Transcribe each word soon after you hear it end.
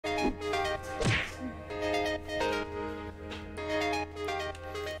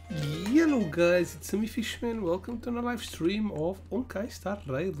Hello guys, it's me Fishman. Welcome to a live stream of Honkai Star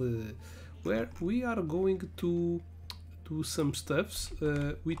Rail, where we are going to do some stuffs,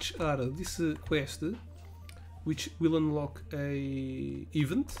 which are this quest, which will unlock a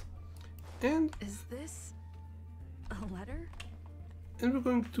event, and is this a letter? And we're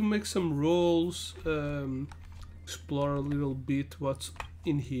going to make some rolls, explore a little bit what's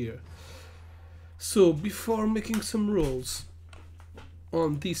in here. So before making some rolls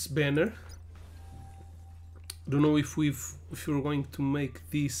on this banner, don't know if we're going to make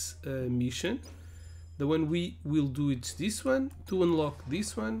this mission. The one we will do is this one to unlock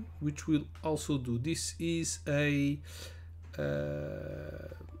this one, which we'll also do. This is a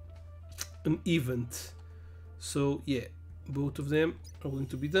an event, so yeah, both of them are going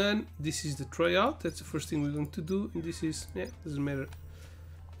to be done. This is the tryout, that's the first thing we're going to do, and this is, yeah, doesn't matter,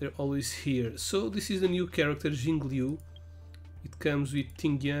 they're always here. So this is the new character, Jingliu. It comes with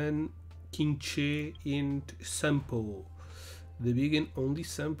Tingyan, King Che, and Sampo, the big and only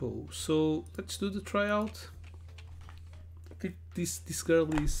Sampo. So let's do the tryout. I think this girl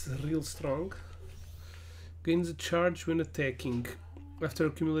is real strong. Gains a charge when attacking. After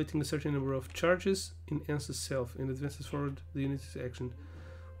accumulating a certain number of charges, enhances self and advances forward the unit's action.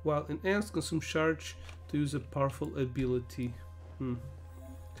 While enhanced, consumes charge to use a powerful ability.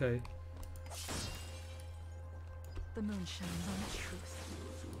 Okay. The moon shines on the truth.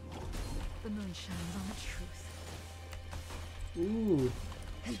 The moon shines on the truth. Ooh.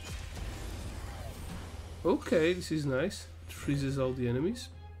 Okay, this is nice. It freezes all the enemies.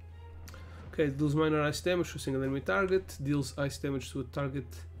 Okay, deals minor ice damage to a single enemy target, deals ice damage to a target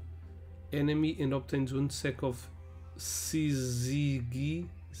enemy, and obtains 1 sec of Sizigi,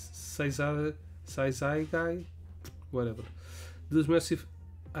 Saizagai, whatever. Deals massive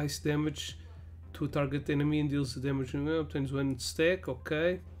ice damage to a target enemy and deals damage and obtains 1 stack,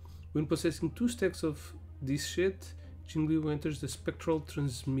 okay. When possessing 2 stacks of this shit, Jingliu enters the spectral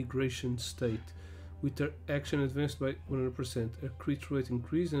transmigration state, with her action advanced by 100%, her crit rate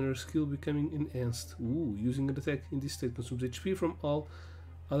increased and her skill becoming enhanced. Ooh, using an attack in this state consumes HP from all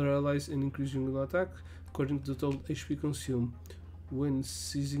other allies and increases Jingliu attack according to the total HP consumed. When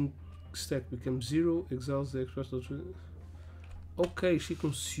seizing stack becomes 0, exiles the extra. Okay, she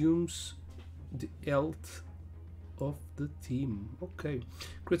consumes the health of the team. Okay,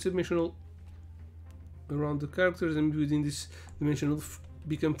 creates a dimensional around the characters, and within this dimension will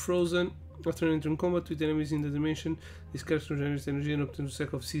become frozen. After entering combat with enemies in the dimension, this character generates energy and obtains a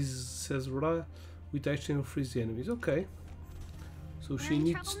stack of Cesra with action of freeze the enemies. Okay, so she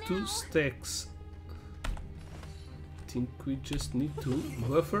needs 2 stacks. I think we just need to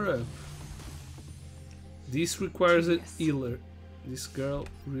buff her up. This requires a healer. This girl,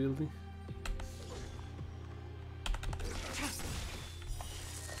 really?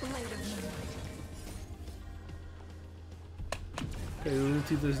 Okay, the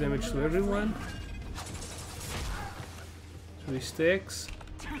ulti does damage to everyone. 3 stacks.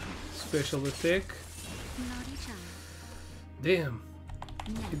 Special attack. Damn.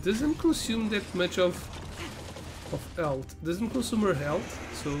 It doesn't consume that much of health. It doesn't consume her health,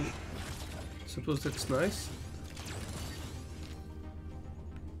 so I suppose that's nice.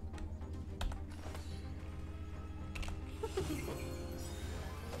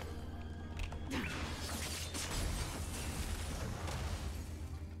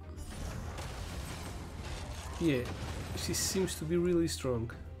 Yeah, she seems to be really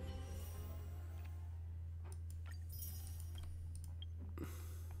strong.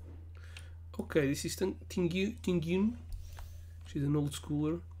 Okay, this is Tingyun. She's an old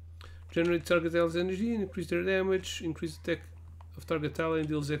schooler. Generate target allies energy and increase their damage. Increase attack of target ally and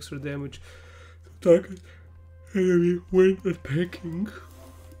deals extra damage to target enemy when attacking.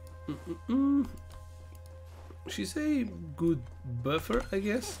 She's a good buffer, I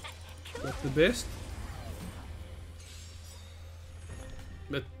guess. Not the best.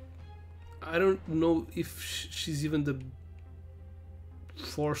 But I don't know if she's even the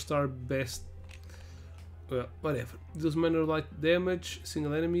 4-star best. Well, whatever. Deals minor light damage,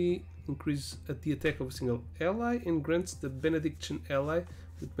 single enemy, increase at the attack of a single ally, and grants the benediction ally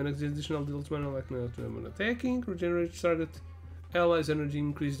with additional deals minor light damage when attacking. Regenerates target allies energy,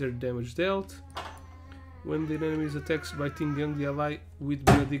 increase their damage dealt. When the enemy is attacked by Tingyan, the ally with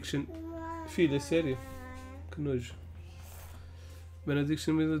benediction. Filha, sério? Que nojo.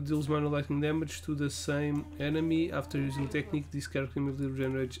 Benediction deals minor lightning damage to the same enemy. After using technique, this character immediately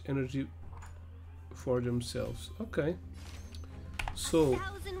regenerates energy for themselves. Okay. So,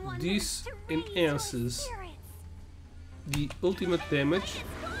 this enhances the ultimate damage.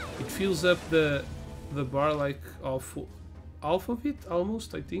 It fills up the bar like half of it,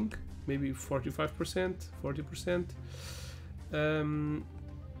 almost, I think. maybe 45%, 40%.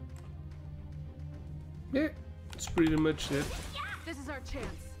 Yeah, it's pretty much it. This is our chance.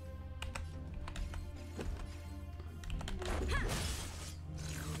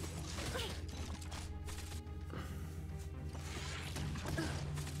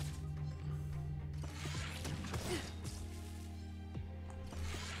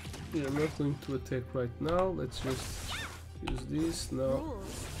 Yeah, I'm not going to attack right now. Let's just use this now.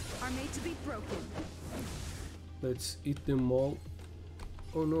 Rules are made to be broken. Let's eat them all.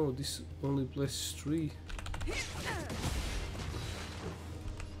 Oh no, this only places 3.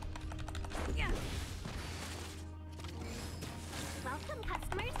 Welcome,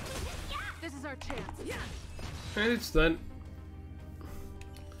 customers. This is our chance. And it's done.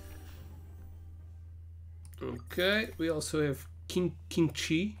 Okay, we also have King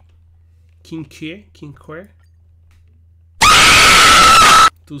Kwe.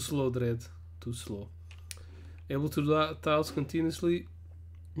 Too slow, Dread. Too slow. Able to do tiles continuously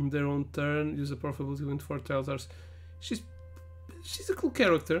in their own turn. Use a powerful ability when 4 tiles are. She's a cool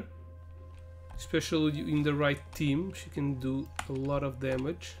character. Especially in the right team. She can do a lot of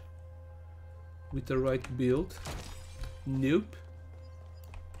damage with the right build. Nope.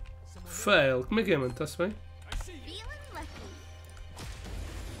 Fail. Como é que é, mano? Tá-se bem?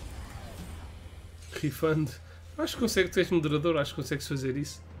 Refund. Acho que consegue, tu és moderador, acho que consegues fazer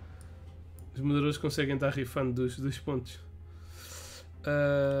isso. Os moderadores conseguem dar refund dos pontos.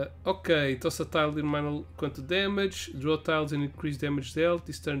 Ok, toss a tile in minor quantum damage. Draw tiles and increase damage dealt.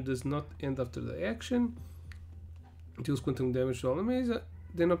 This turn does not end after the action. Deals quantum damage to all enemies.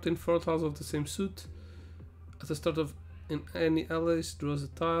 Then obtain 4 tiles of the same suit. At the start of any allies, draws a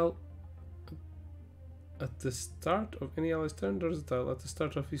tile. At the start of any ally's turn, draws a tile. At the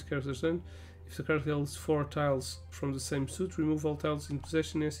start of his character's turn, if the character holds 4 tiles from the same suit, remove all tiles in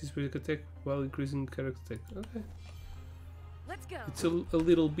possession and his basic attack while increasing the character attack. Okay. Let's go. It's a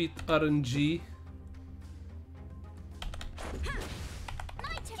little bit RNG.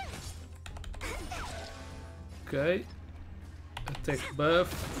 Okay. Attack buff.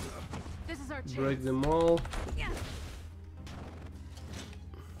 This is our chance. Break them all.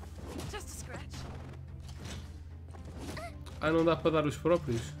 Just a scratch. Ah, não dá para dar os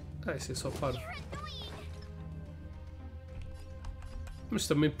próprios? Ah, isso é só par. Mas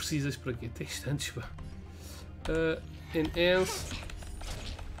também precisas para quê? Tens tantos, pá. Enhance.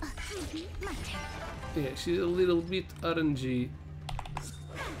 Yeah, she's a little bit RNG.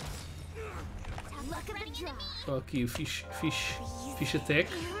 Oh, aqui o fish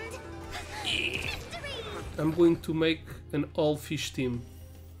attack. I'm going to make an all fish team.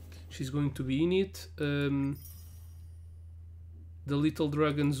 She's going to be in it. The Little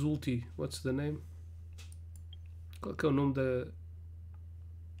Dragon's ulti. What's the name? Qual que é o nome da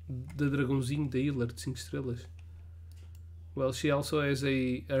dragãozinho da healer de 5 estrelas? Well, she also has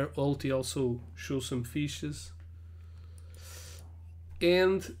her ulti also shows some fishes.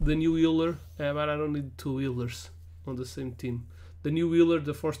 And the new healer, but I don't need 2 healers on the same team. The new healer,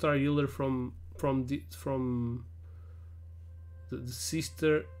 the 4-star healer from the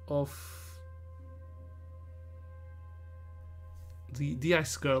sister of the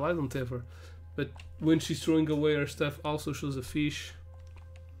ice girl. I don't have her, but when she's throwing away her stuff, also shows a fish.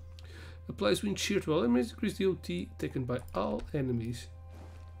 Applies wind shear to all enemies. Increase the OT taken by all enemies.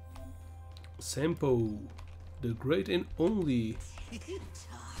 Sampo, the great and only.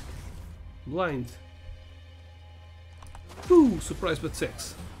 Blind. Surprise but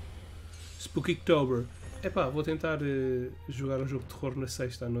sex. Spooktober. Epá, vou tentar jogar um jogo de terror na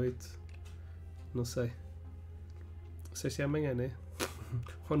sexta à noite. Não sei. Sexta é amanhã, né?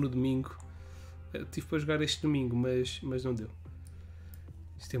 Ou no domingo. Tive para jogar este domingo, mas não deu.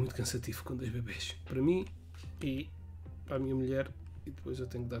 Isto é muito cansativo com 2 bebês. Para mim e para a minha mulher. E depois eu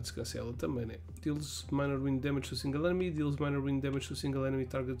tenho que dar descanso a ela também, né? Deals minor wind damage to single enemy. Deals minor wind damage to single enemy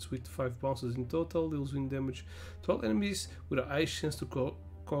targets with 5 bounces in total. Deals wind damage to all enemies with a high chance to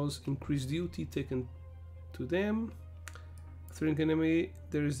cause increased duty taken to them. Throwing an enemy,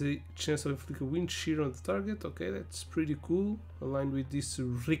 there is a chance of inflicting a wind shear on the target. Okay, that's pretty cool. Aligned with this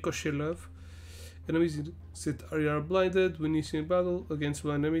ricochet love. Enemies in set area are blinded. When initiating battle against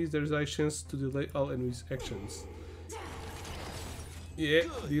one enemies, there is a high chance to delay all enemies' actions. Yeah,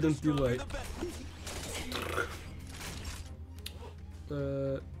 didn't delay.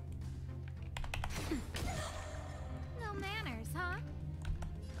 No manners, huh?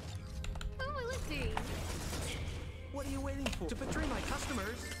 Who will it be? What are you waiting for? To betray my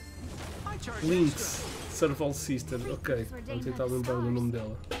customers? I charge Links, extra. Serval Sister. Ok, vamos tentar lembrar do nome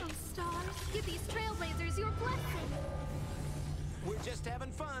dela. Oh, stars, give these trailblazers your blessing. We're just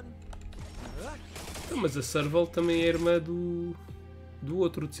having fun. Então, mas a Serval também é irmã do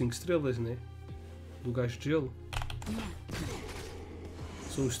outro de 5 estrelas, né? Do gajo de gelo.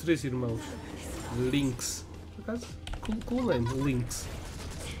 São os 3 irmãos. Lynx. Por acaso, cool name. Lynx.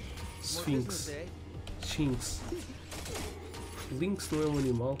 Sphinx. Sphinx. Lynx não é um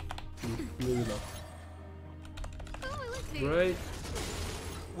animal? Maybe not. Break.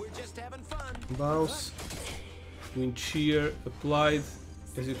 Bounce. Wind shear applied.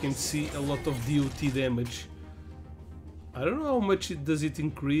 As you can see, a lot of DOT damage. I don't know how much does it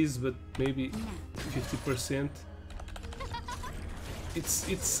increase, but maybe 50%.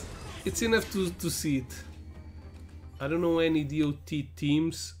 It's enough to see it. I don't know any DOT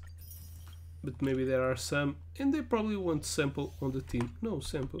teams, but maybe there are some, and they probably want sample on the team. No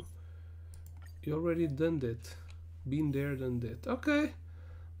sample. You already done that. Been there, done that. Okay,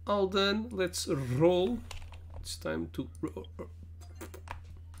 all done. Let's roll. It's time to roll.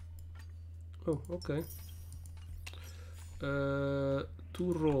 Oh, okay.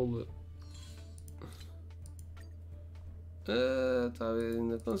 To roll. Tá a ver,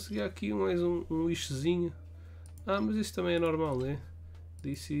 ainda consegui aqui mais um lixozinho. Mas isso também é normal, né?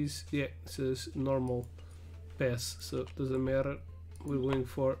 This is, yeah, it says normal pass, so it doesn't matter. We're going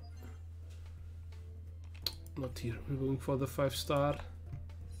for, not here, we're going for the 5-star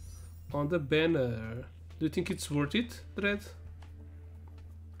on the banner. Do you think it's worth it, Dread?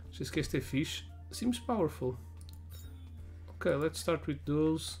 Just que este é fixe. Seems powerful. Okay, let's start with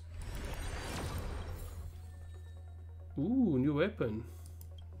those. Ooh, new weapon.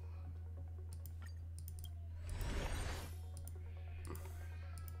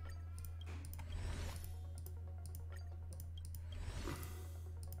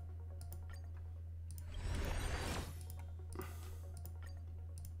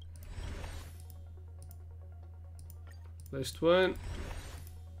 Last one.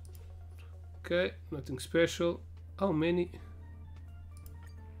 Okay, nothing special. How many?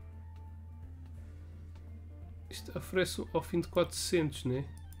 Isto oferece ao fim de 400, né?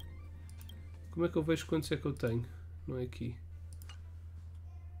 Como é que eu vejo quantos é que eu tenho? Não é aqui.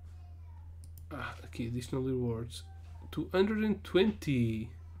 Aqui, additional rewards. 220.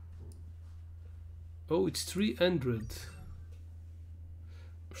 Oh, it's 300.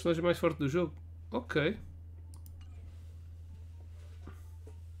 O personagem mais forte do jogo. Ok.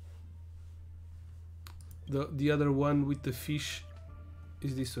 The other one with the fish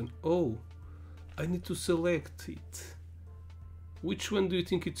is this one. Oh, I need to select it. Which one do you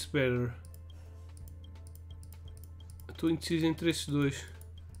think it's better? Estou indeciso entre esses dois.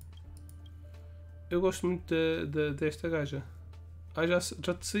 Eu gosto muito desta gaja.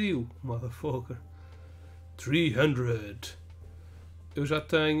 Já te saiu, motherfucker. 300. Eu já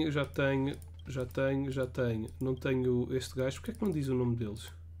tenho. Não tenho este gajo. Porque é que não diz o nome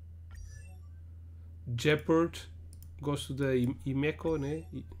deles? Jeopard, gosto da Himeko, né?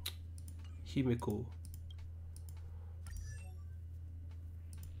 Himeko.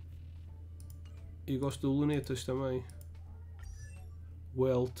 E gosto do Lunetas também.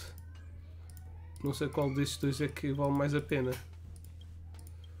 Welt. Não sei qual destes dois é que vale mais a pena.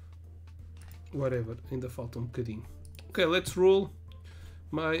 Whatever, ainda falta um bocadinho. Ok, let's roll.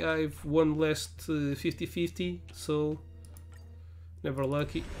 I've won last 50-50, so never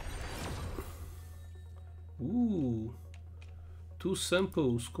lucky. Ooh, 2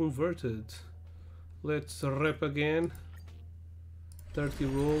 samples converted. Let's rep again. 30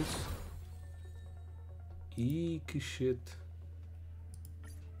 rolls. Ih, que shit.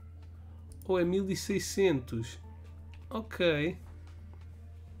 Oh, é 1600. Ok.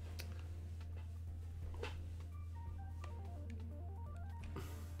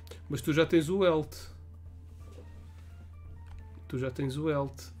 Mas tu já tens o Welt.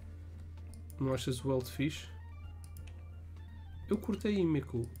 Não achas o Welt fixe? Eu cortei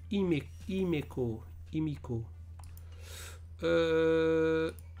Himeko.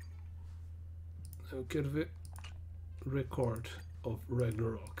 Eu quero ver. Record of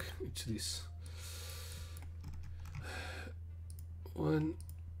Ragnarok. It's this. 1,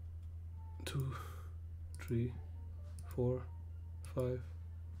 2, 3, 4, 5,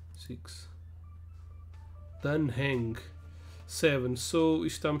 6. Done hang. 7. So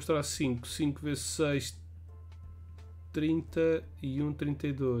isto está a mostrar 5. 5 vezes 6. 31,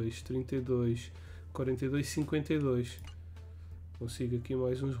 32. 32. 42, 52. Consigo aqui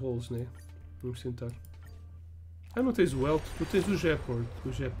mais uns rolls, né? Vamos tentar. Não tens o Welt, tu tens o Jeopard.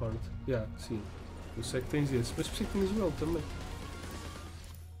 Sim. Eu sei que tens esse, mas preciso que tens o Welt também.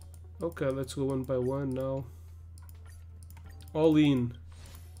 Ok, let's go one by one now. All in.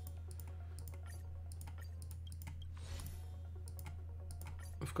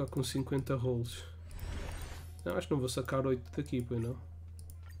 Vou ficar com 50 rolos. Não, acho que não vou sacar 8 daqui, pois não.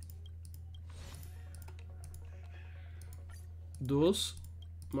 12.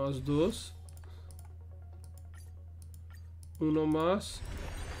 Mais 12. 1 não mais.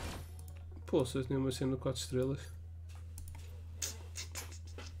 Poxa, eu tinha uma cena de 4 estrelas.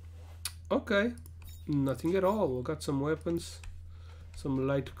 Ok. Nothing at all. I got some weapons. Some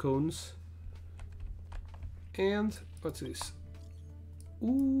light cones. And what's this?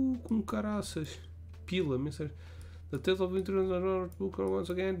 Com caraças. Pila, mensagem. The tale of interest book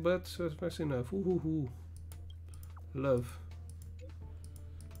once again, but that's enough. Love.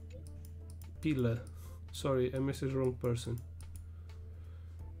 Pila. Sorry, I messaged the wrong person.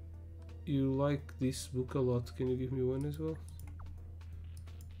 You like this book a lot. Can you give me one as well?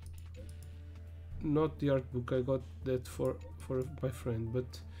 Not the art book. I got that for my friend, but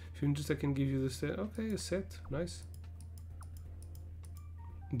if you're interested, I can give you the set. Okay, a set. Nice.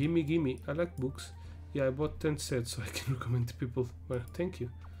 Gimme. I like books. Yeah, I bought 10 sets so I can recommend to people. Well, thank you.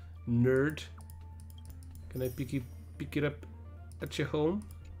 Nerd. Can I pick it up at your home?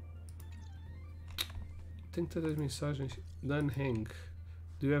 Tem tantas mensagens. Dan hang.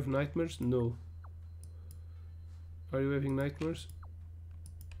 Do you have nightmares? No. Are you having nightmares?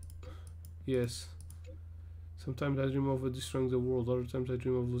 Yes. Sometimes I dream of destroying the world. Other times I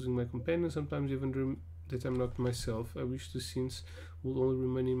dream of losing my companion. Sometimes even dream that I'm not myself. I wish the scenes would only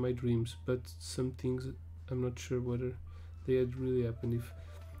remain in my dreams, but some things I'm not sure whether they had really happened. If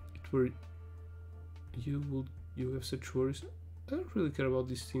it were you, would you have such worries? I don't really care about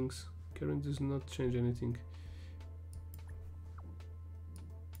these things. Caring does not change anything.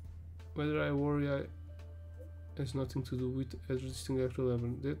 Whether I worry has nothing to do with resisting actual level.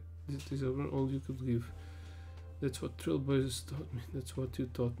 That is all you could give. That's what Trailblazers taught me. That's what you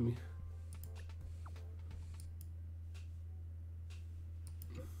taught me.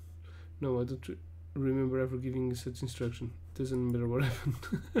 No, I don't remember ever giving such instruction. Doesn't matter what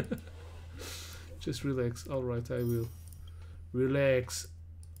happened. Just relax. Alright, I will. Relax.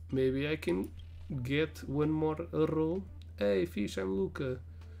 Maybe I can get one more roll. Hey, fish, I'm Luca.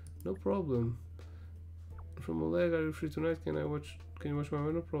 No problem. From Oleg, are you free tonight? Can you watch my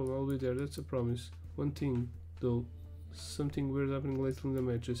man? No problem. I'll be there. That's a promise. One thing, though. Something weird happening lately in the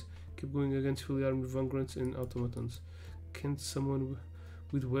matches. Keep going against fully armed vagrants and automatons. Can't someone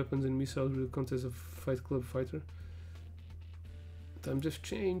with weapons and missiles really count as a Fight Club fighter? Times have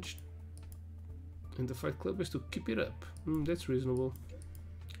changed. And the Fight Club has to keep it up. That's reasonable.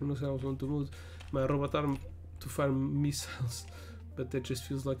 I don't know how I want to move my robot arm to fire missiles, but that just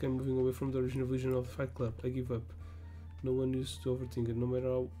feels like I'm moving away from the original vision of the Fight Club. I give up. No one used to overthink it. No matter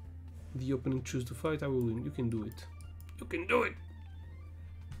how the opening choose to fight, I will win. You can do it. You can do it!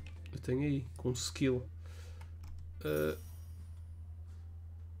 Eu tenho aí, com skill. Eu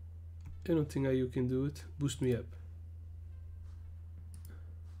não tenho aí, you can do it. Boost me up.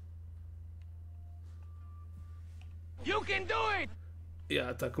 You can do it!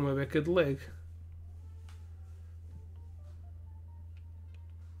 Yeah, está com uma beca de lag.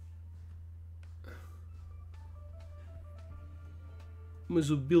 Mas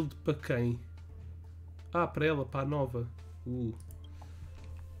o build para quem? Ah, para ela, para a nova.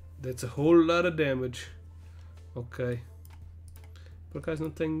 That's a whole lot of damage. Ok. Por acaso não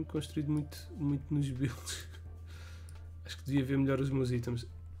tenho construído muito nos builds. Acho que devia ver melhor os meus itens.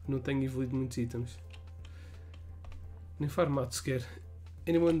 Não tenho evoluído muitos itens. Nem farmado sequer.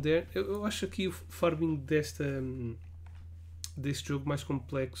 Anyone there? Eu acho aqui o farming deste jogo mais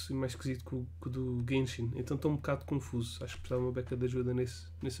complexo e mais esquisito que o do Genshin. Então estou um bocado confuso. Acho que precisava uma beca de ajuda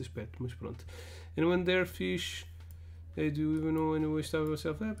nesse aspecto. Mas pronto. Anyone there, fish? Hey, do you even know any way to stop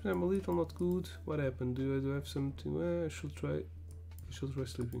yourself? I'm a little not good. What happened? Do you have something? I should try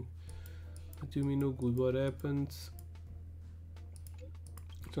sleeping. What do you mean no good? What happened?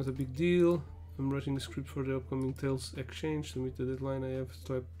 It's not a big deal. I'm writing the script for the upcoming Tales exchange. To meet the deadline, I have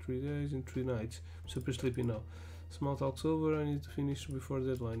to 3 days and 3 nights. I'm super sleepy now. Small talk's over. I need to finish before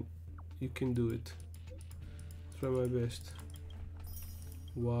the deadline. You can do it. I'll try my best.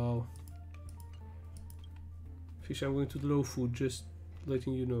 Wow. Fish, I'm going to low food, just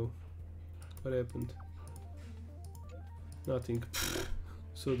letting you know. What happened? Nothing.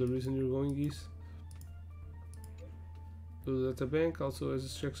 So the reason you're going is to the data bank, also as a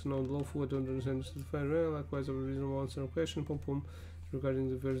section on low food, I don't understand the fine. Well, likewise, a reasonable answer question, regarding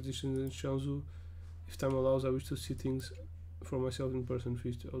the various dishes in Chenso. If time allows, I wish to see things for myself in person.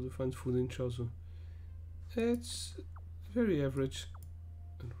 Fish, how do you find food in Chenso? It's very average.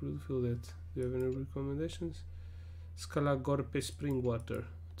 I don't really feel that. Do you have any recommendations? Scalagorpe spring water.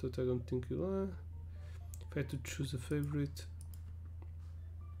 But I don't think you'll. If I had to choose a favorite,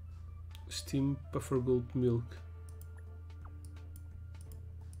 Steam Puffer Gold Milk.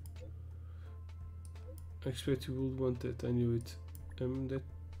 I expect you would want that. I knew it. I'm that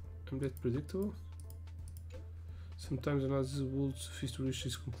predictable? Sometimes analysis would suffice to reach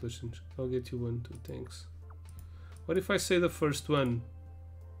these conclusions. I'll get you one too, thanks. What if I say the first one?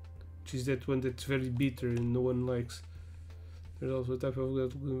 Which is that one that's very bitter and no one likes. There's also a type of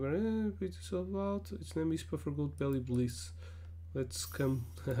gold pretty sold out. Its name is Puffer Gold Belly Bliss. Let's come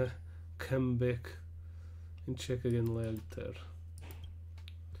back and check again later.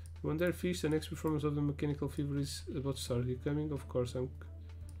 One there, fish. The next performance of the Mechanical Fever is about to start. Are you coming? Of course I'm.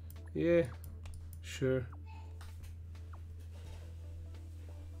 Yeah, sure.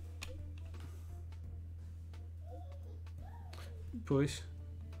 Pois.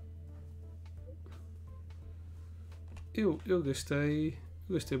 Eu gastei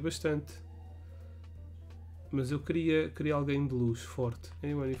bastante. Mas eu queria alguém de luz forte.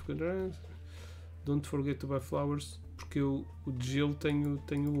 Anyone if good, don't forget to buy flowers. Porque eu o de gelo tenho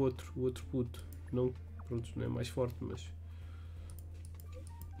o outro puto. Não, pronto, não é mais forte,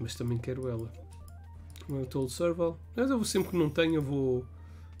 mas também quero ela. Eu estou de survival. Mas eu sempre que não tenho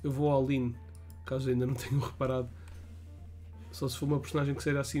eu vou all in. Caso ainda não tenham reparado. Só se for uma personagem que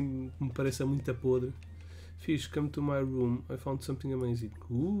seja assim, me pareça muito podre. Fish, come to my room. I found something amazing.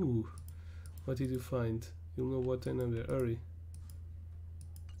 What did you find? You'll know what I know there. Hurry.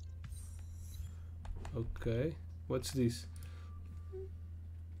 Okay. What's this?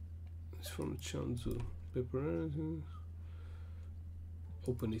 It's from Chenso. Paper.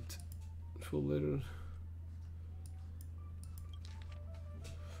 Open it. Full letter.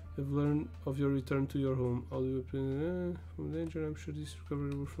 I've learned of your return to your home. All you from danger. I'm sure this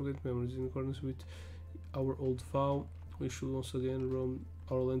recovery will forget memories. In accordance with our old vow, we should once again roam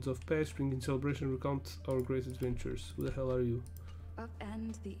our lands of past, bring in celebration, and recount our great adventures. Who the hell are you?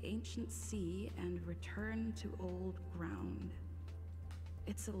 Upend the ancient sea and return to old ground.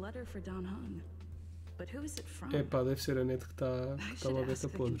 It's a letter for Don Hung. But who is it from? Epá, deve ser a net que está lá beta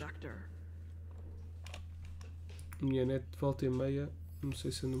podre. Minha net de volta e meia, não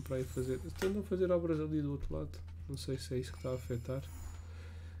sei se andam para aí fazer. Andam a fazer obras ali do outro lado. Não sei se é isso que está a afetar.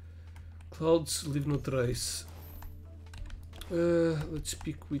 Clouds leave no trace. Let's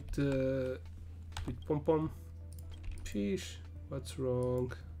speak with Pom Pom. Fish. What's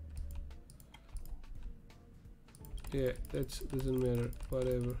wrong? Yeah, that doesn't matter.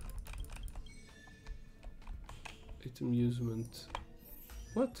 Whatever. It's amusement.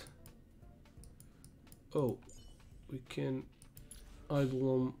 What? Oh, we can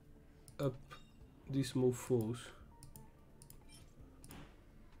idle them up these mofos.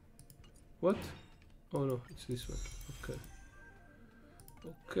 What? Oh no, it's this one. Okay.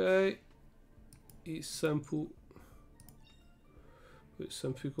 Ok. E Sampo. O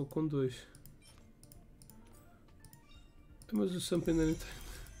Sampo ficou com 2. Mas o Sampo ainda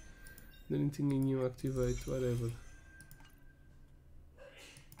nem tinha nenhum activate, whatever.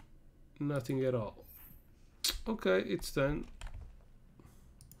 Nothing at all. Okay, it's done.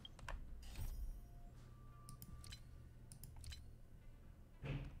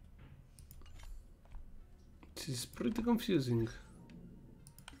 This is pretty confusing.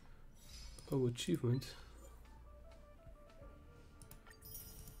 Oh, achievement.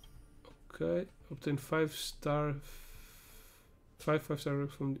 Okay, obtain 5-star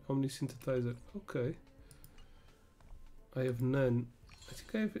from the Omni Synthesizer. Okay. I have none. I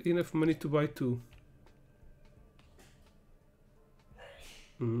think I have enough money to buy 2.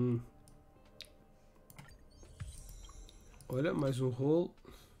 Olha, mais roll.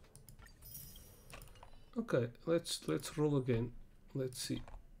 Okay, let's roll again. Let's see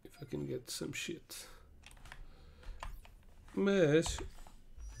if I can get some shit. Mas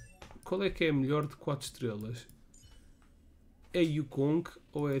qual é que é a melhor de 4 estrelas? É Yukong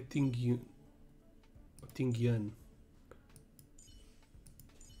ou é Tingyan?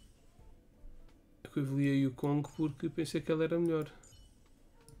 Eu escolhi a Yukong porque pensei que ela era melhor.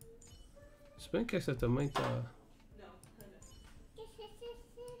 Se bem que esta também está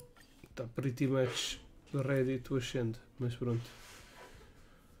pretty much ready to ascend, mas pronto.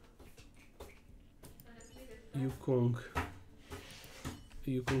 Yukong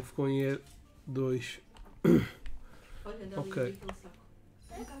ficou em E2. Ok.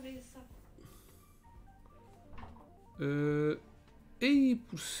 Ei,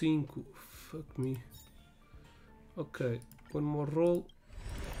 por 5. Fuck me. Ok. One more roll.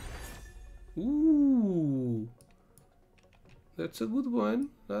 That's a good one.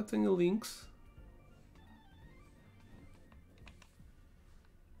 Já tenho links.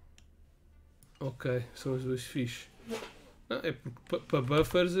 Ok, são as duas fixe. Ah, é porque para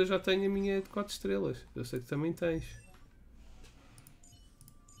buffers eu já tenho a minha de 4 estrelas. Eu sei que também tens.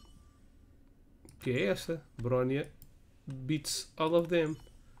 Que é esta. Bronya beats all of them.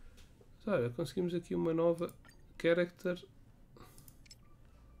 Mas olha, conseguimos aqui uma nova character.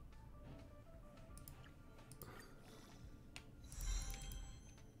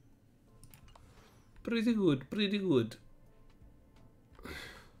 Pretty good, pretty good.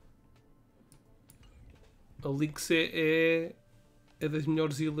 A Lynx é das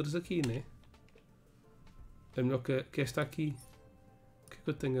melhores healers aqui, né? É melhor que esta aqui. Por que é que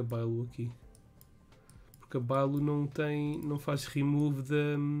eu tenho a Bailu aqui? Porque a Bailu não faz remove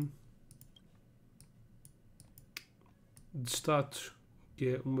de status. Que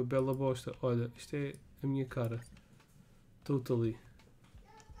é uma bela bosta. Olha, isto é a minha cara. Totally.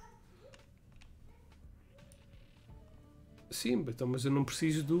 Sim, então, mas eu não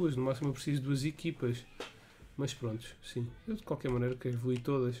preciso de duas. No máximo eu preciso de 2 equipas. Mas pronto, sim. Eu de qualquer maneira quero evoluir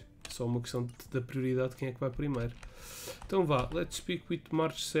todas. É só uma questão da prioridade de quem é que vai primeiro. Então vá, let's speak with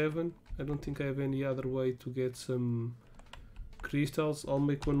March 7. I don't think I have any other way to get some crystals. I'll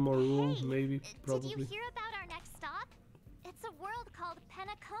make one more roll, maybe, probably. Did you hear about our next stop? It's a world called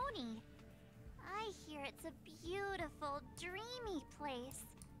Penacony. I hear it's a beautiful, dreamy place.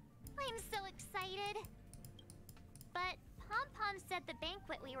 I'm so excited. But Pom Pom said the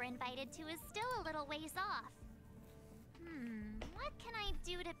banquet we were invited to is still a little ways off. What can I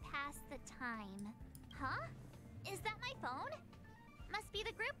do to pass the time? Huh? Is that my phone? Must be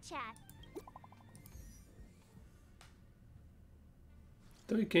the group chat.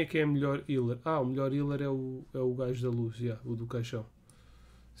 Então e quem é que é a melhor healer? Ah, o melhor healer é o gajo da luz, yeah, o do caixão.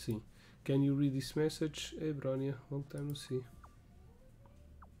 Sim. Can you read this message? Hey Bronya, long time no see.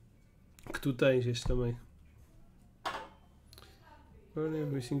 Que tu tens este também. Bronya,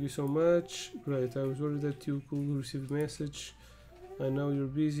 missing you so much. Great, I was worried that you could receive the message. I know you're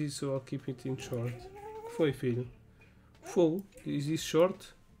busy, so I'll keep it in short. O que foi, filho? Fogo? Is this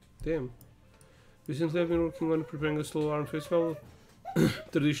short? Damn. Recently I've been working on preparing a slow arm festival.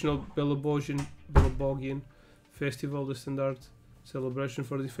 Traditional Belabogian festival, the standard celebration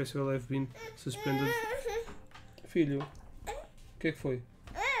for the festival have been suspended. Filho, o que é que foi?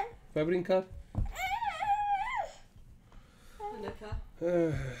 Vai brincar? Anda cá.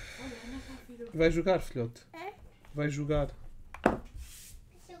 Vai jogar, filhote? Vai jogar.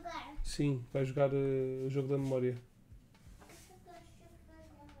 Sugar. Sim, vai jogar o jogo da memória.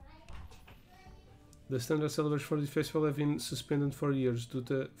 The standard celebrations for the festival have been suspended for years due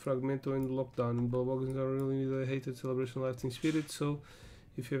to fragmento and lockdown, and Balboggans are really the hated celebration lasting spirit, so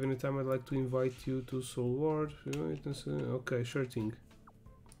if you have any time I'd like to invite you to Soul Ward. Okay, sure thing.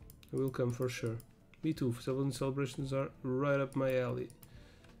 I will come for sure. Me too, celebrations are right up my alley.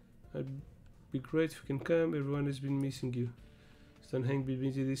 I'd be great if you can come, everyone has been missing you. Stan Hank been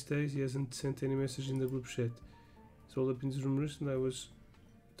busy these days, he hasn't sent any message in the group chat. He's all up in his room and I was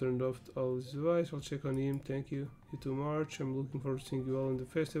turned off all his device. I'll check on him, thank you. You too, March. I'm looking forward to seeing you all in the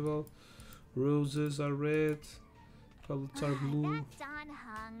festival. Roses are red, violets are blue. That Don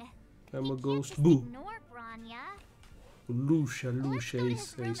Hung. I'm You a can't ghost. just Boo! ignore Bronya. Luxa, Let's Luxa, go é to his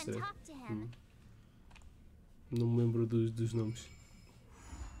isso, é room isso. and É. talk to him. Não me lembro dos nomes.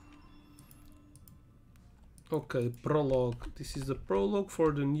 Ok, prologue. This is the prologue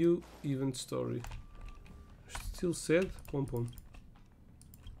for the new event story. Still sad? Pom pom.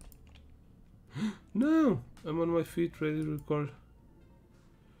 No! I'm on my feet, ready to record.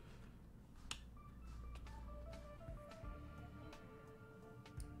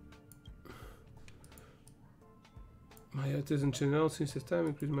 My health hasn't changed out since that time.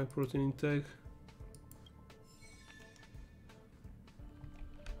 Increase my protein intake.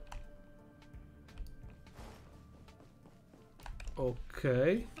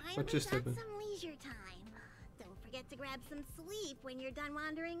 Okay. What Finally just got happened? some leisure time. Don't forget to grab some sleep when you're done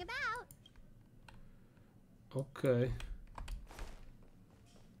wandering about. Ok.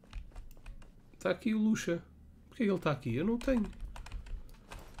 Está aqui o Luxa. Porquê ele está aqui? Eu não tenho.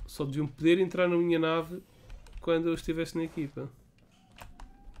 Só deviam poder entrar na minha nave quando eu estivesse na equipa.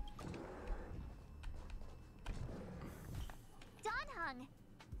 Don Hung,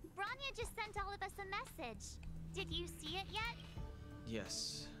 Bronya just sent all of us a message. Did you see it yet?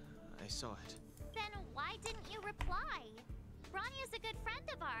 Yes, I saw it. Then why didn't you reply? Bronya's a good friend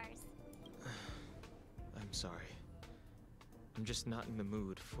of ours. I'm sorry. I'm just not in the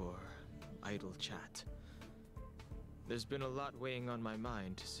mood for idle chat. There's been a lot weighing on my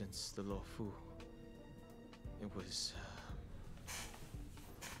mind since the Lo Fu. It was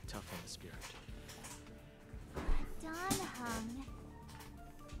tough on the spirit. Don Hung,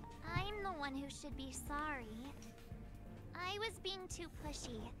 I'm the one who should be sorry. I was being too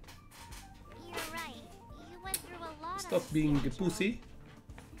pushy. You're right. You went through a lot. Stop being a pussy.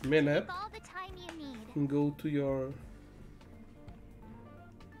 Man up. All the time you need. And go to your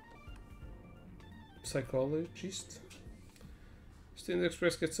psychologist. Stay in the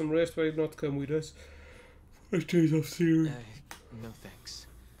express, get some rest. Why not come with us? For a change of scenery. No thanks.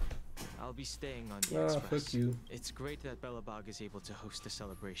 I'll be staying on the express. Fuck you. It's great that Belobog is able to host a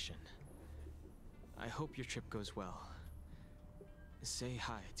celebration. I hope your trip goes well. Say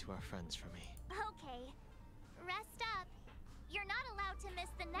hi to our friends for me. Okay. Rest up. You're not allowed to miss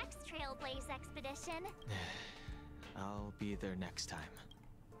the next Trailblaze expedition. I'll be there next time.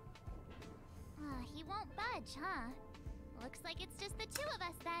 He won't budge, huh? Looks like it's just the two of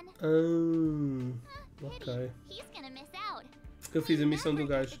us then. Ok. He's gonna miss out. Eu fiz a missão do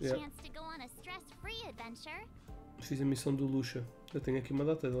gajo. Yeah. Chance to go on a stress-free adventure. Fiz a missão do Lucha. Eu tenho aqui uma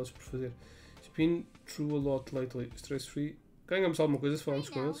data delas por fazer. Spin through a lot lately. Stress free. Ganhamos alguma coisa se falarmos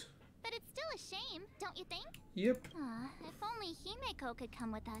com eles? But it's still a shame, don't you think? Yep. If only Himeko could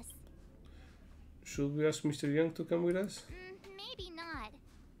come with us. Should we ask Mr. Young to come with us? Maybe not.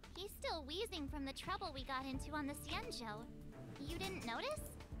 He's still wheezing from the trouble we got into on the Chenso. You didn't notice?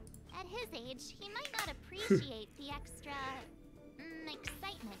 At his age, he might not appreciate the extra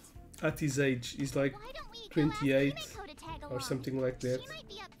excitement. At his age, he's like 28 or something like that. She might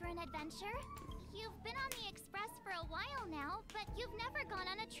be up for an adventure. You've been on the Express for a while now, but you've never gone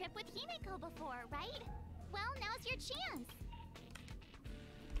on a trip with Himeko before, right? Well, now's your chance.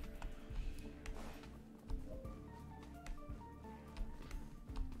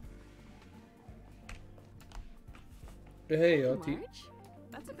 Hey, Oti. March?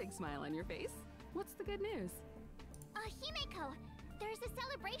 That's a big smile on your face. What's the good news? Himeko, there's a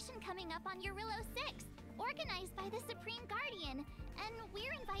celebration coming up on Eurillo 6, organized by the Supreme Guardian, and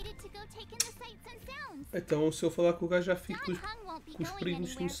we're invited to go take in the sights and sounds. Então, se eu falar com o gajo, já fico com os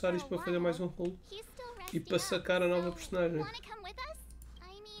prints necessários para fazer mais um rolo e para sacar a nova personagem. Wanna come with us?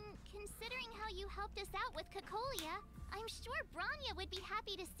 I mean, considering how you helped us out with Kokolia, I'm sure Branya would be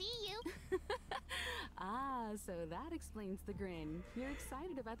happy to see you. So that explains the grin. You're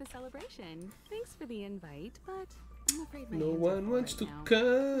excited about the celebration. Thanks for the invite, but I'm afraid my No hands are one full wants right to now.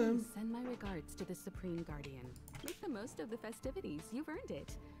 come. Send my regards to the Supreme Guardian. Make the most of the festivities. You've earned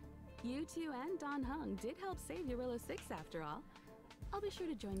it. You two and Don Hung did help save Eurillo 6 after all. I'll be sure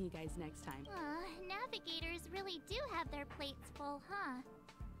to join you guys next time. Navigators really do have their plates full, huh?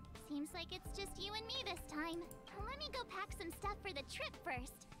 Seems like it's just you and me this time. Let me go pack some stuff for the trip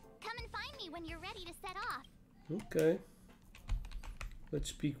first. Come and find me when you're ready to set off. Okay. Let's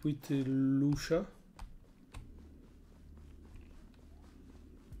speak with Lucia.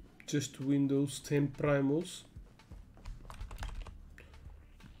 Just Windows 10 primals.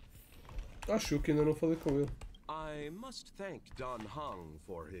 Acho que ainda não falei com ele. I must thank Don Hung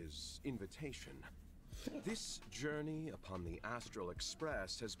for his invitation. This journey upon the Astral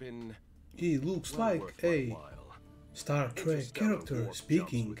Express has been He looks like a Star Trek character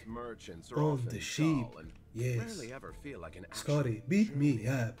speaking on the ship. Yes. Scotty, beat me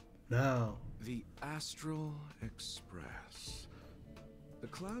up now. The Astral Express. The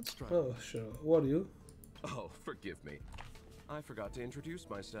Cloud Strike. Oh, sure. What are you? Oh, forgive me. I forgot to introduce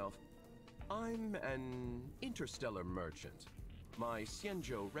myself. I'm an interstellar merchant. My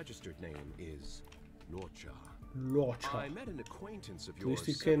Chenso registered name is Lorcha. Lorcha. I met an acquaintance of At least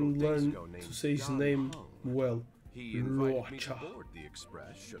yours you can several days learn ago named to say his Don name Hung. well. He invited me to Lorcha. board the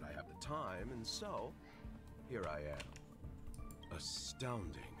Express should I have the time, and so here I am.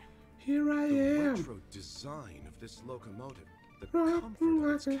 Astounding. Here I The am. retro design of this locomotive, the comfort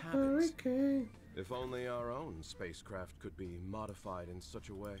of its cabins. If only our own spacecraft could be modified in such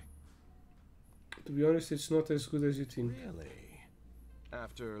a way. To be honest, it's not as good as you think. Really?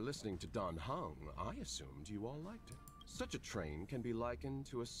 After listening to Don Hung, I assumed you all liked it. Such a train can be likened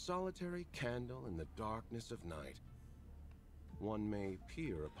to a solitary candle in the darkness of night. One may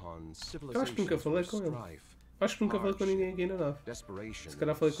peer upon Acho que nunca civilizations falei where com ele. strife, Acho que nunca falei com ninguém aqui na nave. desperation, Se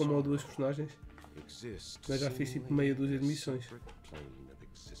calhar falei com uma ou and duas sorrow personagens. exist Mas já fiz tipo seemingly meia dúzia de in a missões. separate plane of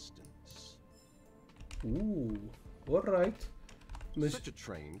existence. Alright. Mas. Such a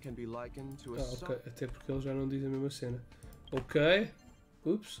train can be likened to a Ok. Até porque ele já não diz a mesma cena. Ok.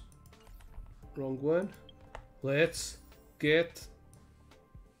 Oops. Wrong one. Let's get.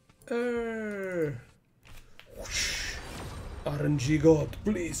 RNG God,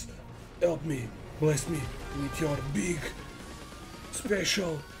 please help me. Bless me with your big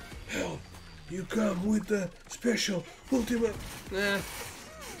special help. You come with the special ultimate.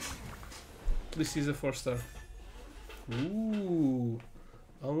 This is a 4-star.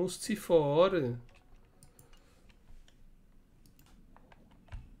 Almost C4.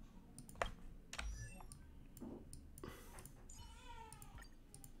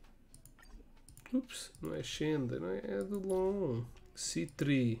 Ups, não é Shenda, não é? É do long.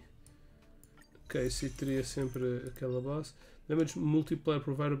 C3. Ok, C3 é sempre aquela base. Damage multiplier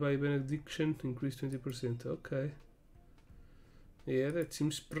provided by benediction increase 20%. Ok. Yeah, that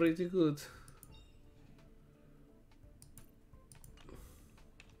seems pretty good.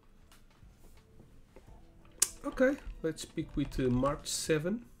 Okay, let's speak with March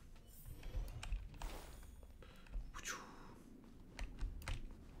 7.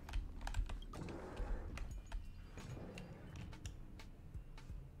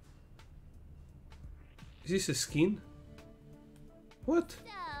 Is this a skin? What?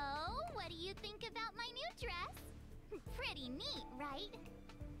 So, what do you think about my new dress? Pretty neat, right?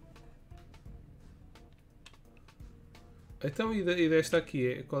 Então, e desta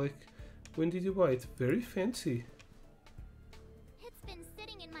aqui? Qual é que... When did you buy it? Very fancy. It's been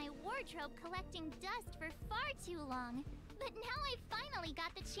sitting in my wardrobe collecting dust for far too long, but now I finally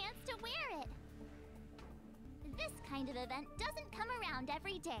got the chance to wear it. This kind of event doesn't come around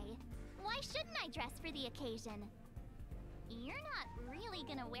every day. Why shouldn't I dress for the occasion? You're not really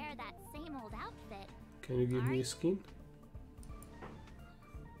gonna wear that same old outfit. Can you give me a skin?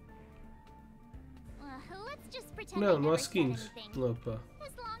 Let's just pretend Não, I não há never said skins. anything. Opa.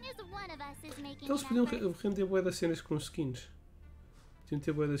 As long as one of us is making Então eles an podiam effort. render bué das cenas com skins. Podiam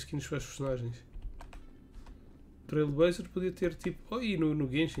ter bué das skins para os personagens. Trailblazer podia ter tipo... Oh, e no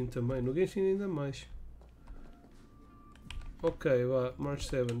Genshin também. No Genshin ainda mais. Ok, vá. March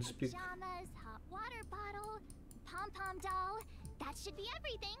 7, speak. Pajamas, hot water bottle, pom-pom doll. That should be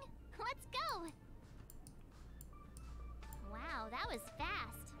everything. Let's go. Wow, that was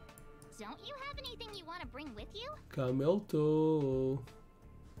fast. Don't you have anything you want to bring with you? Camel toe.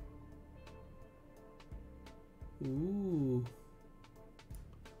 Ooh.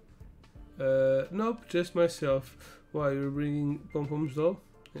 Nope, just myself. Why, you're bringing Pom-Pom's doll?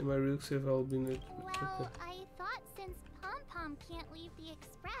 Am I really safe? I'll be in it. Well, I thought since Pom-Pom can't leave the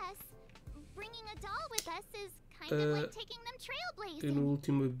Express, bringing a doll with us is kind of like taking them trailblazing. Eu no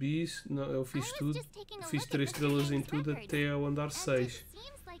último bis, não, eu fiz I was tudo. just taking a Fiz look at 3 the estrelas em Phoenix tudo records, até ao andar and 6. it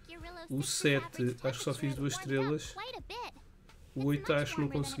seems like your Willow O 6's 7 average acho que só fiz temperature 2 has warmed up estrelas. quite a bit. O 8 acho que não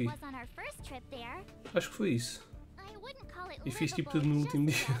consegui. It was on our first trip there. Acho que foi isso. I wouldn't call it E fiz tipo livable tudo no just último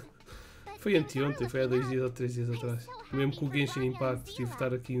dia. yet, but Foi things anteontem, are foi há 2 looking dias up. ou 3 dias I'm atrás. so happy Mesmo com o for Genshin Vanya and Impact, tive de Zila.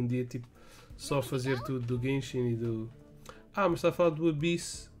 estar aqui um dia tipo só a Ready to fazer go? tudo do Genshin e do. Ah, mas está a falar do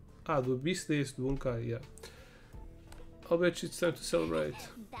Abyss. Ah, do Abyss desse, do Honkai, yeah. I'll bet you it's time to celebrate.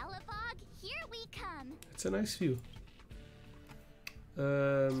 Belobog, here we come. It's a nice view.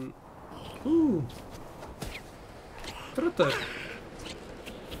 Trata.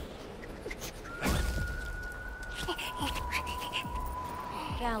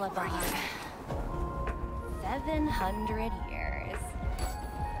 Galabon. 700 years.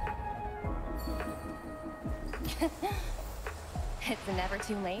 It's never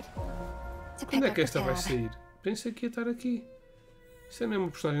too late to pick Quando é up que the esta vai tab. sair? Pensei que ia estar aqui. Isto é mesmo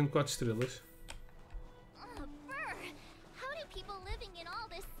uma personagem de 4 estrelas. Oh, brr. How do people living in all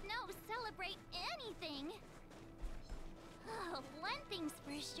this snow celebrate anything? Oh, one thing's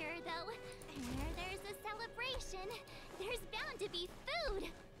for sure, though. Where there's a celebration, there's bound to be food.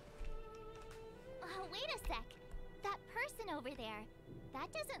 Oh, wait a sec. That person over there,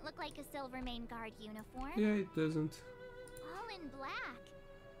 that doesn't look like a Silvermane Guard uniform. Yeah, it doesn't. All in black.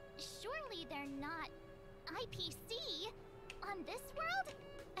 Surely they're not IPC on this world?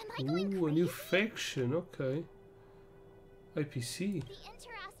 Am I going Ooh, crazy? a new faction, ok. IPC. The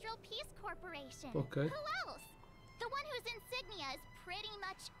Interastral Peace Corporation. Okay. Who else? The one whose insignia is pretty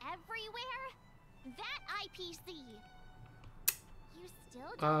much everywhere? That IPC. You still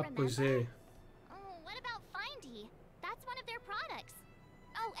don't Ah, remember? pois é. Oh, what about Findy? That's one of their products.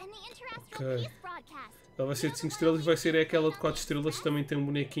 Oh, and the Interastral Okay. Peace broadcast. Ela vai ser You de know 5 the estrelas one e vai we ser played aquela on de the 4 estrelas que Express? também tem um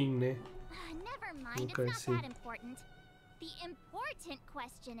bonequinho, né? Never mind, Okay, it's not that sim. important. The important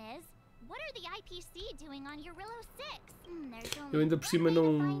question is, what are the IPC doing on Eurillo 6? There's only Eu ainda por cima one way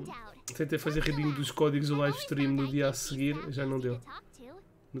to não find out. tentei fazer reading dos códigos do live stream no dia a seguir, já não deu.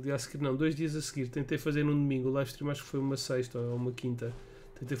 No dia a seguir não, 2 dias a seguir. Tentei fazer num domingo, o live stream acho que foi uma sexta ou uma quinta.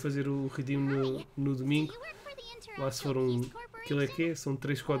 Tentei fazer o redeem no domingo. Lá se foram, aquilo é que é? São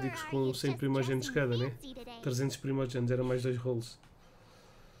 3 códigos com 100 primogênitos cada, né? 300 primogênitos, era mais 2 rolos.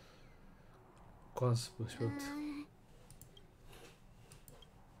 Quase, mas pronto.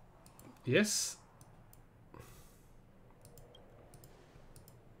 Yes?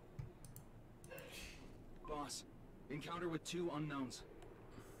 Boss, encounter with 2 unknowns.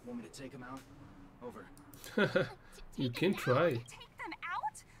 Want me to take them out? Over. You can try. Take them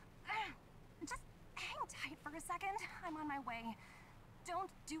out? Just hang tight for a second. I'm on my way. Don't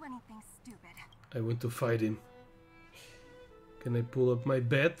do anything stupid. I want to fight him. Can I pull up my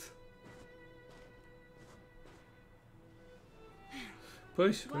bet?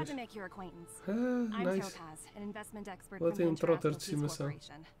 Pois, Glad pois. to make your acquaintance. Ah, I'm nice. Topaz, an investment expert Ela from tem the um trotter International de Peace estimação.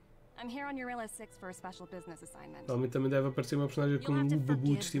 Corporation. I'm here on Eurilla 6 for a special business assignment. Provavelmente também deve aparecer uma personagem com You'll have um to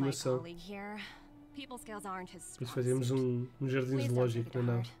babu de forgive my estimação. colleague here. People skills aren't his Depois strong fazemos suit. jardim Please don't zoológico take it na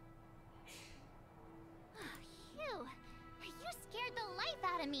to nave. heart. Phew! You scared the life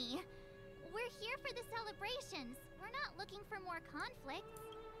out of me! We're here for the celebrations. We're not looking for more conflicts.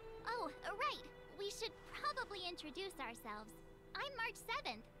 Oh, right. We should probably introduce ourselves. I'm March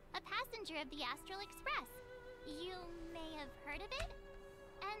 7th, a passenger of the Astral Express. You may have heard of it?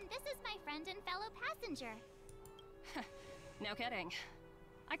 And this is my friend and fellow passenger. No kidding.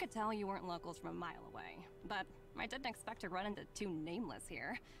 I could tell you weren't locals from a mile away, but I didn't expect to run into two nameless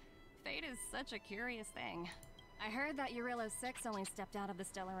here. Fate is such a curious thing. I heard that Eurilla 6 only stepped out of the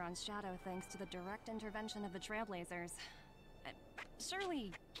Stellaron's shadow thanks to the direct intervention of the Trailblazers.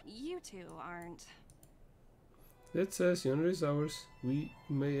 Surely you two aren't... That says the honor is ours. We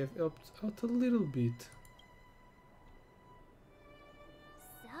may have helped out a little bit.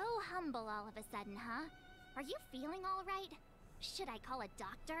 So humble all of a sudden, huh? Are you feeling all right? Should I call a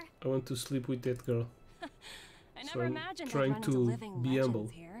doctor? I want to sleep with that girl. I So never I'm imagined I'd trying run into to living be legends humble.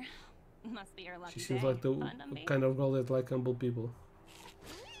 here. Must be your lucky She seems day. like the Fun to meet. kind of girl that like humble people.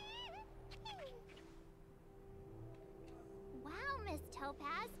 Wow, Miss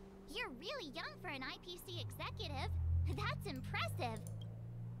Topaz. You're really young for an IPC executive. That's impressive.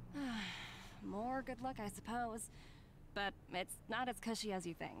 More good luck, I suppose. But it's not as cushy as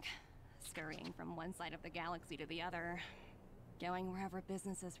you think. Scurrying from one side of the galaxy to the other. Going wherever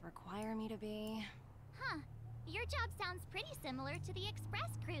businesses require me to be. Huh. Your job sounds pretty similar to the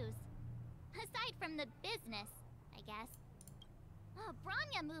express cruise. Aside from the business, I guess. Oh,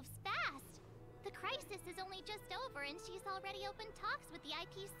 Branya moves fast. The crisis is only just over and she's already opened talks with the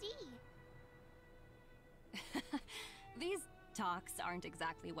IPC. These talks aren't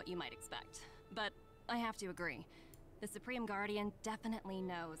exactly what you might expect. But I have to agree. The Supreme Guardian definitely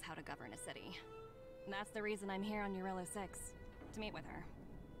knows how to govern a city. And that's the reason I'm here on Eurilla 6. To meet with her.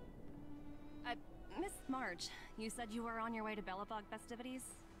 Miss March, you said you were on your way to Belobog festivities,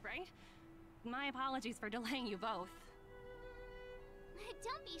 right? My apologies for delaying you both.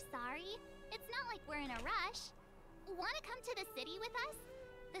 Don't be sorry. It's not like we're in a rush. Wanna come to the city with us?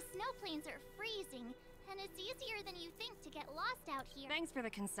 The snow plains are freezing, and it's easier than you think to get lost out here. Thanks for the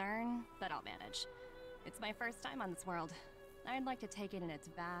concern, but I'll manage. It's my first time on this world. I'd like to take it in its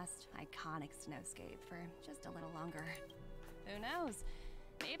vast, iconic snowscape for just a little longer. Who knows?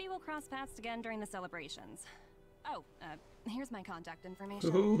 Maybe we'll cross paths again during the celebrations. Oh, here's my contact information.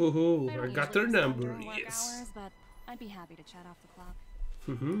 Ooh, I don't got usually her respond number, during work yes. hours, but I'd be happy to chat off the clock.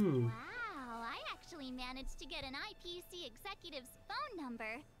 Wow, I actually managed to get an IPC executive's phone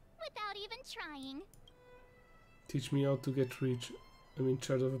number without even trying. Teach me how to get rich. I'm in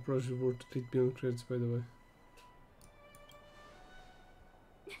charge of a project worth 8 billion credits, by the way.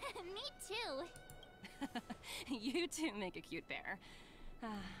 Me too. You two make a cute pair.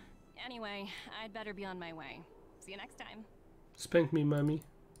 Anyway, I'd better be on my way. See you next time. Spank me, mommy.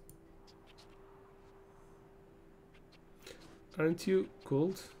 Aren't you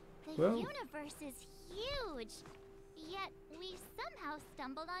cold? The Well, universe is huge, yet we somehow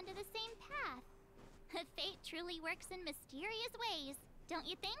stumbled onto the same path. Fate truly works in mysterious ways, don't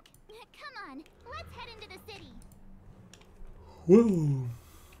you think? Come on, let's head into the city. whoa.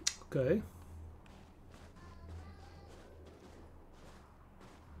 Okay.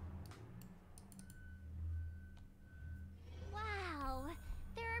 Wow,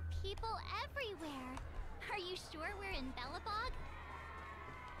 there are people everywhere. Are you sure we're in Belobog?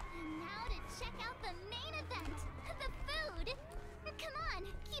 And now to check out the main event, the food. Come on,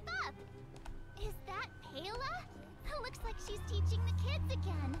 keep up. Is that Payla? Looks like she's teaching the kids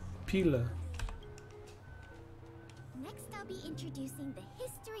again. Pila. Next, I'll be introducing the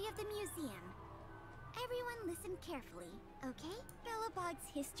history of the museum. Everyone listen carefully, okay? Belobog's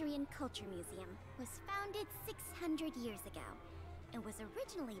History and Culture Museum was founded 600 years ago and was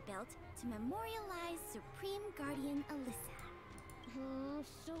originally built to memorialize Supreme Guardian Alyssa. I'm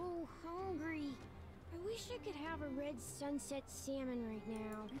so hungry. I wish I could have a red sunset salmon right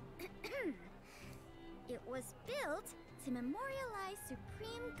now. It was built to memorialize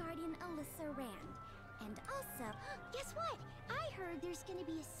Supreme Guardian Alyssa Rand, and also, Guess what? I heard there's gonna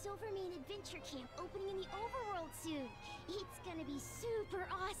be a Silvermane adventure camp opening in the overworld soon. It's gonna be super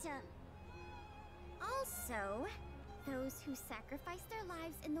awesome. also those who sacrificed their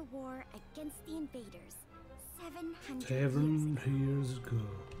lives in the war against the invaders 700 years 7 ago. years ago.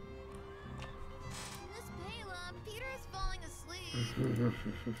 Peter's falling asleep.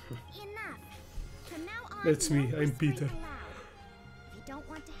 Enough. From now on, That's no me, I'm whispering Peter. aloud. If you don't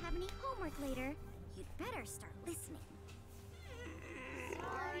want to have any homework later, you'd better start listening.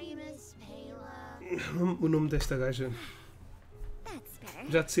 Sorry, Miss Payla. O nome desta gaja. That's better.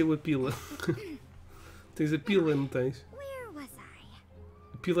 Já te saiu a pila. Tens a pila, não tens? Where was I?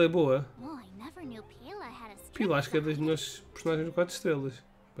 A pila é boa. Well, I never knew Payla had a Pila acho que é das melhores personagens de 4 estrelas.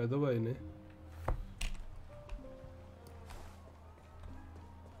 By the way, né?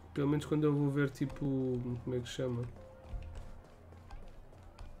 Pelo menos quando eu vou ver tipo. Como é que se chama?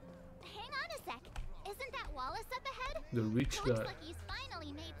 Hang on a sec. Isn't that Wallace up ahead? The Rich Looks Guy. like he's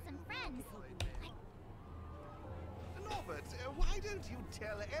finally made some friends. Norbert, why don't you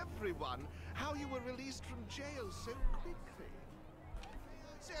tell everyone how you were released from jail so quickly?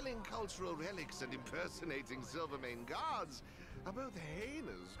 Selling cultural relics and impersonating Silvermane guards are both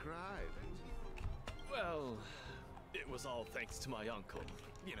heinous crimes. Well, it was all thanks to my uncle,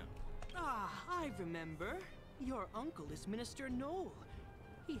 you know. Ah, I remember. Your uncle is Minister Knoll.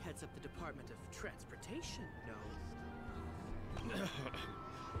 He heads up the Department of Transportation, no?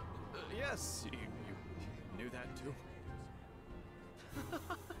 Yes, you knew that too?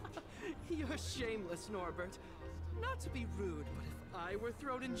 You're shameless, Norbert. Not to be rude, but if I were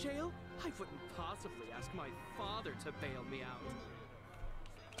thrown in jail, I wouldn't possibly ask my father to bail me out.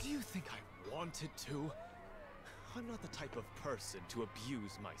 Do you think I wanted to? I'm not the type of person to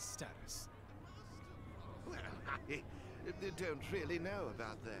abuse my status. Well, I don't really know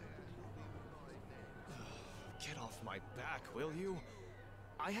about that. Get off my back, will you?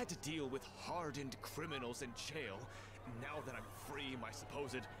 I had to deal with hardened criminals in jail. Now that I'm free, my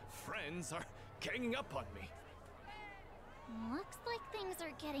supposed friends are ganging up on me. Looks like things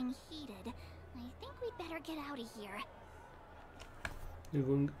are getting heated. I think we'd better get out of here. You're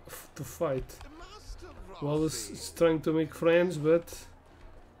going to fight. Master Wallace Rossi. is trying to make friends, but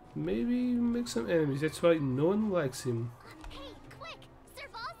maybe make some enemies. That's why no one likes him. Hey, quick!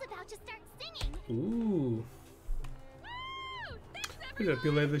 Serval's about to start singing. Pois é,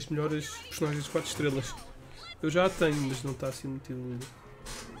 ele é das melhores personagens de 4 estrelas. Eu já a tenho, mas não está assim muito evoluído.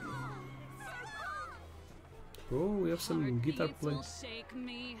 Oh, we have some guitar play. Shake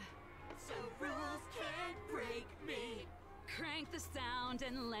me. So rules can't break me. Crank the sound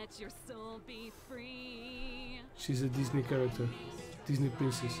and let your soul be free. She's a Disney character. Disney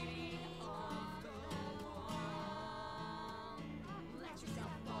princess.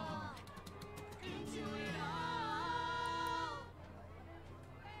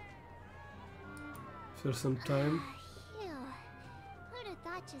 For some time. Phew. Who'd have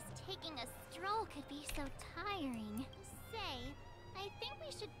thought just taking a stroll could be so tiring? Say, I think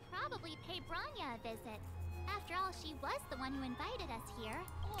we should probably pay Branya a visit. After all, she was the one who invited us here.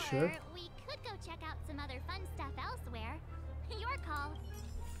 Or Sure. we could go check out some other fun stuff elsewhere. Your call.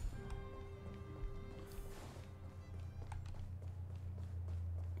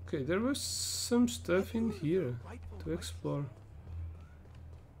 Okay, there was some stuff in here to explore.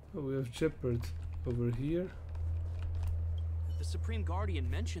 Oh, we have Jeopard over here. The Supreme Guardian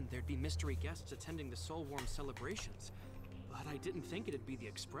mentioned there'd be mystery guests attending the Soulworm celebrations, but I didn't think it'd be the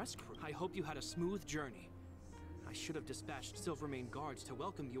Express crew. I hope you had a smooth journey. I should have dispatched Silvermane guards to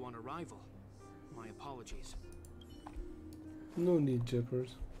welcome you on arrival. My apologies. No need, Jeopard.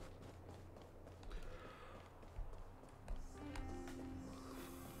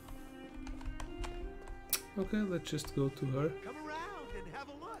 Okay, let's just go to her. Come around and have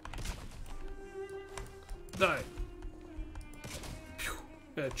a look. Die! Phew.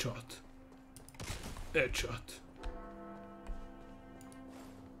 Headshot. Headshot.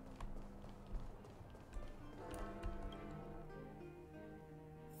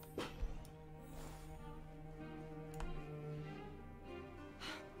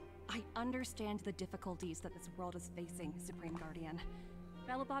 I understand the difficulties that this world is facing, Supreme Guardian.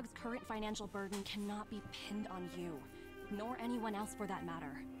 Belobog's current financial burden cannot be pinned on you, nor anyone else for that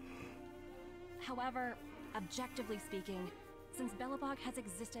matter. However, objectively speaking, since Belobog has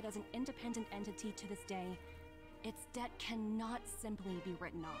existed as an independent entity to this day, its debt cannot simply be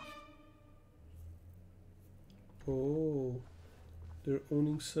written off. Oh, they're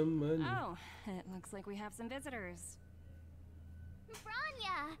owning some money. Oh, it looks like we have some visitors.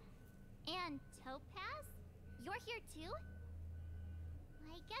 Branya! And Topaz? You're here too?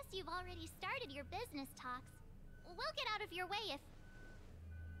 I guess you've already started your business talks. We'll get out of your way if...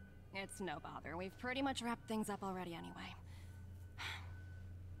 It's no bother. We've pretty much wrapped things up already anyway.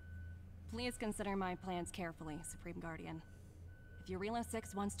 Please consider my plans carefully, Supreme Guardian. If Eurilo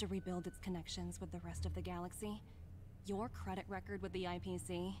 6 wants to rebuild its connections with the rest of the galaxy, your credit record with the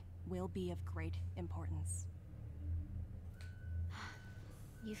IPC will be of great importance.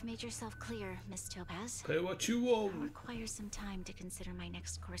 You've made yourself clear, Miss Topaz. Pay what you I'll want. require some time to consider my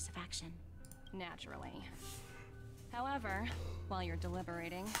next course of action. Naturally. However, while you're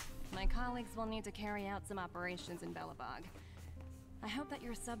deliberating, my colleagues will need to carry out some operations in Belobog. I hope that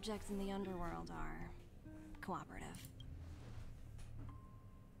your subjects in the underworld are cooperative.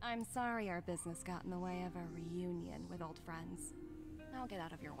 I'm sorry our business got in the way of a reunion with old friends. I'll get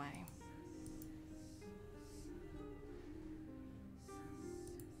out of your way.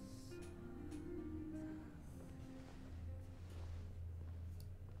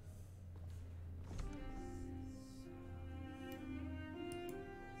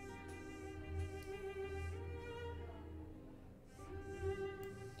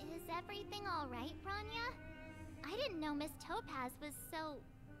 Is everything all right, Bronya? I didn't know Miss Topaz was so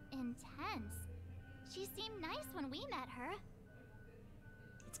intense. She seemed nice when we met her.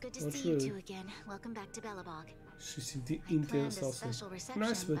 It's good to see you two again. Welcome back to Belobog. She seemed the I planned intense a also. special reception,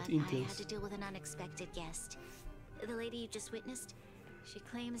 Nice but I had intense. to deal with an unexpected guest. The lady you just witnessed, she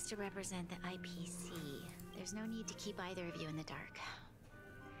claims to represent the IPC. There's no need to keep either of you in the dark.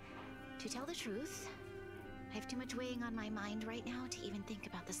 To tell the truth, I have too much weighing on my mind right now to even think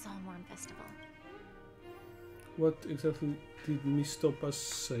about the Saltworm Festival. What exactly did Miss Topaz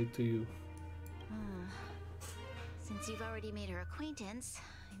say to you? Since you've already made her acquaintance,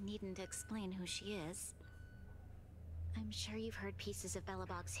 I needn't explain who she is. I'm sure you've heard pieces of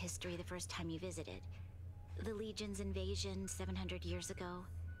Belobog's history the first time you visited. The Legion's invasion 700 years ago,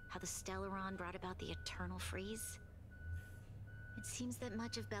 how the Stellaron brought about the Eternal Freeze. It seems that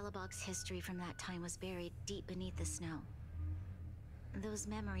much of Belobog's history from that time was buried deep beneath the snow. Those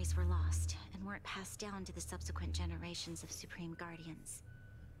memories were lost and weren't passed down to the subsequent generations of Supreme Guardians.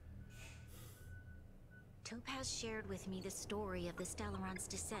 Topaz shared with me the story of the Stellaron's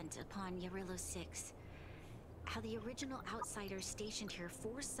descent upon Yarillo 6. How the original outsiders stationed here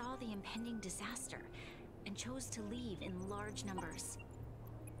foresaw the impending disaster and chose to leave in large numbers.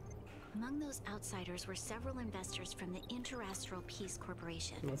 Among those outsiders were several investors from the Interastral Peace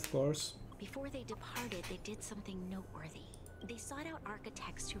Corporation. Of course. Before they departed, they did something noteworthy. They sought out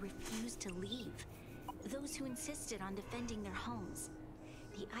architects who refused to leave, those who insisted on defending their homes.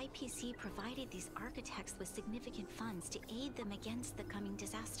 The IPC provided these architects with significant funds to aid them against the coming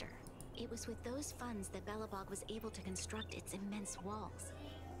disaster. It was with those funds that Belobog was able to construct its immense walls.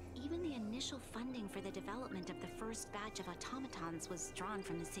 Even the initial funding for the development of the first batch of automatons was drawn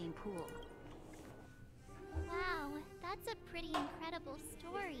from the same pool. Wow, that's a pretty incredible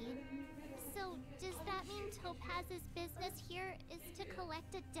story. So, does that mean Topaz's business here is to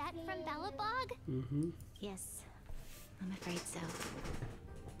collect a debt from Belobog? Mm-hmm. Yes, I'm afraid so.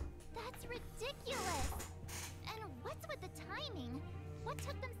 That's ridiculous! And what's with the timing? What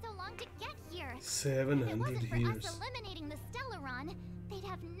took them so long to get here? 700 If it wasn't for years. us eliminating the Stellaron, they'd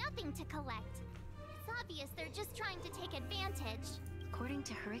have nothing to collect. It's obvious they're just trying to take advantage. According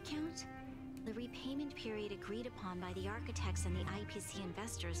to her account, the repayment period agreed upon by the architects and the IPC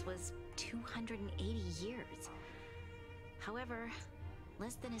investors was 280 years. However,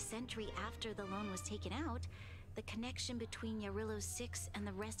 less than a century after the loan was taken out, the connection between Yarillo 6 and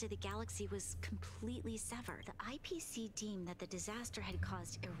the rest of the galaxy was completely severed. The IPC deemed that the disaster had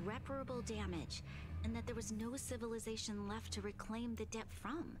caused irreparable damage and that there was no civilization left to reclaim the debt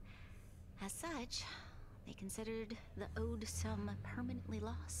from. As such, they considered the owed sum permanently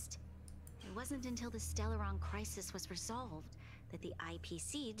lost. It wasn't until the Stellaron crisis was resolved that the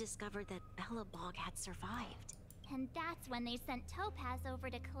IPC discovered that Belobog had survived. And that's when they sent Topaz over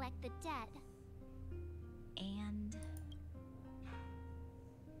to collect the debt. And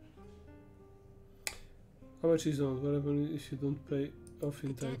How much is owed? What happens if you don't pay off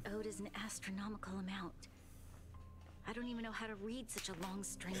in the time? debt owed is an astronomical amount. I don't even know how to read such a long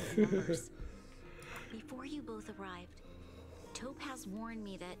string of numbers. Before you both arrived, Topaz warned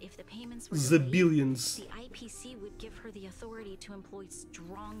me that if the payments were The delayed, billions. the IPC would give her the authority to employ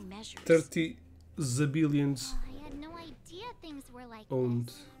strong measures. 30 billions I had no idea things were like owned.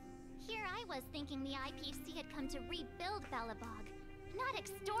 this. Here I was thinking the IPC had come to rebuild Belobog, not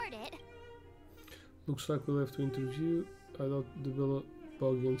extort it. Looks like we'll have to interview. I doubt the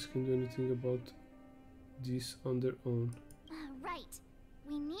Belobogians can do anything about this on their own. Right.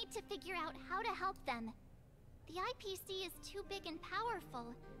 We need to figure out how to help them. The IPC is too big and powerful,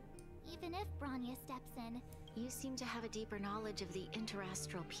 even if Bronya steps in. You seem to have a deeper knowledge of the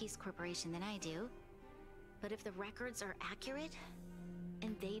Interastral Peace Corporation than I do. But if the records are accurate,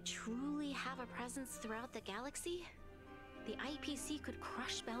 and they truly have a presence throughout the galaxy, the IPC could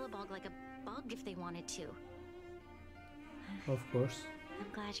crush Belobog like a bug if they wanted to. Of course. I'm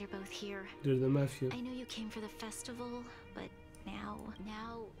glad you're both here. They're the mafia. I know you came for the festival, but now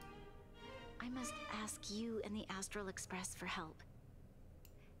Now, I must ask you and the Astral Express for help.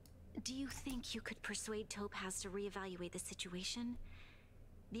 Do you think you could persuade Topaz to reevaluate the situation?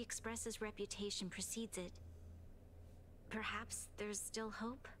 The Express's reputation precedes it. Perhaps there's still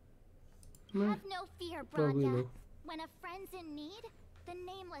hope? Have no fear, Probably Bronda. no. When a friend's in need, the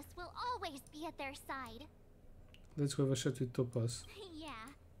Nameless will always be at their side. Let's go have a chat with Topaz. Yeah,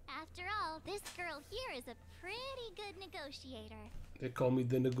 after all, this girl here is a pretty good negotiator. They call me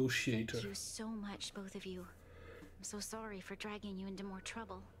the negotiator. Thank you so much, both of you. I'm so sorry for dragging you into more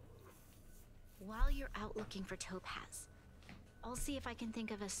trouble. While you're out looking for Topaz, I'll see if I can think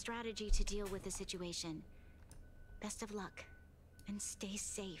of a strategy to deal with the situation. Best of luck, and stay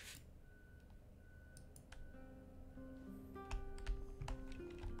safe.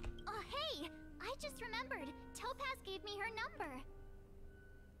 Oh, hey! I just remembered. Topaz gave me her number.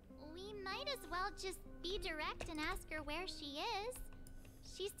 We might as well just be direct and ask her where she is.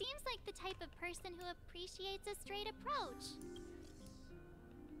 She seems like the type of person who appreciates a straight approach.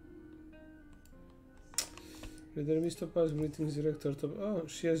 Reader Miss Topaz, greetings, director Topaz. Oh,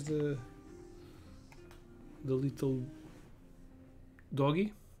 she has the little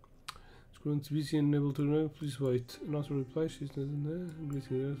doggy. It's going to be busy and unable to remember. Please wait. Not to reply. She's not in there. Greetings,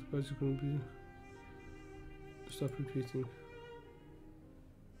 director Topaz. You're going to be. Stop repeating.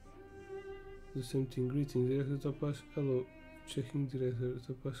 The same thing. Greetings, director Topaz. Hello. Checking director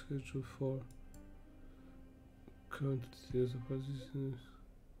Topaz schedule for current details. Topaz is.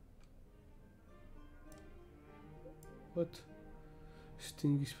 What?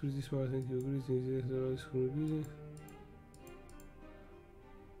 Sting is pretty smart, thank you. Greetings, director. It's going to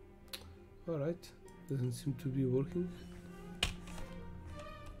be. Alright. Doesn't seem to be working.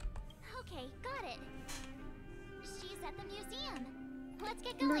 Okay, got it. She's at the museum. Let's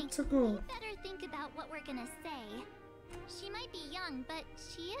get going. Let's go. We better think about what we're gonna say. She might be young, but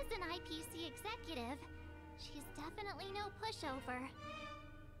she is an IPC executive. She's definitely no pushover.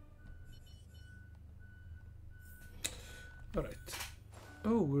 Alright.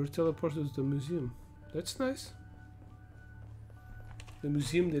 Oh, we're teleported to the museum. That's nice. The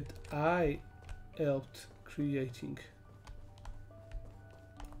museum that I helped creating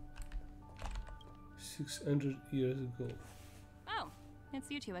 600 years ago. Oh, it's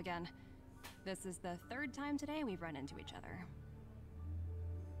you two again. This is the third time today we've run into each other.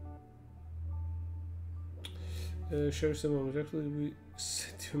 Share some moment. Actually, we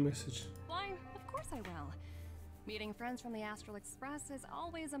sent you a message. Why, of course I will. Meeting friends from the Astral Express is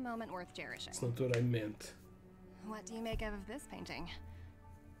always a moment worth cherishing. That's not what I meant. What do you make of this painting?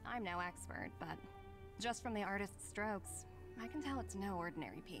 I'm no expert, but just from the artist's strokes, I can tell it's no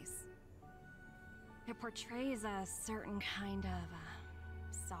ordinary piece. It portrays a certain kind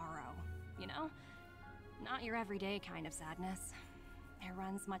of sorrow, you know? Not your everyday kind of sadness. It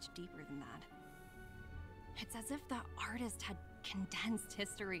runs much deeper than that. It's as if the artist had condensed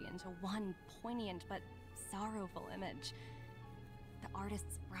history into one poignant but sorrowful image. The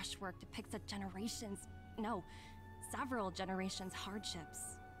artist's brushwork depicts several generations'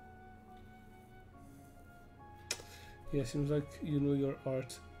 hardships. Yeah, seems like you know your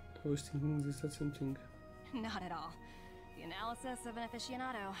art. I was thinking, is that something? Not at all. The analysis of an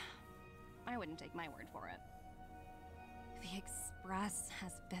aficionado. I wouldn't take my word for it. The Express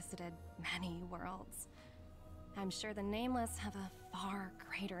has visited many worlds. I'm sure the Nameless have a far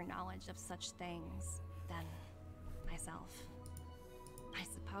greater knowledge of such things than myself. I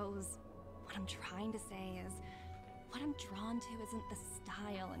suppose what I'm trying to say is, what I'm drawn to isn't the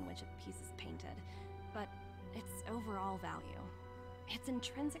style in which a piece is painted, but its overall value. Its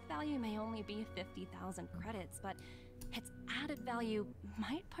intrinsic value may only be 50,000 credits, but its added value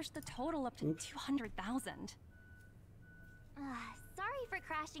might push the total up to 200,000. Sorry for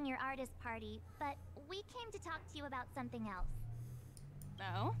crashing your artist party, but we came to talk to you about something else.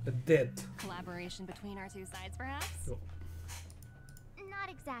 Oh? A debt. Collaboration between our two sides, perhaps? No. Not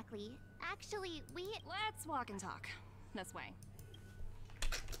exactly. Actually, Let's walk and talk. This way.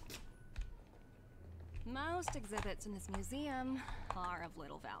 Most exhibits in this museum are of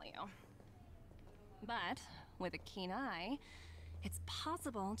little value. But, with a keen eye, it's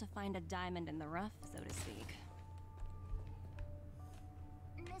possible to find a diamond in the rough, so to speak.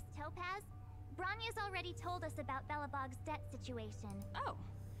 Miss Topaz, Bronya's already told us about Belobog's debt situation. Oh.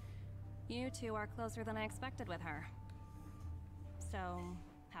 You two are closer than I expected with her. So,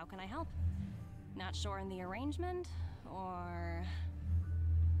 how can I help? Not sure in the arrangement, or...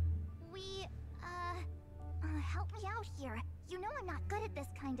 Help me out here. You know I'm not good at this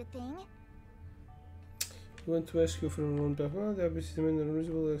kind of thing. We want to ask you for a loan back. Well, the IPC demand and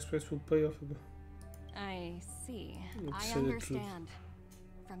reasonable express will pay off. I see. Let's I say the truth. understand.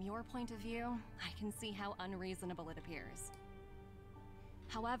 from your point of view, I can see how unreasonable it appears.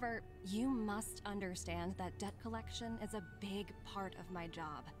 However, you must understand that debt collection is a big part of my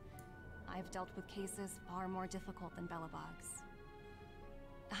job. I've dealt with cases far more difficult than Belobog's.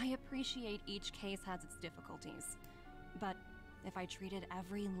 I appreciate each case has its difficulties, but if I treated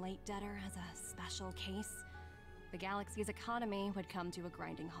every late debtor as a special case, the galaxy's economy would come to a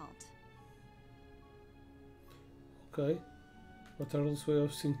grinding halt. Okay. What are those ways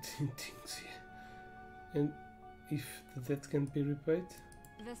of seeing things here? And if the debt can't be repaid?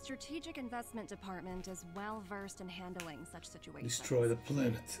 The Strategic Investment Department is well versed in handling such situations. Destroy the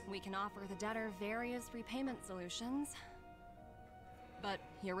planet. We can offer the debtor various repayment solutions, but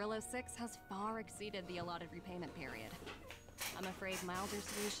Eurillo 6 has far exceeded the allotted repayment period. I'm afraid milder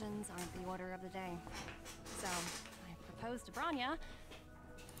solutions aren't the order of the day. So, I proposed to Bronya.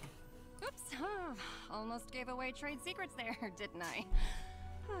 Oops, almost gave away trade secrets there, didn't I?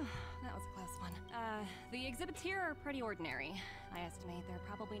 That was a close one. The exhibits here are pretty ordinary. I estimate they're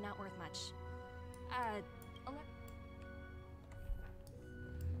probably not worth much.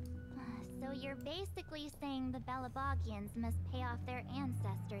 So you're basically saying the Belabogians must pay off their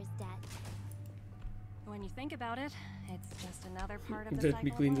ancestors' debt. When you think about it, it's just another part of the Debt cycle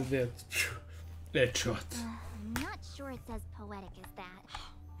between of the life. debt. That shot. I'm not sure it's as poetic as that.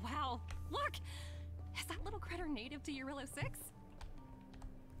 Wow, look! Is that little critter native to Eurillo 6?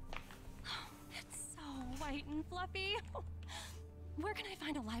 It's so white and fluffy. Where can I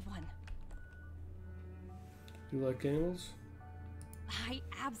find a live one? Do you like animals? I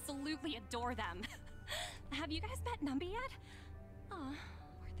absolutely adore them. Have you guys met Numby yet? Oh,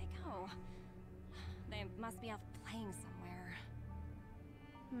 where'd they go? They must be off playing somewhere.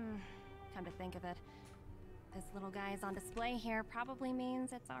 Come to think of it, this little guy is on display here probably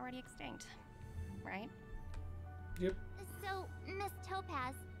means it's already extinct, right? Yep. So, Miss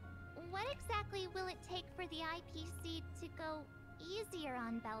Topaz, what exactly will it take for the IPC to go easier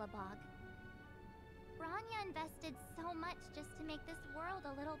on Belobog? Bronya invested so much just to make this world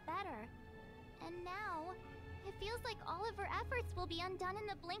a little better. And now, it feels like all of her efforts will be undone in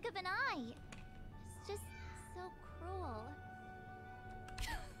the blink of an eye. It's just so cruel.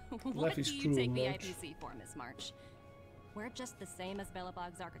 What do you cruel, take the March. IPC for, Miss March? We're just the same as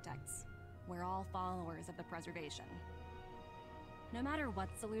Belobog's architects. We're all followers of the preservation. No matter what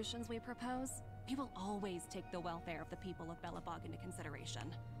solutions we propose, we will always take the welfare of the people of Belobog into consideration.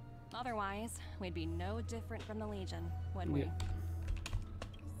 Otherwise, we'd be no different from the Legion, wouldn't we?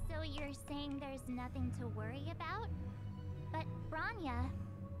 So you're saying there's nothing to worry about? But Bronya...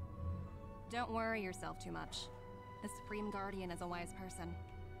 Don't worry yourself too much. The Supreme Guardian is a wise person.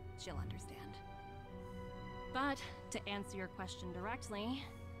 She'll understand. But, to answer your question directly,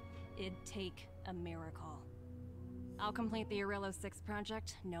 it'd take a miracle. I'll complete the Eurillo 6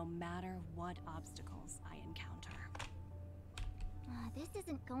 project no matter what obstacles I encounter. This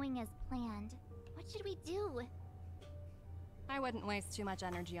isn't going as planned. What should we do? I wouldn't waste too much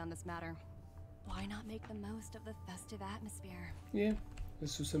energy on this matter. Why not make the most of the festive atmosphere? Yeah,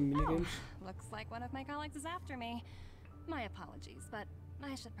 let's do some minigames. Looks like one of my colleagues is after me. My apologies, but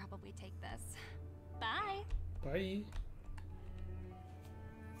I should probably take this. Bye! Bye!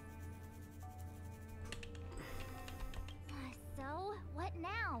 So, what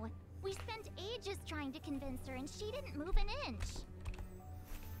now? We spent ages trying to convince her and she didn't move an inch.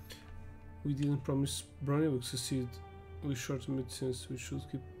 We didn't promise Bronya would succeed. We sort of made sense. We should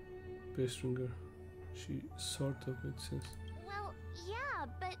keep pestering her. She sort of made sense. Well, yeah,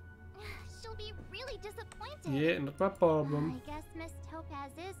 but she'll be really disappointed. Yeah, not my problem. I guess Miss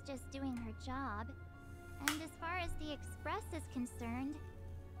Topaz is just doing her job. And as far as the Express is concerned,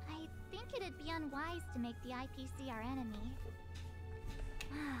 I think it'd be unwise to make the IPC our enemy.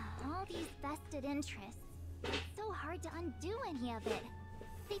 All these vested interests. It's so hard to undo any of it.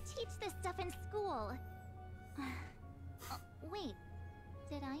 They teach this stuff in school. Wait,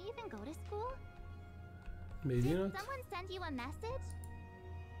 did I even go to school? Maybe Did not. someone send you a message?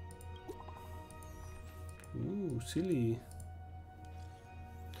 Ooh, silly.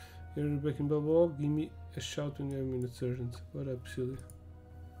 You're back in Belobog. Give me a shout when you have a minute, Sergeant. What up, silly?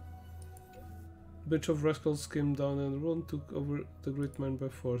 A bunch of rascals came down and the road and took over the great mine by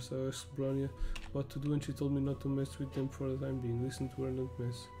force. I asked Bronya what to do and she told me not to mess with them for the time being. Listen to her and don't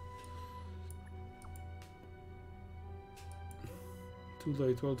mess. Too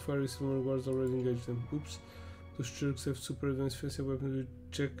late. Wildfire is silver guards already engaged them. Oops. Those jerks have super advanced fancy weapons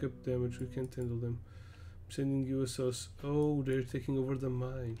with jack up damage. We can't handle them. I'm sending you a sauce. Oh, they're taking over the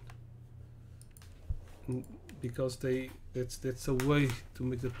mine. Because that's a way to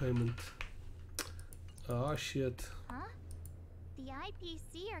make the payment. Ah, shit. Huh? The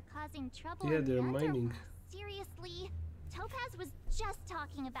IPC are causing trouble Yeah, in the they're mining. Seriously? Topaz was just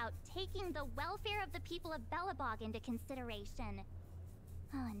talking about taking the welfare of the people of Belobog into consideration.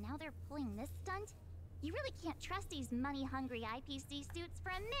 Oh, and now they're pulling this stunt? You really can't trust these money-hungry IPC suits for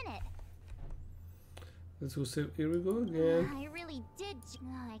a minute. Let's go save. Here we go again. I really did.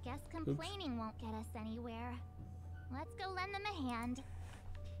 I guess complaining won't get us anywhere. Let's go lend them a hand.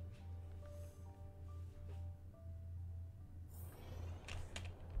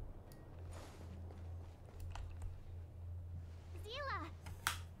 Zila!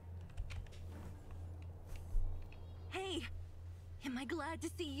 Hey! Am I glad to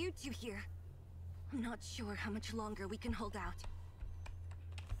see you two here? I'm not sure how much longer we can hold out.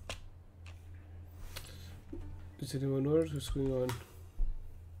 Is anyone else? What's going on?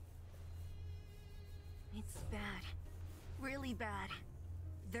 It's bad. Really bad.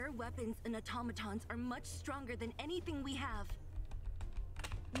 Their weapons and automatons are much stronger than anything we have.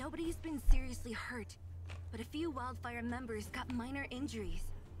 Nobody's been seriously hurt, but a few Wildfire members got minor injuries.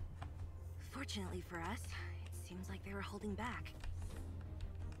 Fortunately for us, it seems like they were holding back.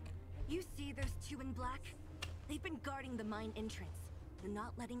 You see those two in black? They've been guarding the mine entrance. They're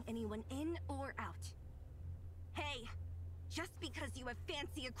not letting anyone in or out. Hey! Just because you have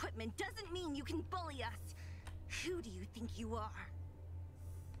fancy equipment doesn't mean you can bully us! Who do you think you are?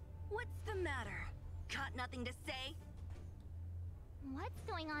 What's the matter? Got nothing to say? What's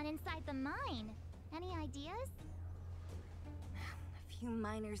going on inside the mine? Any ideas? A few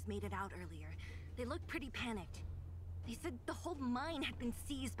miners made it out earlier. They looked pretty panicked. They said the whole mine had been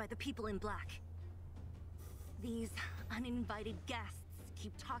seized by the people in black. These uninvited guests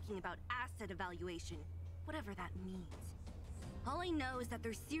keep talking about asset evaluation, whatever that means. All I know is that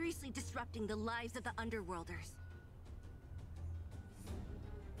they're seriously disrupting the lives of the Underworlders.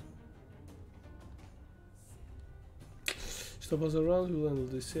 Topaz around, we'll handle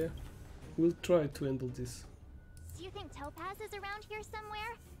this, yeah? We'll try to handle this. Do you think Topaz is around here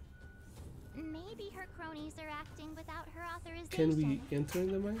somewhere? Maybe her cronies are acting without her authorization. Can we enter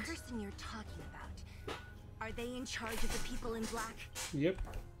in the mines? The person you're talking about, are they in charge of the people in black? Yep.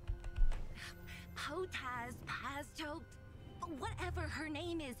 Topaz, Pazto, whatever her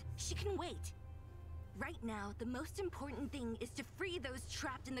name is, she can wait. Right now, the most important thing is to free those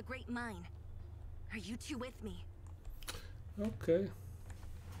trapped in the Great Mine. Are you two with me? Okay.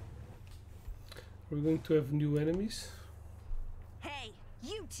 We're going to have new enemies. Hey,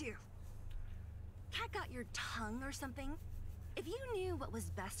 you two! Cat got your tongue or something? If you knew what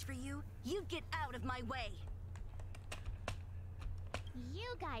was best for you, you'd get out of my way.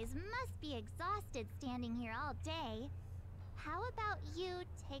 You guys must be exhausted standing here all day. How about you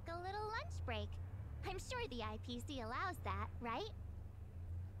take a little lunch break? I'm sure the IPC allows that, right?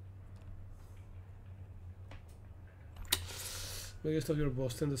 I guess tell your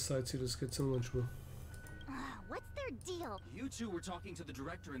boss, stand aside, so let's get some lunch, bro. What's their deal? You two were talking to the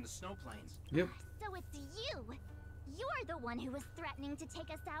director in the snow plains. Yep. So it's you! You're the one who was threatening to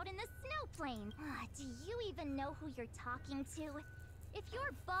take us out in the snow plane. Do you even know who you're talking to? If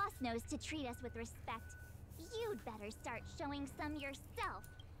your boss knows to treat us with respect, you'd better start showing some yourself.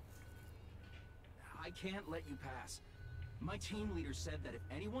 I can't let you pass. My team leader said that if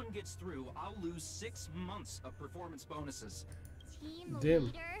anyone gets through, I'll lose 6 months of performance bonuses. Team Damn.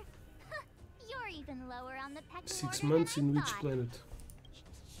 leader? You're even lower on the pecking 6 order months than I in which thought. planet?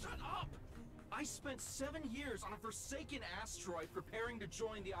 Shut up! I spent 7 years on a forsaken asteroid preparing to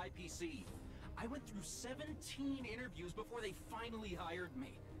join the IPC. I went through 17 interviews before they finally hired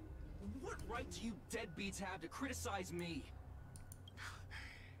me. What right do you deadbeats have to criticize me?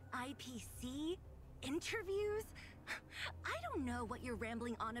 IPC? Interviews? I don't know what you're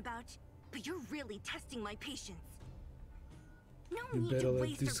rambling on about, but you're really testing my patience. No You need better to let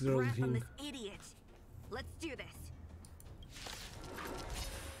waste this your girl breath on in. this idiot. Let's do this.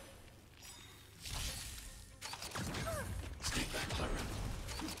 Stay back, Clara.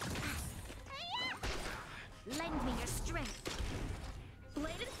 Lend me your strength.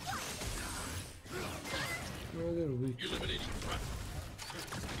 Bladed flight. Oh, they're weak. Eliminating threat.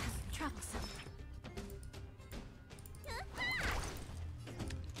 Troublesome.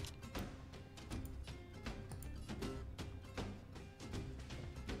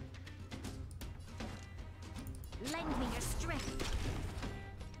 Lend me your strength.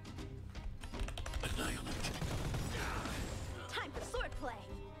 Annihilate. Time for swordplay.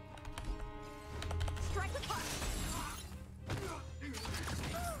 Strike the part.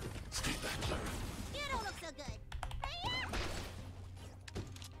 Stay back, Clara. You don't look so good.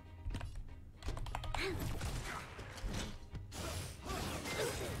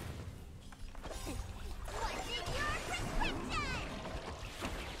 What's in your prescription?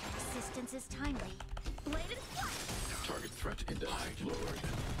 response is timely. Bladed flash! Target threat index lowered.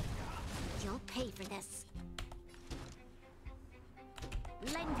 You'll pay for this.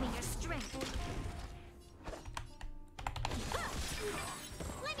 Lend me your strength.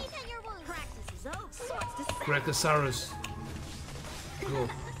 Let me tend your wounds. Practice is over. Swords to set. Brachiosaurus. Go.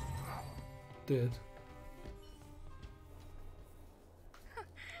 Dead.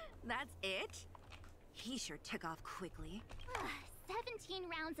 That's it? He sure took off quickly. 17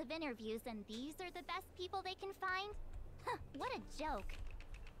 rounds of interviews and these are the best people they can find? Huh, what a joke.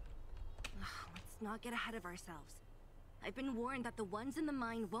 Let's not get ahead of ourselves. I've been warned that the ones in the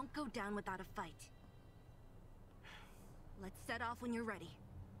mine won't go down without a fight. Let's set off when you're ready.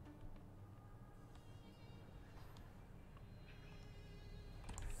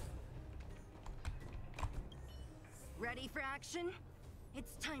 Ready for action?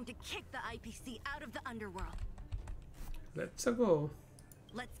 It's time to kick the IPC out of the underworld. Let's go.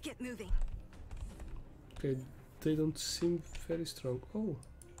 Let's get moving. Okay, they don't seem very strong. Oh.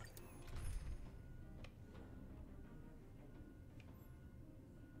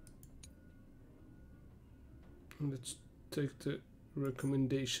 Let's take the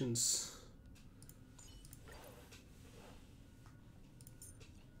recommendations.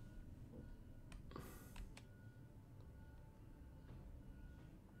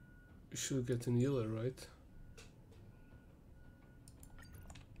 You should get an healer, right?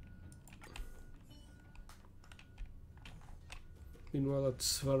 Meanwhile, at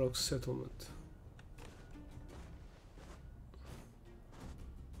Svarog's settlement.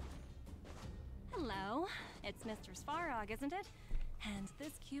 Hello, it's Mr. Svarog, isn't it? And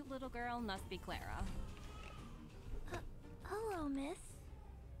this cute little girl must be Clara. Hello, miss.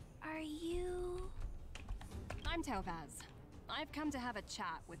 Are you... I'm Topaz. I've come to have a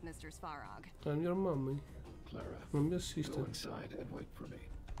chat with Mr. Svarog. I'm your mommy. Clara, I'm your sister. go inside and wait for me.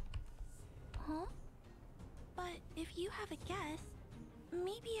 Huh? But if you have a guest,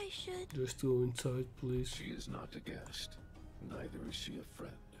 maybe I should... Just go inside, please. She is not a guest. Neither is she a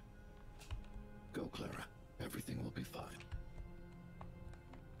friend. Go, Clara. Everything will be fine.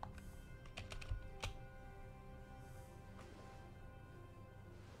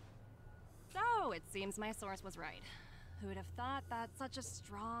 So, it seems my source was right. Who would have thought that such a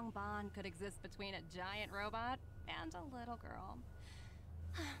strong bond could exist between a giant robot and a little girl?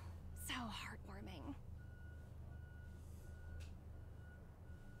 So heartwarming.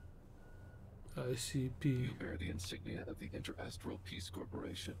 ICP. You bear the insignia of the Interastral Peace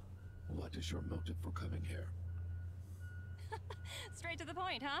Corporation. What is your motive for coming here? Straight to the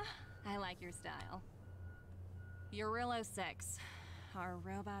point, huh? I like your style. Eurillo 6. Are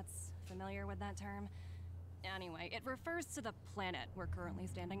robots familiar with that term? Anyway, it refers to the planet we're currently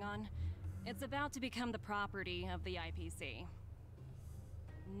standing on. It's about to become the property of the IPC.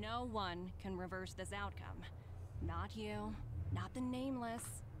 No one can reverse this outcome. Not you, not the Nameless,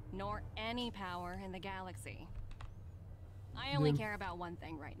 nor any power in the galaxy. I only care about one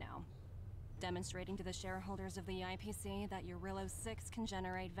thing right now. Demonstrating to the shareholders of the IPC that Eurillo 6 can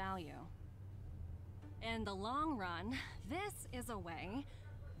generate value. In the long run, this is a way,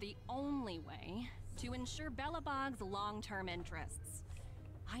 the only way, to ensure Belobog's long-term interests.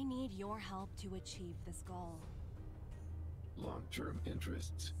 I need your help to achieve this goal. Long-term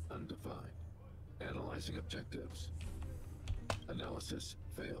interests undefined. Analyzing objectives. Analysis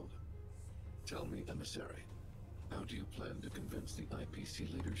failed. Tell me, emissary, how do you plan to convince the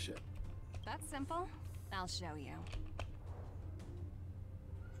IPC leadership? That's simple. I'll show you.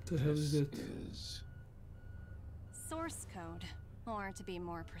 The hell is that? Is Source code, or to be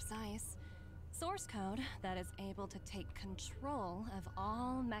more precise, source code that is able to take control of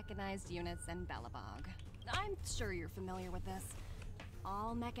all mechanized units in Belobog. I'm sure you're familiar with this.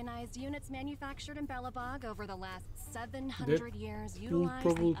 All mechanized units manufactured in Belobog over the last 700 years utilize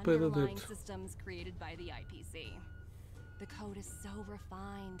the underlying systems created by the IPC. The code is so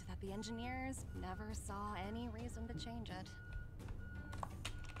refined that the engineers never saw any reason to change it.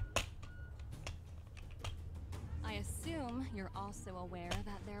 I assume you're also aware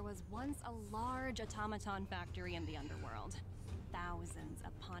that there was once a large automaton factory in the underworld. Thousands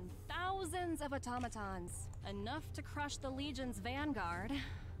upon thousands of automatons, enough to crush the Legion's vanguard,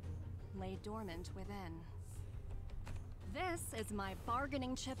 lay dormant within. This is my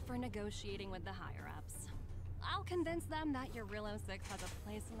bargaining chip for negotiating with the higher-ups. I'll convince them that Eurillo 6 has a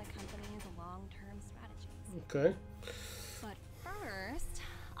place in the company's long-term strategies. Okay. But first,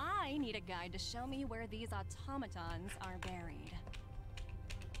 I need a guide to show me where these automatons are buried.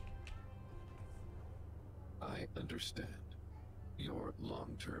 I understand. Your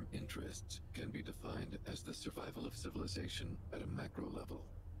long-term interests can be defined as the survival of civilization at a macro level.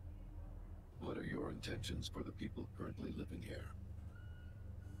 intentions for the people currently living here.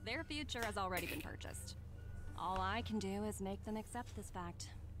 Their future has already been purchased. All I can do is make them accept this fact,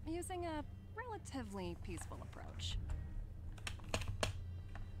 using a relatively peaceful approach.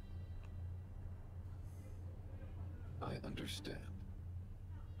 I understand.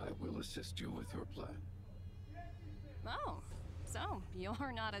 I will assist you with your plan. Oh, so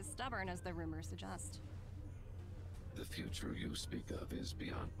you're not as stubborn as the rumors suggest. The future you speak of is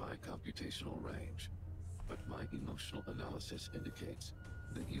beyond my computational range, but my emotional analysis indicates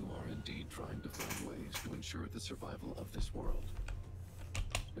that you are indeed trying to find ways to ensure the survival of this world.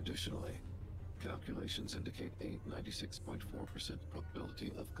 Additionally, calculations indicate a 96.4%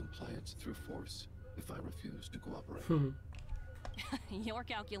 probability of compliance through force if I refuse to cooperate. Your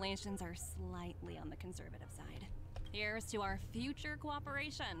calculations are slightly on the conservative side. Here's to our future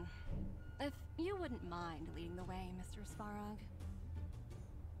cooperation. If you wouldn't mind leading the way, Mr. Svarog.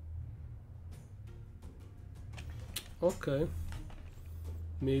 Okay.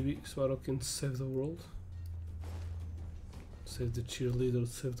 Maybe Svarog can save the world. Save the cheerleader,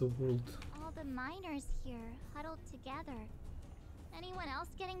 save the world. All the miners here, huddled together. Anyone else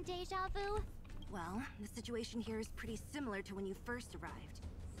getting deja vu? Well, the situation here is pretty similar to when you first arrived.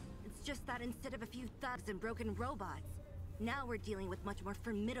 It's just that instead of a few thugs and broken robots, now we're dealing with much more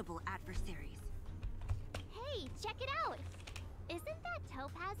formidable adversaries. Hey, check it out! Isn't that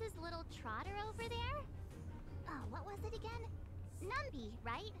Topaz's little trotter over there? Oh, what was it again? Numby,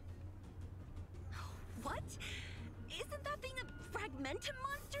 right? What? Isn't that thing a fragmentum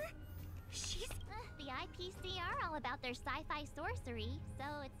monster? She's... The IPC are all about their sci-fi sorcery, so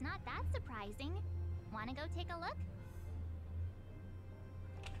it's not that surprising. Wanna go take a look?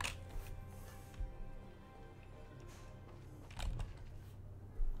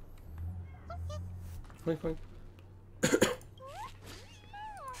 Fine.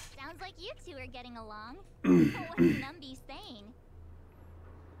 Sounds like you two are getting along. What's Numby saying?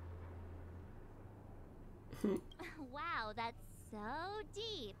 Wow, that's so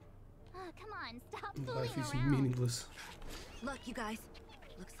deep. Come on, stop fooling Life is around. meaningless. Look, you guys.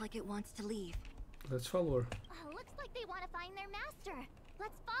 Looks like it wants to leave. Let's follow her. Looks like they want to find their master.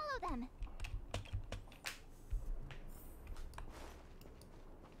 Let's follow them.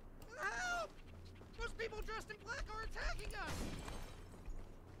 Help! Those people dressed in black are attacking us!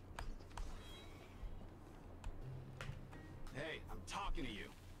 Hey, I'm talking to you.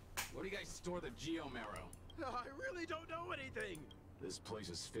 Where do you guys store the Geomarrow? I really don't know anything. This place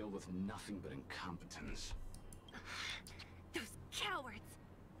is filled with nothing but incompetence. Those cowards!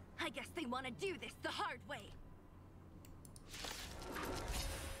 I guess they want to do this the hard way.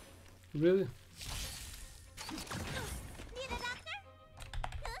 Really? Need a doctor?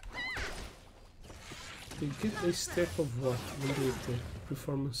 They get a stack of what when they get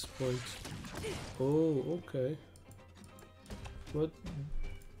performance points. Oh, okay. What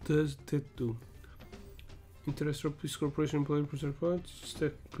does that do? Interstellar Police Corporation player preserve points.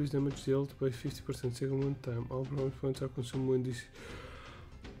 Stack increase damage dealt by 50% second one time. All performance points are consumed when this.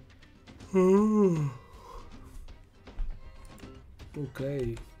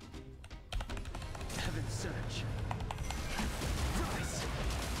 Okay. Heaven search. Rise!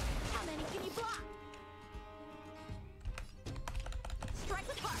 How many can you block? Strike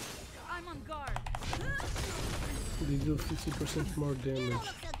with heart. I'm on guard. They do 50% more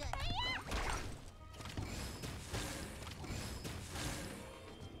damage.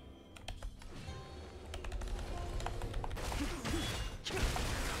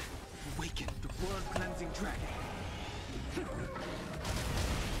 Awaken the blood-cleansing dragon.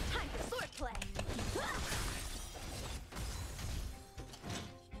 Time for swordplay.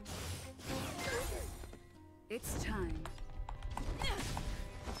 It's time.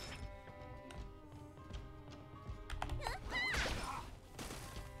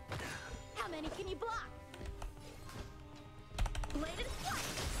 How many can you block? Bladed flight.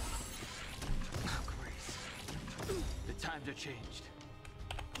 Oh, Grace. The times are changed.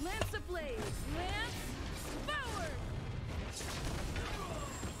 Lance ablaze! Lance forward!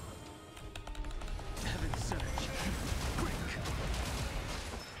 Heaven search. Break.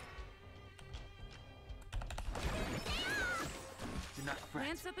 Do not fret.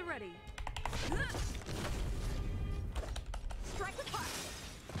 Lance at the ready. Strike with heart.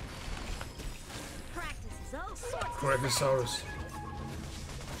 Practice is over. Brachiosaurus.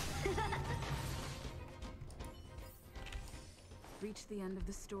 Reach the end of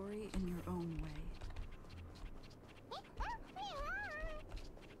the story in your own way.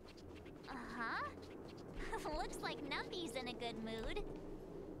 Looks like Numby's in a good mood.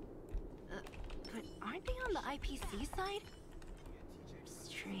 But aren't they on the IPC side?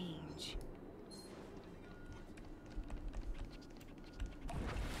 Strange.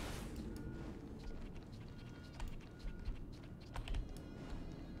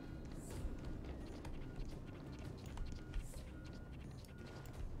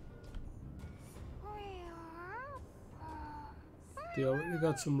 They already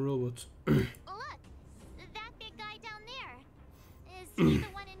got some robots. Look, that big guy down there. Is he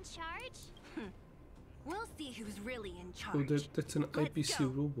the one in charge? We'll see who's really in charge. Oh, that's an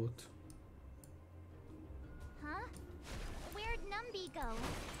IPC robot. Huh? Where'd Numby go?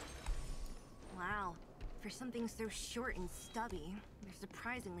 Wow. For something so short and stubby, they're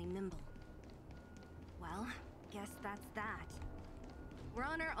surprisingly nimble. Well, guess that's that. We're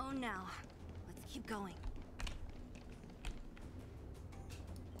on our own now. Let's keep going.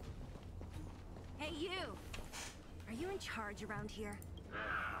 Hey, you! Are you in charge around here?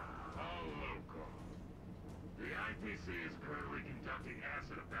 All local. The IPC is currently conducting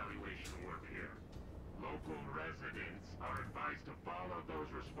asset evaluation work here. Local residents are advised to follow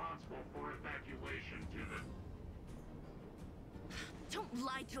those responsible for evacuation to the... Don't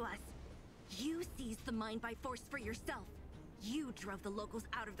lie to us! You seized the mine by force for yourself. You drove the locals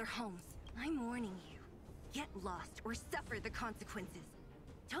out of their homes. I'm warning you. Get lost or suffer the consequences.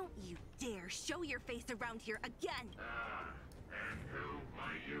 Don't you dare show your face around here again! And who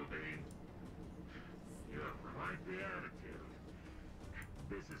might you be? You have quite the attitude.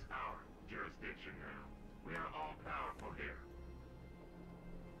 This is our jurisdiction now. We are all powerful here.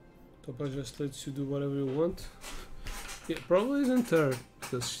 Topaz just lets you do whatever you want. Yeah, probably isn't her,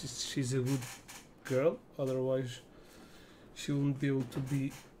 because she's a good girl, otherwise she wouldn't be able to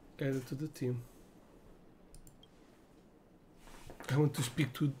be added to the team. I want to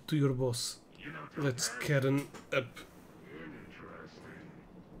speak to your boss. Let's Karen up. Interesting.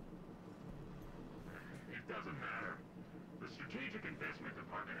 It doesn't matter. The Strategic Investment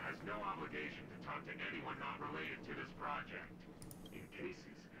Department has no obligation to talk to anyone not related to this project. In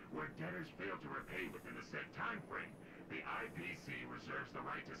cases where debtors fail to repay within a set time frame, the IPC reserves the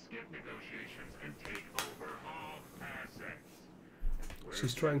right to skip negotiations and take over all assets.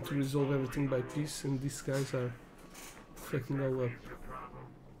 She's trying to resolve everything by peace, and these guys are fucking all up.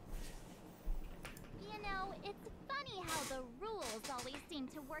 You know, it's funny how the rules always seem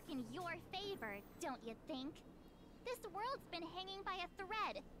to work in your favor, don't you think? This world's been hanging by a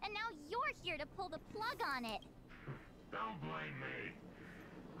thread, and now you're here to pull the plug on it. Don't blame me.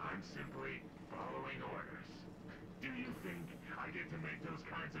 I'm simply following orders. Do you think I get to make those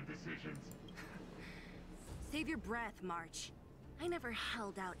kinds of decisions? Save your breath, March. I never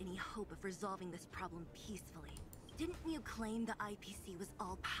held out any hope of resolving this problem peacefully. Didn't you claim the IPC was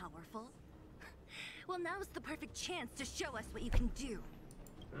all-powerful? Well, now's the perfect chance to show us what you can do.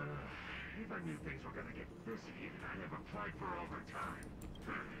 If I knew things were gonna get this heated, I'd have applied for overtime.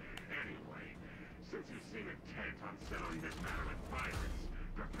 Anyway, since you seem intent on settling this matter with violence,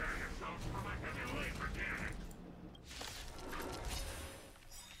 prepare yourselves for my heavy laser cannon.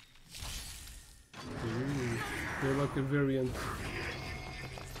 They're like a variant.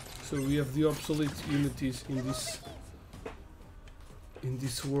 So we have the obsolete unities in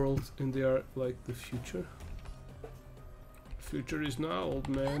this world, and they are like the future. Future is now, old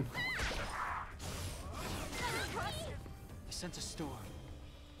man. I sense a storm.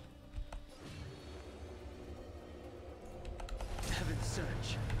 Heaven's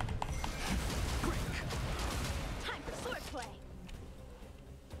surge. Time for swordplay.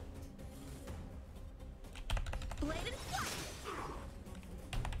 Bladed flash.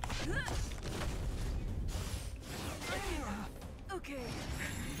 Okay.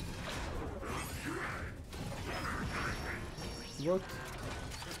 What?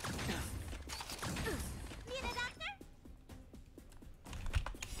 Need a doctor?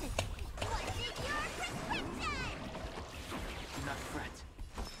 What's your prescription? Do not fret.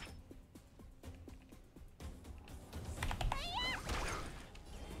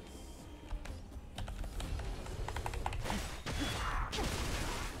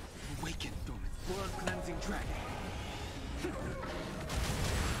 Awaken, dormant, blood-cleansing dragon. A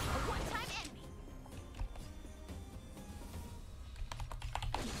one-time enemy.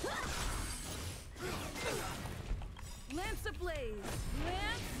 Lance ablaze.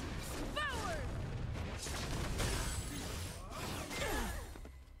 Lance forward.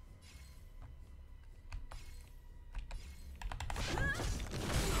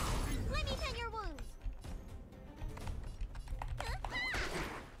 Let me tend your wounds.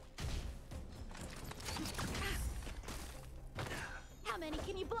 How many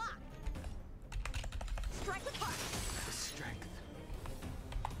can you block? Strike with heart. The strength.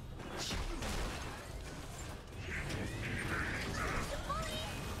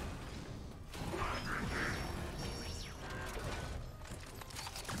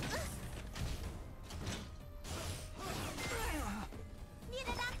 Need a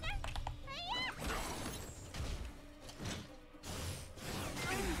doctor?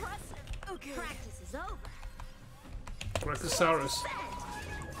 Impressive. Okay. Practice is over. Brachiosaurus.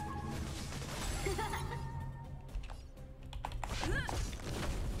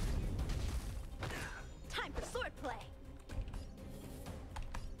 Time for swordplay.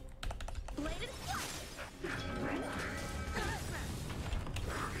 Bladed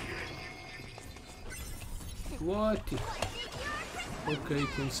What? Okay,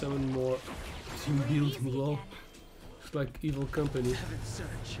 can summon more team building. Lol. It's like evil company.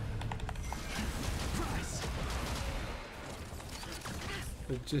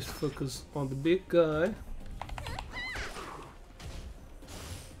 Let's just focus on the big guy.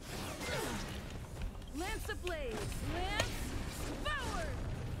 Lance ablaze! Lance forward!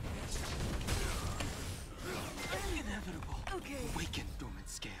 Inevitable. Okay. Awaken dormant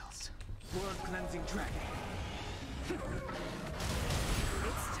scales. World cleansing dragon.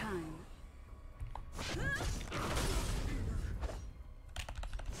 It's time.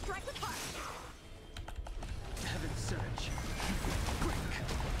 strike with heart. Heaven surge. Break.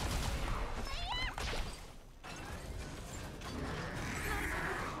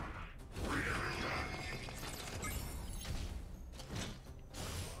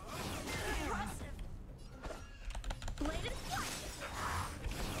 Bladed flight.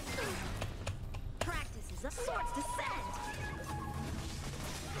 Practice is a sword's descent.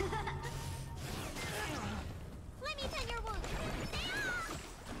 Let me tend your wound.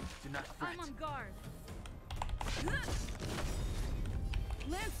 Do not fret. I'm on guard.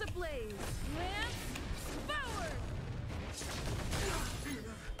 Lance ablaze! Lance forward!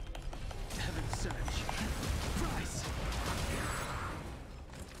 Heaven surge. Rise.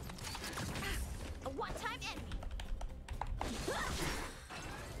 A one-time enemy.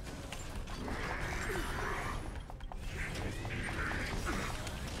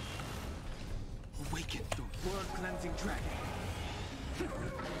 Awaken the world cleansing dragon.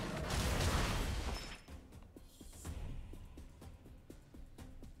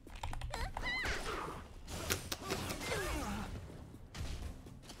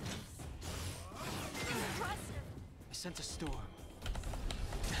 I sense a storm.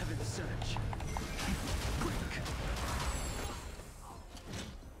 Heaven surge. Break.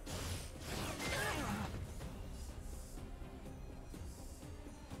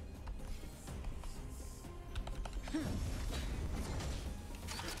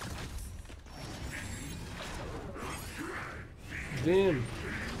 Damn.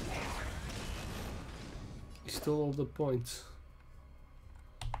 He stole all the points.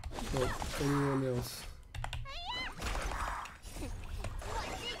 So, anyone else? I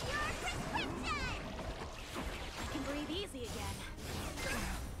can breathe easy again.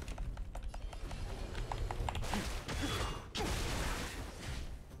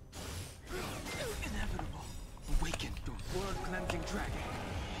 Inevitable. Awaken the world cleansing dragon.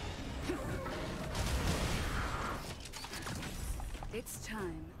 It's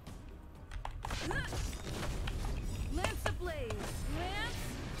time. Lance ablaze! Lance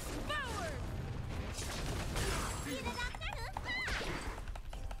forward!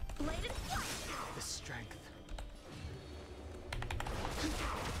 Bladed flight. The strength.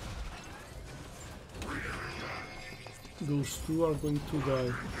 Those two are going to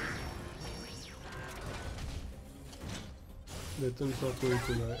die. That one's not going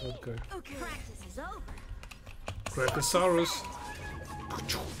to die. Okay. Okay. Practice is over. Brachiosaurus.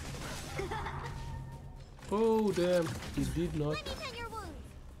 Oh damn! He did not. Let me tend your wounds.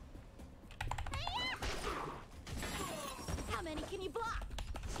 How many can you block?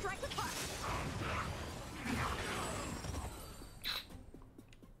 Strike with heart.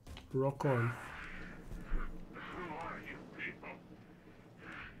 Rock on. Who are you people?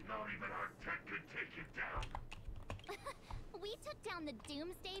 Not even our tech could take you down. We took down the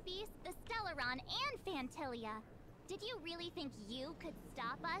Doomsday Beast, the Stellaron, and Fantilia. Did you really think you could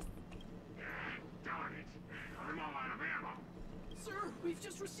stop us? Darn it. I'm all out of ammo. Sir, we've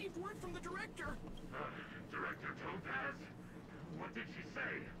just received word from the director. Director Topaz? What did she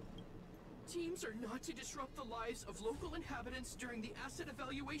say? Teams are not to disrupt the lives of local inhabitants during the asset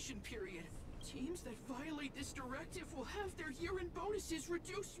evaluation period. Teams that violate this directive will have their year-end bonuses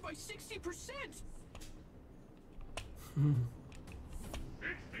reduced by 60%. 60%?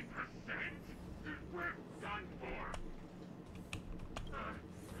 We're done for.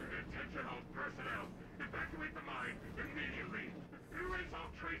 Attention all personnel. Evacuate the mine immediately. Erase all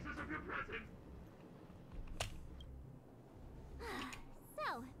traces of your presence.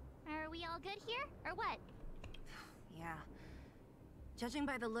 So, are we all good here, or what? Yeah. Judging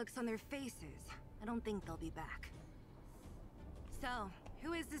by the looks on their faces, I don't think they'll be back. So,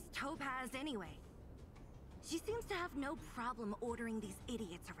 who is this Topaz anyway? She seems to have no problem ordering these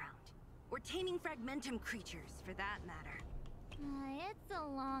idiots around. Or taming fragmentum creatures, for that matter. It's a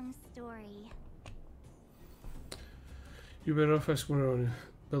long story. You better off asking around.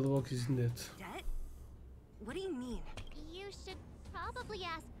 Belloc isn't it? Debt? What do you mean? You should probably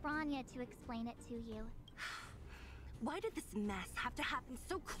ask Branya to explain it to you. Why did this mess have to happen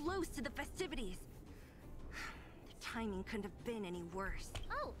so close to the festivities? The timing couldn't have been any worse.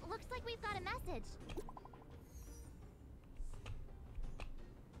 Oh, looks like we've got a message.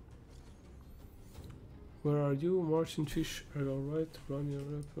 Where are you? Martin Fish, are you alright? Branya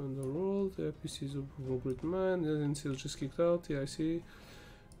rep on the roll. The APC is a great man. The NC was just kicked out. Yeah, I see.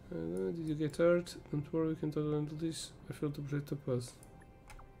 Did you get hurt? Don't worry, we can totally handle this. I failed to protect Topaz.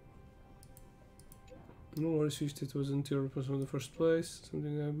 No worries, Fish, it wasn't your responsibility in the first place.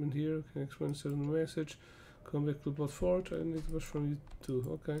 Something happened here. Can I explain certain message? Come back to Blood Fort. I need a push from you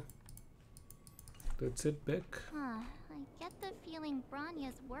too. Okay. Let's head back. Huh. I get the feeling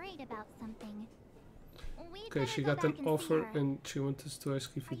Branya's worried about something. Okay, she got an offer and she wants us to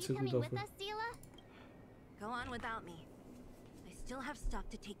ask if it's a good offer. Go on without me. I still have stuff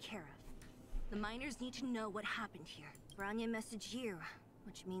to take care of. The miners need to know what happened here. Branya messaged you,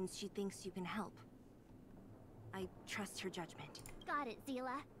 which means she thinks you can help. I trust her judgment. Got it,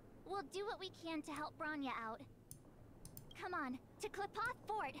 Zila. We'll do what we can to help Branya out. Come on, to Cloudpunk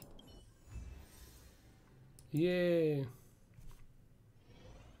Fort. Yeah.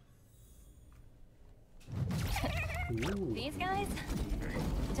 These guys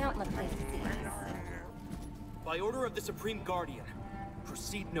don't look like thieves. By order of the Supreme Guardian,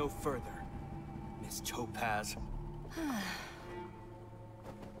 proceed no further, Miss Topaz.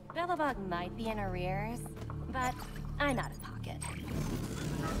 Bellabog might be in arrears, but I'm out of pocket.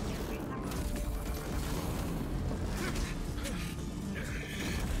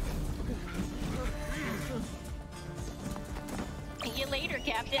 See you later,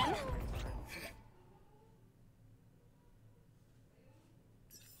 Captain.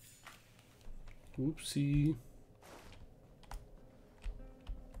 Oopsie.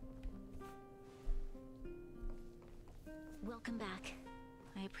 Welcome back.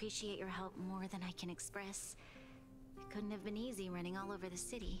 I appreciate your help more than I can express. It couldn't have been easy running all over the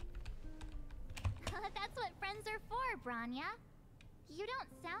city. That's what friends are for, Branya. You don't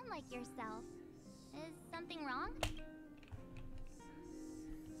sound like yourself. Is something wrong?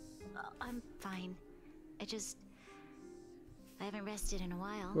 I'm fine. I haven't rested in a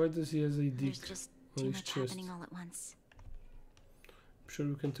while. Why does he have a dick There's just on too his much chest? happening all at once. I'm sure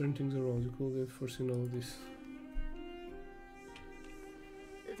we can turn things around. You could have foreseen all of this.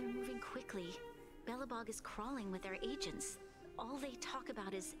 They're moving quickly. Bellabog is crawling with their agents. All they talk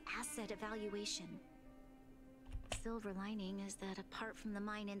about is asset evaluation. Silver lining is that apart from the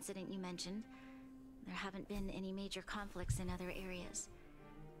mine incident you mentioned, there haven't been any major conflicts in other areas.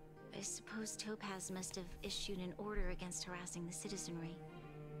 I suppose Topaz must have issued an order against harassing the citizenry.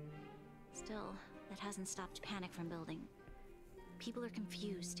 Still, that hasn't stopped panic from building. People are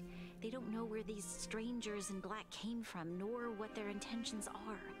confused. They don't know where these strangers in black came from, nor what their intentions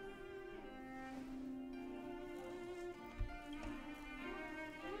are.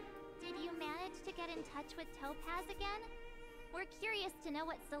 Did you manage to get in touch with Topaz again? We're curious to know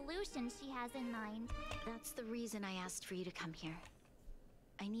what solution she has in mind. That's the reason I asked for you to come here.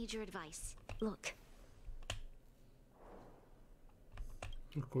 I need your advice. Look.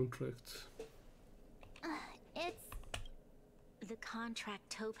 The contract. It's... The contract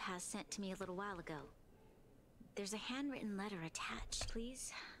Topaz sent to me a little while ago. There's a handwritten letter attached.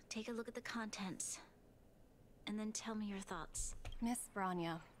 Please, take a look at the contents. And then tell me your thoughts. Miss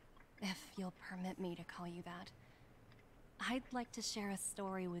Branya, if you'll permit me to call you that, I'd like to share a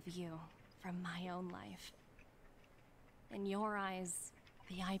story with you from my own life. In your eyes,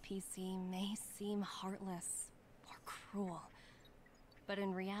 the IPC may seem heartless or cruel, but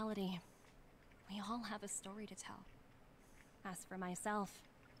in reality, we all have a story to tell. As for myself,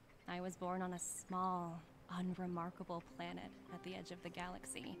 I was born on a small, unremarkable planet at the edge of the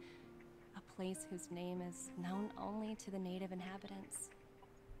galaxy, a place whose name is known only to the native inhabitants.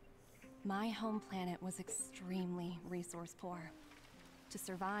 My home planet was extremely resource poor. To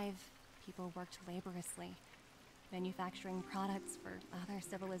survive, people worked laboriously, manufacturing products for other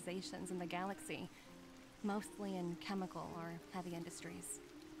civilizations in the galaxy, mostly in chemical or heavy industries.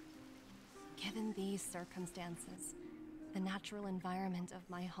 Given these circumstances, the natural environment of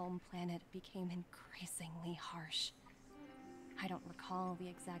my home planet became increasingly harsh. I don't recall the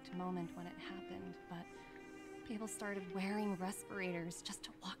exact moment when it happened, but people started wearing respirators just to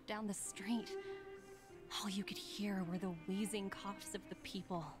walk down the street. All you could hear were the wheezing coughs of the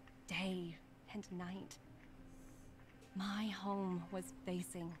people, day and night. My home was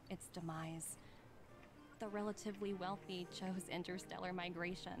facing its demise. The relatively wealthy chose interstellar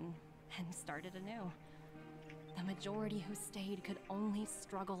migration and started anew. The majority who stayed could only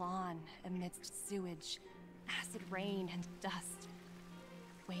struggle on amidst sewage, acid rain, and dust,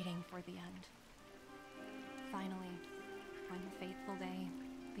 waiting for the end. Finally, one fateful day,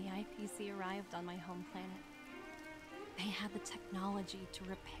 the IPC arrived on my home planet. They had the technology to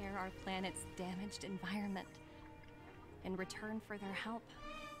repair our planet's damaged environment. In return for their help,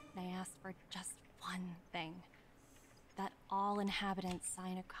 they asked for just one thing: that all inhabitants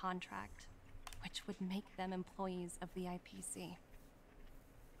sign a contract which would make them employees of the IPC.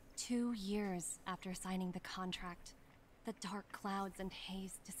 2 years after signing the contract, the dark clouds and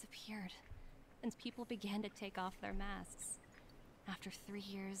haze disappeared, and people began to take off their masks. After 3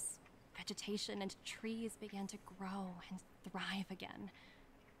 years, vegetation and trees began to grow and thrive again.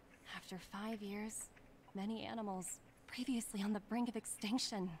 After 5 years, many animals, previously on the brink of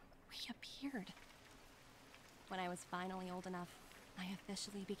extinction, reappeared. When I was finally old enough, I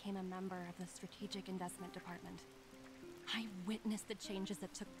officially became a member of the Strategic Investment Department. I witnessed the changes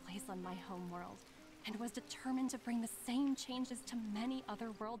that took place on my home world, and was determined to bring the same changes to many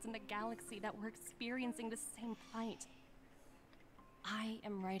other worlds in the galaxy that were experiencing the same plight. I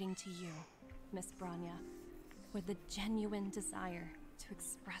am writing to you, Miss Bronya, with the genuine desire to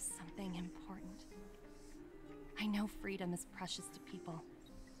express something important. I know freedom is precious to people,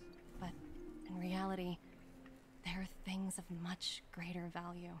 but in reality, there are things of much greater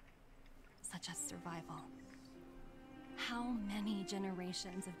value, such as survival. How many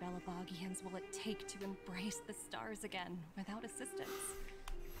generations of Belabogians will it take to embrace the stars again without assistance?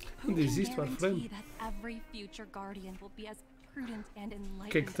 Who can guarantee that every future Guardian will be as prudent and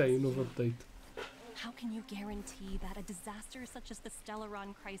enlightened as you? How can you guarantee that a disaster such as the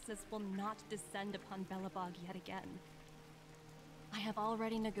Stellaron crisis will not descend upon Belobog yet again? I have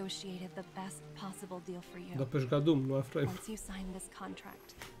already negotiated the best possible deal for you. Once you sign this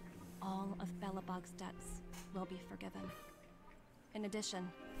contract, all of Belobog's debts will be forgiven. In addition,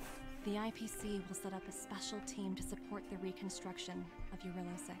 the IPC will set up a special team to support the reconstruction of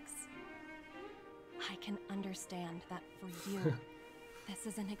Eurilo 6. I can understand that for you, this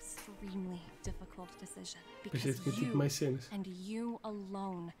is an extremely difficult decision, because you and you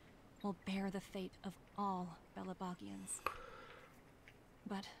alone will bear the fate of all Belabogians.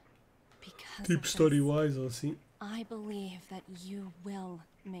 But because Tipo story-wise, assim. I believe that you will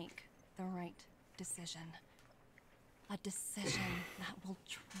make the right decision. A decision that will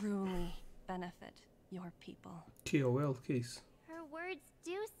truly benefit your people. KOL case. Her words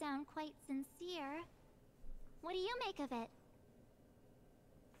do sound quite sincere. What do you make of it?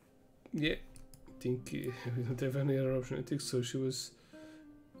 Yeah, I think we don't have any other option. I think so. She's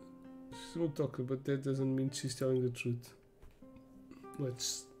not talking, but that doesn't mean she's telling the truth.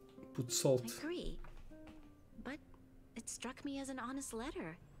 Let's put salt. I agree, but it struck me as an honest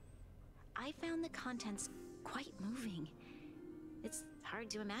letter. I found the contents quite moving. It's hard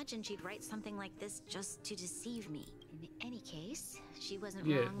to imagine she'd write something like this just to deceive me. In any case, she wasn't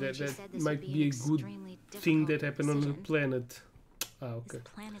wrong when she said this might would be an a good thing that happened on the planet. Ah, okay.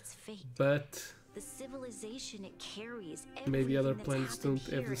 This planet's fate. But the civilization it carries, maybe other planets don't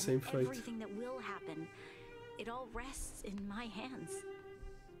have the same fate. Everything that will happen, it all rests in my hands.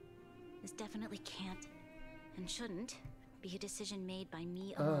 This definitely can't and shouldn't be a decision made by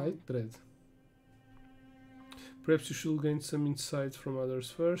me alone. Dread. Perhaps you should gain some insight from others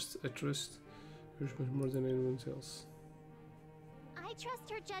first. I trust yours much more than anyone else. I trust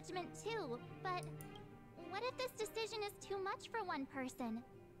her judgment too, but what if this decision is too much for one person?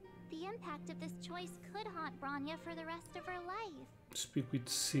 The impact of this choice could haunt Bronya for the rest of her life. Speak with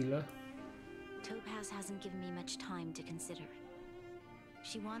Scylla. Topaz hasn't given me much time to consider.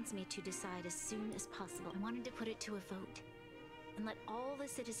 She wants me to decide as soon as possible. I wanted to put it to a vote and let all the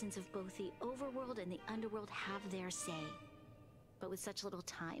citizens of both the overworld and the underworld have their say. But with such little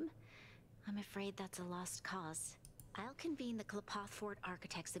time, I'm afraid that's a lost cause. I'll convene the Cloudpunk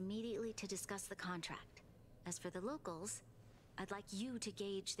architects immediately to discuss the contract. As for the locals, I'd like you to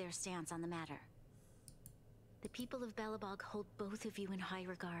gauge their stance on the matter. The people of Belobog hold both of you in high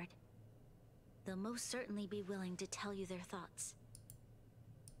regard. They'll most certainly be willing to tell you their thoughts.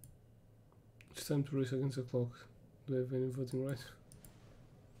 It's time to race against the clock. Do I have any voting rights?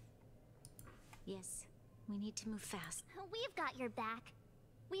 Yes, we need to move fast. We've got your back.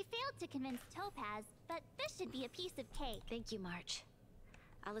 We failed to convince Topaz, but this should be a piece of cake. Thank you, March.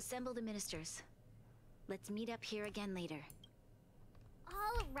 I'll assemble the ministers. Let's meet up here again later.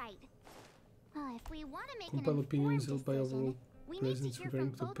 All right. If we want to make Compile an opinions informed held by decision, overall we need to presence hear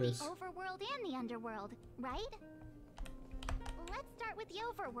preparing from both Topaz. the overworld and the underworld, right? Let's start with the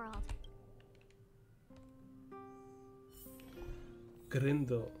overworld.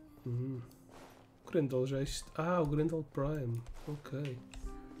 Grendel. Grendel já existe. O Grendel Prime. Ok.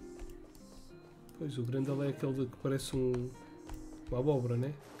 Pois, o Grendel é aquele que parece uma abóbora,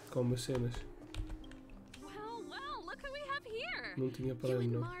 né? Que come as cenas. Well, look who we have here. Não tinha You Prime,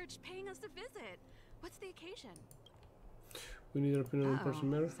 and não. Marge paying us a visit. What's the occasion? We need your opinion on person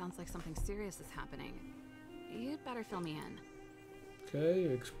matter. Sounds like something serious is happening. You'd better fill me in. Okay,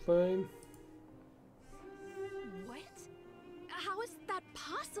 explain. What? How is that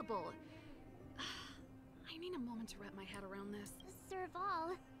possible? I need a moment to wrap my head around this.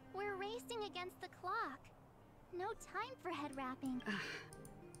 Serval, we're racing against the clock. No time for head wrapping.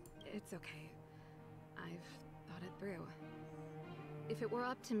 It's okay. I've thought it through. If it were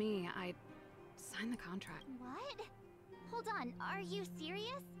up to me, I'd sign the contract. What? Hold on, are you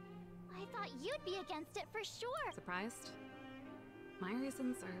serious? I thought you'd be against it for sure. Surprised? My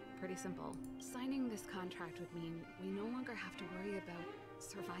reasons are pretty simple. Signing this contract would mean we no longer have to worry about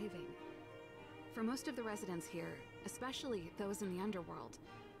surviving. For most of the residents here, especially those in the underworld,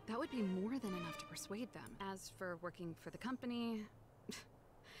 that would be more than enough to persuade them. As for working for the company,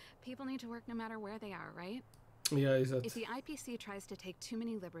 people need to work no matter where they are, right? Yeah, exato. If the IPC tries to take too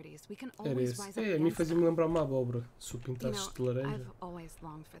many liberties, we can Era always esse. rise up A mim against fazia-me them. lembrar uma abóbora, se o You pintasses know, de laranja. I've always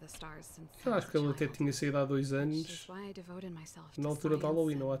longed for the stars since Eu I was acho que a ele até child. tinha saído há 2 Which anos, is why I devoted myself na to altura de science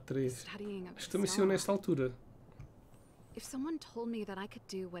Halloween, ou há and 3. studying of Acho que the também saiu stars. nesta altura. If someone told me that I could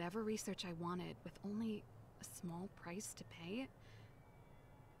do whatever research I wanted with only a small price to pay,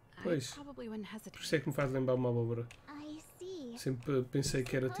 I Pois, probably wouldn't por hesitate. isso é que me faz lembrar uma abóbora. I see. Sempre pensei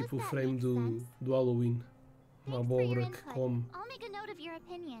que era tipo o frame do Halloween. Uma abóbora que come I'll make a note of your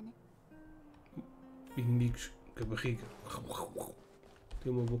opinion. inimigos com a barriga.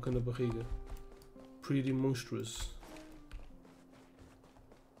 Tem uma boca na barriga. Pretty monstrous.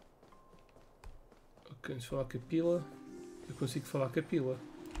 Ok, vamos falar com a pila. Eu consigo falar com a pila.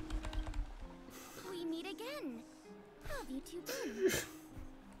 We meet again. How have you two been?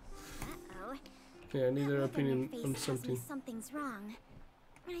 Uh-oh. Yeah, I need That their look on your opinion face on tells something. me something's wrong.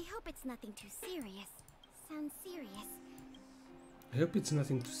 I hope it's nothing too serious. Sounds serious. I hope it's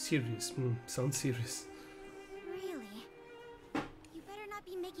nothing too serious. Sounds serious. Really? You better not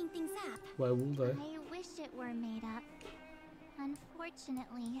be making things up. Why would I? I wish it were made up.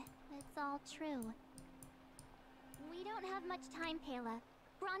 Unfortunately, it's all true. We don't have much time, Pela.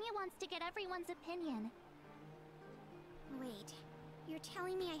 Grania wants to get everyone's opinion. Wait, you're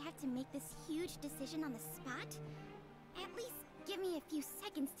telling me I have to make this huge decision on the spot? At least give me a few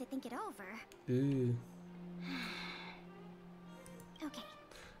seconds to think it over. Okay.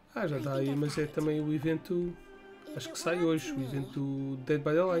 Já está aí, mas é também o evento. Acho que sai hoje, o evento Dead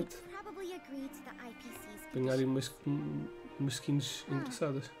by Daylight. Probably agree to the IPC's Apanhar aí umas skins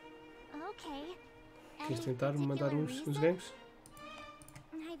engraçadas. Okay. Queres tentar mandar uns games?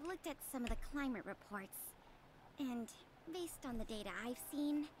 I've looked at some of the climate reports, and based on the data I've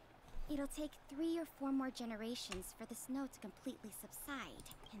seen, it'll take 3 or 4 more generations for the snow to completely subside,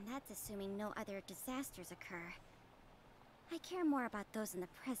 and that's assuming no other disasters occur. I care more about those in the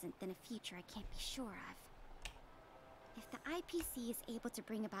present than a future I can't be sure of. If the IPC is able to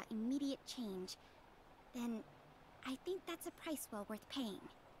bring about immediate change, then I think that's a price well worth paying.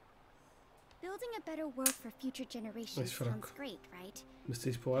 Building a better world for future generations sounds great, right? Mas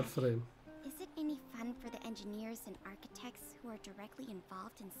tens para o wireframe. Is it any fun for the engineers and architects who are directly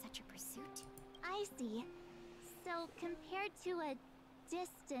involved in such a pursuit? I see. So, compared to a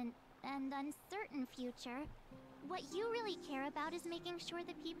distant and uncertain future, what you really care about is making sure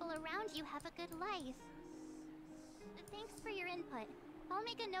the people around you have a good life. Thanks for your input. I'll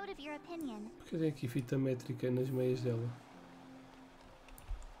make a note of your opinion. Porque tem aqui fita métrica nas meias dela.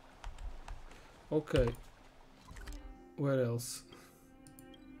 Ok. Where else?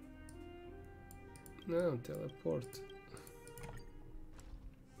 Não, teleporte.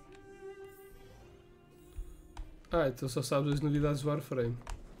 Então só sabes as novidades do Warframe.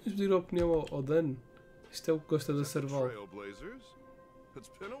 Vamos pedir a opinião ao Dan. Isto é o que gosta da Serval. Trailblazers? It's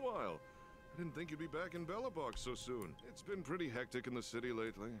been a while. I didn't think you'd be back in Belobog so soon. It's been pretty hectic in the city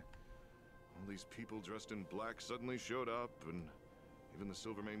lately. All these people dressed in black suddenly showed up, and even the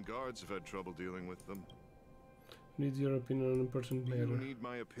Silvermane guards have had trouble dealing with them. Need your opinion on a important matter. You need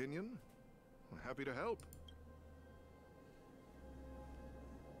my opinion? I'm happy to help.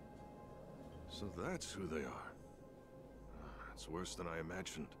 So that's who they are. It's worse than I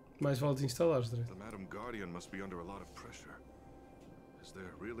imagined. Mais vale desinstalar, Dre. The Madam Guardian must be under a lot of pressure. Is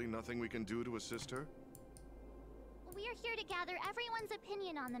there really nothing we can do to assist her? We're here to gather everyone's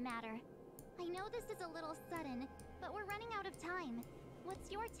opinion on the matter. I know this is a little sudden, but we're running out of time. What's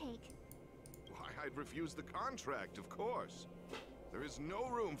your take? Why, I'd refuse the contract, of course. There is no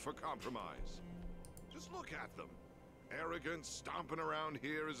room for compromise. Just look at them. Arrogant, stomping around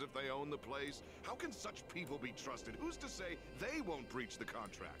here as if they own the place. How can such people be trusted? Who's to say they won't breach the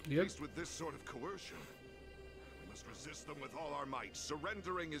contract? Yep. Faced with this sort of coercion, we must resist them with all our might.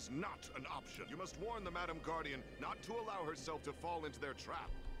 Surrendering is not an option. You must warn the Madam Guardian not to allow herself to fall into their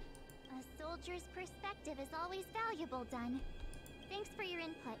trap. A soldier's perspective is always valuable, Dunn. Thanks for your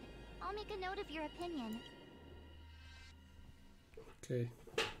input. I'll make a note of your opinion. Okay.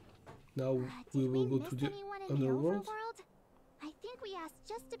 Now we will go to the underworld. I think we asked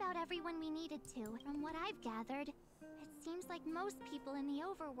just about everyone we needed to. From what I've gathered, it seems like most people in the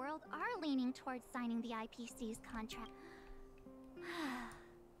overworld are leaning towards signing the IPC's contract.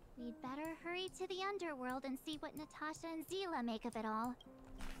 We'd better hurry to the underworld and see what Natasha and Zila make of it all.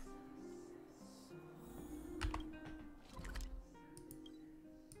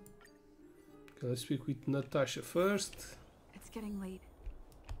 Okay, let's speak with Natasha first. It's getting late.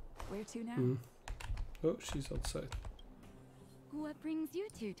 Where to now? Oh, she's outside. What brings you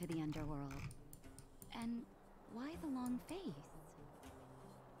two to the underworld? And why the long face?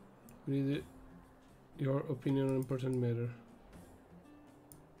 We need your opinion on important matter.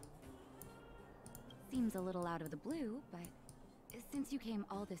 Seems a little out of the blue, but since you came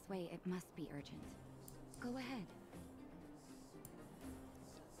all this way, it must be urgent. Go ahead.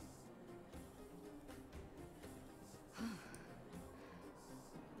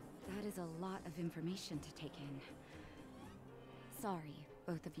 That is a lot of information to take in. Sorry,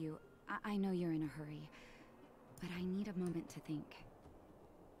 both of you. I know you're in a hurry, but I need a moment to think.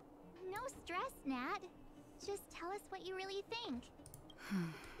 No stress, Nat. Just tell us what you really think.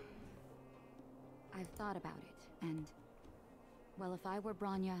 I've thought about it, and... well, if I were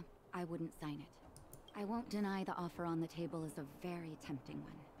Bronya, I wouldn't sign it. I won't deny the offer on the table is a very tempting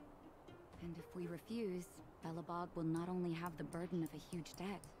one. And if we refuse, Belobog will not only have the burden of a huge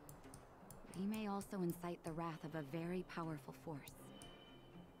debt, but he may also incite the wrath of a very powerful force.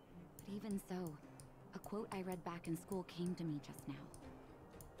 But even so, a quote I read back in school came to me just now.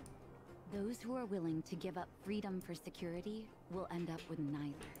 Those who are willing to give up freedom for security will end up with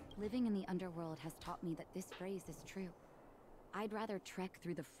neither. Living in the underworld has taught me that this phrase is true. I'd rather trek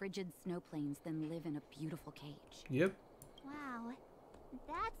through the frigid snow plains than live in a beautiful cage. Yep. Wow.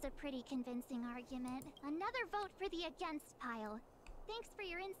 That's a pretty convincing argument. Another vote for the against pile. Thanks for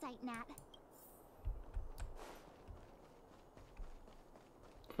your insight, Nat.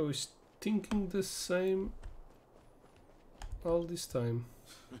 I was thinking the same all this time.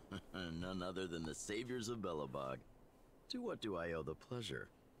 None other than the saviors of Belobog. To what do I owe the pleasure?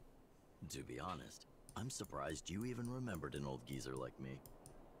 To be honest, I'm surprised you even remembered an old geezer like me.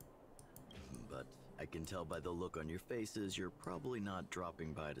 But I can tell by the look on your faces you're probably not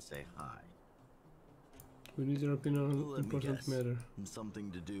dropping by to say hi. We need your opinion on Let me important guess. matter.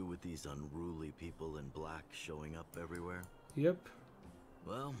 Something to do with these unruly people in black showing up everywhere? Yep.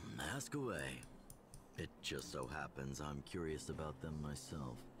 Well, ask away. It just so happens I'm curious about them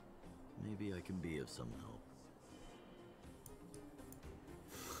myself. Maybe I can be of some help.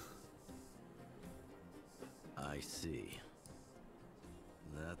 I see.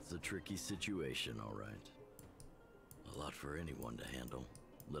 That's a tricky situation, all right. A lot for anyone to handle,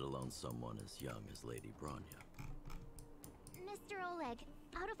 let alone someone as young as Lady Bronya. Mr. Oleg,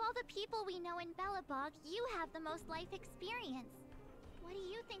 out of all the people we know in Belobog, you have the most life experience. What do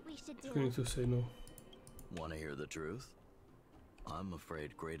you think we should do? You need to say no. Want to hear the truth? I'm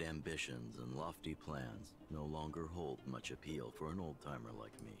afraid great ambitions and lofty plans no longer hold much appeal for an old-timer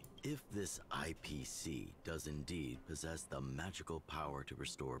like me. If this IPC does indeed possess the magical power to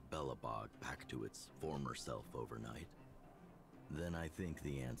restore Belobog back to its former self overnight, then I think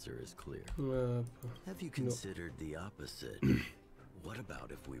the answer is clear. Have you considered the opposite? What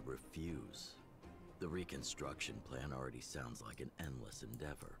about if we refuse? The reconstruction plan already sounds like an endless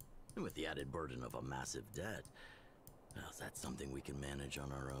endeavor. And with the added burden of a massive debt, now, is that something we can manage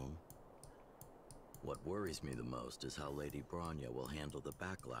on our own? What worries me the most is how Lady Bronya will handle the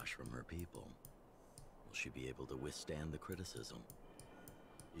backlash from her people. Will she be able to withstand the criticism?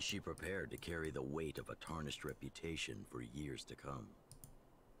 Is she prepared to carry the weight of a tarnished reputation for years to come?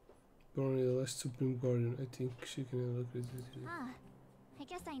 Bronya, the last Supreme Guardian. I think she can handle criticism. Huh. I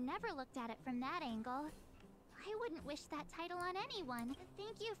guess I never looked at it from that angle. I wouldn't wish that title on anyone.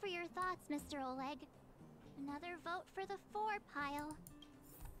 Thank you for your thoughts, Mr. Oleg. Another vote for the 4 pile.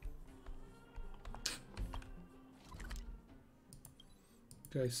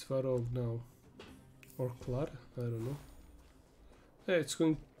 Guys, Svarog now. Or Clara? I don't know. Yeah, it's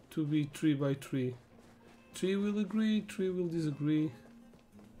going to be 3 by 3. 3 will agree, 3 will disagree.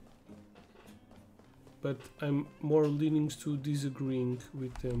 But I'm more leaning to disagreeing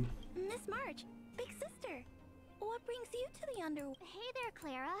with them. Miss March, big sister, what brings you to the underworld? Hey there,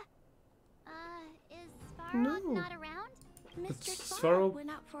 Clara. Is Svarog No. not around? Mr. Svarog Svarog went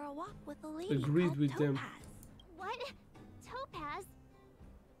out for a walk with a lady agreed called with Topaz. them. What? Topaz?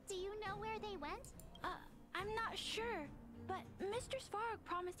 Do you know where they went? I'm not sure, but Mr. Svarog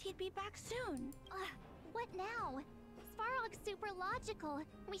promised he'd be back soon. What now? Svarog's super logical.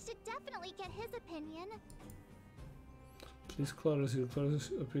 We should definitely get his opinion. Please, Clara's here.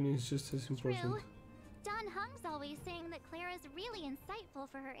 Clara's opinion is just as important. True. Don Hung's always saying that Clara's really insightful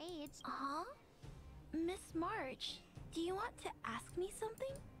for her age. Huh? Miss March, do you want to ask me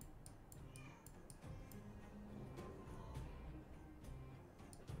something?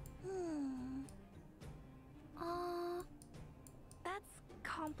 That's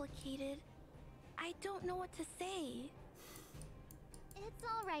complicated. I don't know what to say. It's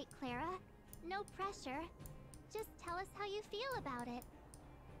all right, Clara. No pressure. Just tell us how you feel about it.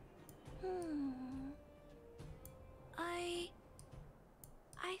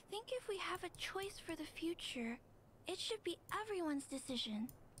 I think if we have a choice for the future, it should be everyone's decision.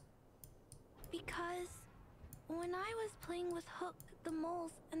 Because when I was playing with Hook, the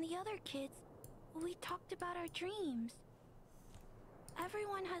moles, and the other kids, we talked about our dreams.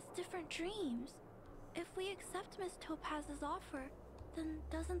 Everyone has different dreams. If we accept Miss Topaz's offer, then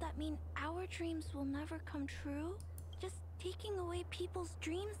doesn't that mean our dreams will never come true? Just taking away people's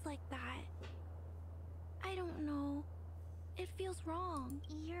dreams like that. I don't know. It feels wrong.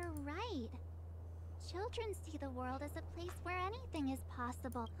 You're right. Children see the world as a place where anything is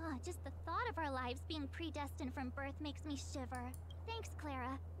possible. Just the thought of our lives being predestined from birth makes me shiver. Thanks,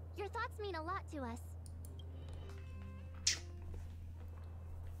 Clara. Your thoughts mean a lot to us.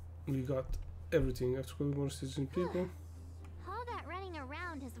 We got everything. After calling more citizen people. All that running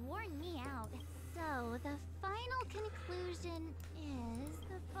around has worn me out. So, the final conclusion is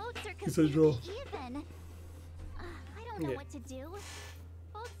the votes are It's a draw. completely even. I don't know what to do.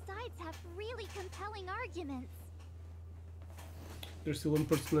 Both sides have really compelling arguments. There's still one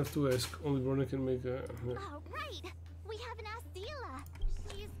person left to ask. Only Bronna can make a... Oh, right! We haven't asked Zila.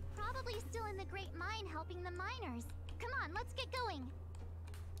 She's probably still in the Great Mine helping the miners. Come on, let's get going.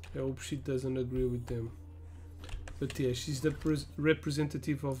 I hope she doesn't agree with them. But yeah, she's the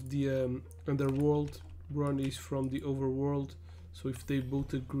representative of the underworld. Bronna is from the overworld. So if they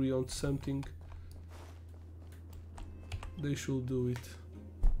both agree on something, they should do it.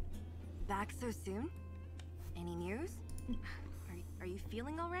 Back so soon? Any news? Are you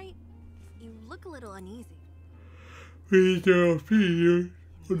feeling alright? You look a little uneasy. With our opinion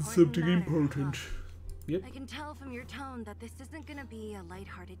on something matter, important. Yep. I can tell from your tone that this isn't gonna be a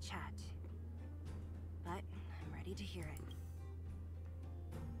lighthearted chat. But I'm ready to hear it.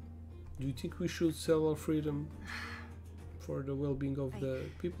 Do you think we should sell our freedom for the well-being of the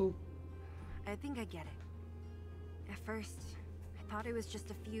people? I think I get it. At first, I thought it was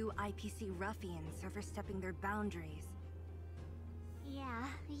just a few IPC ruffians overstepping their boundaries. Yeah,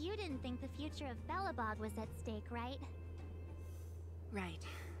 you didn't think the future of Belobog was at stake, right? Right.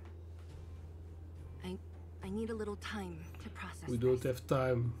 I need a little time to process We don't have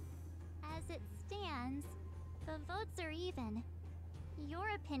time. As it stands, the votes are even. Your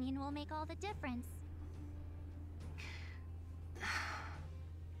opinion will make all the difference.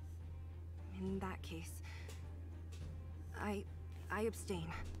 In that case, I abstain.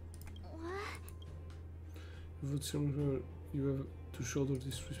 What? You have to shoulder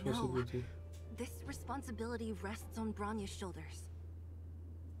this responsibility. No. This responsibility rests on Bronya's shoulders,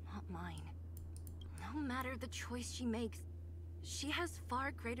 not mine. No matter the choice she makes, she has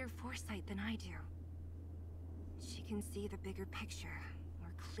far greater foresight than I do. She can see the bigger picture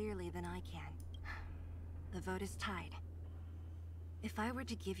more clearly than I can. The vote is tied. If I were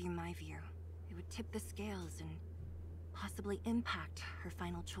to give you my view, it would tip the scales and possibly impact her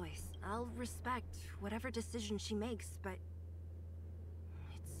final choice. I'll respect whatever decision she makes, but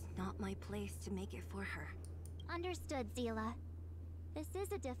it's not my place to make it for her. Understood, Zila. This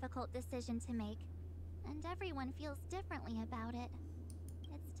is a difficult decision to make, and everyone feels differently about it.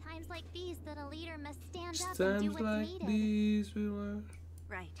 It's times like these that a leader must stand up and do what's needed. These we were.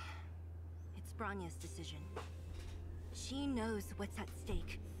 Right. It's Bronya's decision. She knows what's at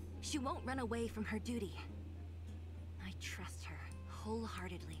stake. She won't run away from her duty. I trust her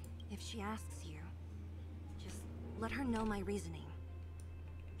wholeheartedly. If she asks you, just let her know my reasoning.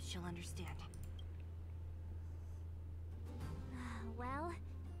 She'll understand. Well,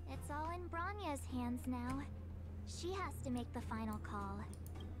 it's all in Bronya's hands now. She has to make the final call.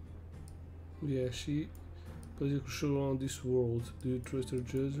 Yeah, she plays a crucial role in this world. Do you trust her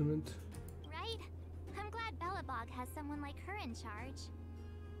judgment? Right? I'm glad Belobog has someone like her in charge.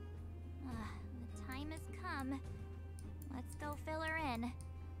 The time has come. Let's go fill her in.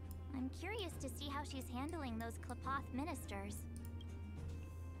 I'm curious to see how she's handling those Cloudpunk ministers.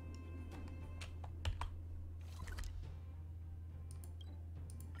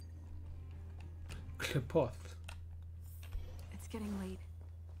 Cloudpunk. It's getting late.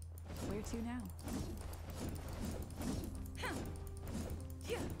 Where to now?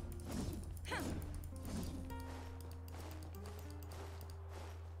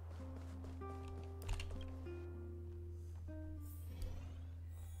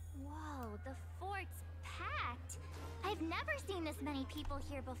 Whoa, the fort's packed. I've never seen this many people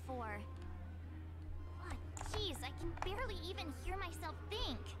here before. Oh, jeez, I can barely even hear myself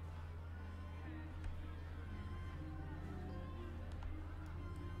think.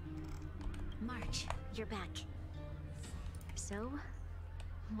 March, you're back. So,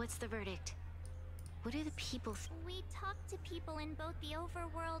 what's the verdict? What do the people We talked to people in both the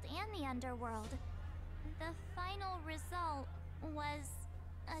overworld and the underworld. The final result was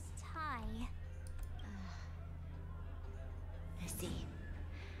a tie. I see.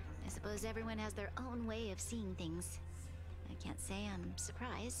 I suppose everyone has their own way of seeing things. I can't say I'm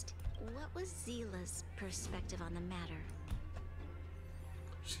surprised. What was Zila's perspective on the matter?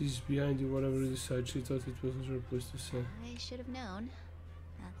 She's behind you, whatever you decide. She thought it wasn't her place to say. I should have known.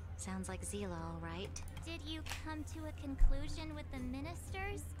 That sounds like Zila, all right. Did you come to a conclusion with the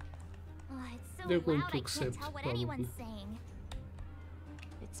ministers? Oh, it's so They're going loud to I accept, can't tell what probably. anyone's saying.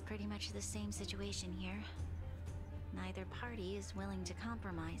 It's pretty much the same situation here. Neither party is willing to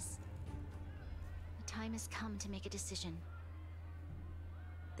compromise. The time has come to make a decision.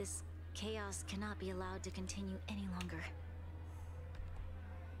 This chaos cannot be allowed to continue any longer.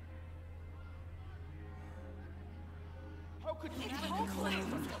 How could you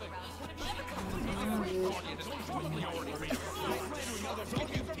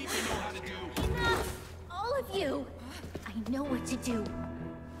Enough! All of you! I know what to do.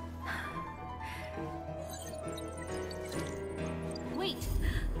 Wait!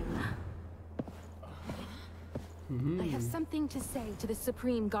 I have something to say to the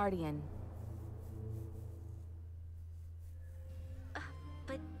Supreme Guardian.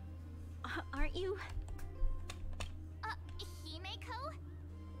 But aren't you? Himeko?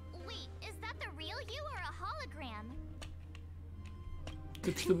 Wait, is that the real you or a hologram?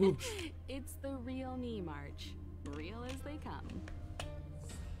 Touch the boobs. It's the real me, March. Real as they come.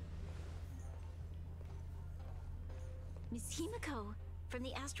 Miss Himeko, from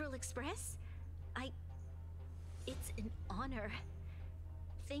the Astral Express? It's an honor.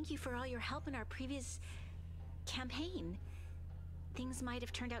 Thank you for all your help in our previous campaign. Things might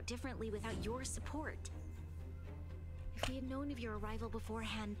have turned out differently without your support. If we had known of your arrival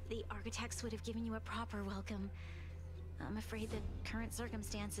beforehand, the architects would have given you a proper welcome. I'm afraid the current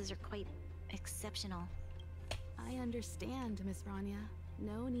circumstances are quite exceptional. I understand, Miss Rania.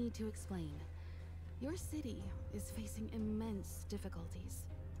 No need to explain. Your city is facing immense difficulties.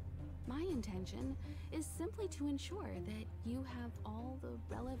 My intention is simply to ensure that you have all the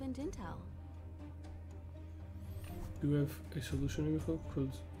relevant intel. Do you have a solution, Emiko?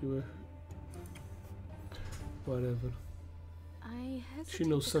 Could you have... Whatever. I hesitate She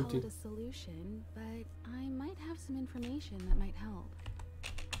knows to something. call it a solution, but I might have some information that might help.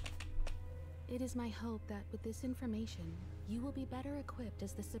 It is my hope that with this information, you will be better equipped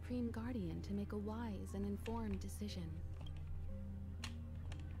as the Supreme Guardian to make a wise and informed decision.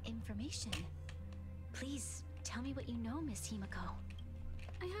 Information? Please, tell me what you know, Miss Himeko.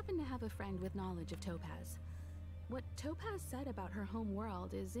 I happen to have a friend with knowledge of Topaz. What Topaz said about her home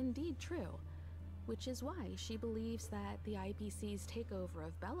world is indeed true, which is why she believes that the IPC's takeover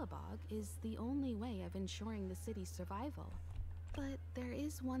of Belobog is the only way of ensuring the city's survival. But there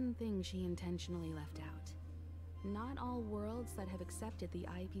is one thing she intentionally left out. Not all worlds that have accepted the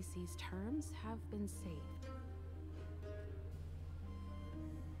IPC's terms have been saved.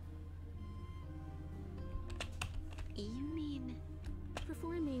 You mean...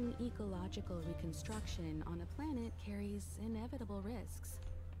 Performing ecological reconstruction on a planet carries inevitable risks.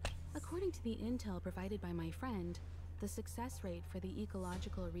 According to the intel provided by my friend, the success rate for the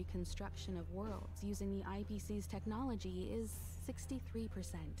ecological reconstruction of worlds using the IPC's technology is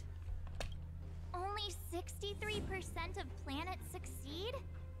 63%. Only 63% of planets succeed?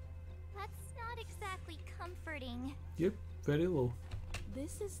 That's not exactly comforting. Yep, very low.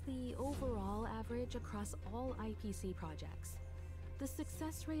 This is the overall average across all IPC projects. The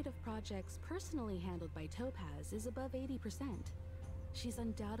success rate of projects personally handled by Topaz is above 80%. She's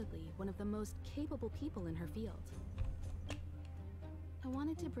undoubtedly one of the most capable people in her field. I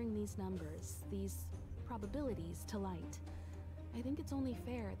wanted to bring these numbers, these probabilities, to light. I think it's only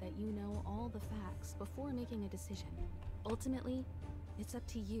fair that you know all the facts before making a decision. Ultimately, it's up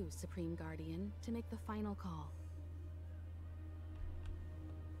to you, Supreme Guardian, to make the final call.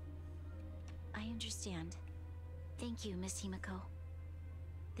 I understand. Thank you, Miss Himiko.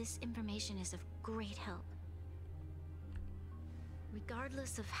 This information is of great help.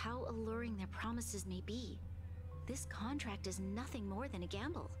 Regardless of how alluring their promises may be, this contract is nothing more than a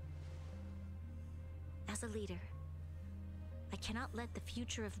gamble. As a leader, I cannot let the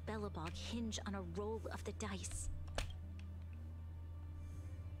future of Belobog hinge on a roll of the dice.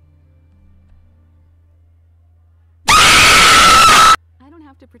 I don't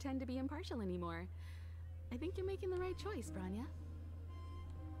have to pretend to be impartial anymore. I think you're making the right choice, Branya.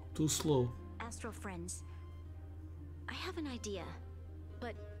 Too slow. Astro friends, I have an idea,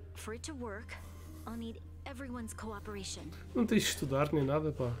 but for it to work, I'll need everyone's cooperation. Não tens de estudar nem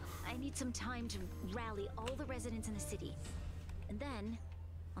nada, pá. I need some time to rally all the residents in the city. And then,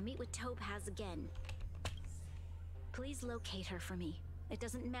 I'll meet with Topaz again. Please locate her for me. It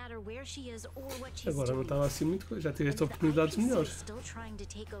doesn't matter where she is or what she's Agora não doing. estava assim muito coisa. Já tiveste oportunidades melhores. Still trying to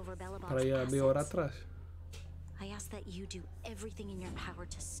take over Belobog's Para aí há meia hora assets. atrás. I ask that you do everything in your power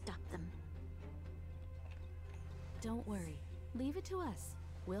to stop them. Don't worry. Leave it to us.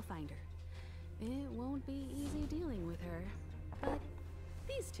 We'll find her. It won't be easy dealing with her, but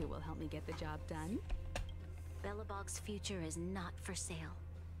these two will help me get the job done. Belobog's future is not for sale.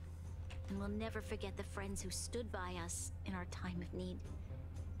 And we'll never forget the friends who stood by us in our time of need.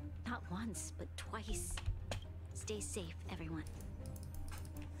 Not once, but twice. Stay safe, everyone.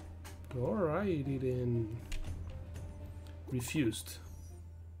 Alrighty then. Refused.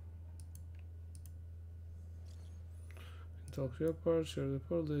 Talk to your part, share the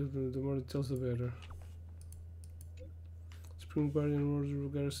part, the more details the better. Supreme Guardian orders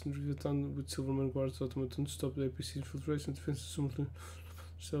the garrison to reveal town with Silverman guards automaton to stop the APC infiltration. Defense assumedly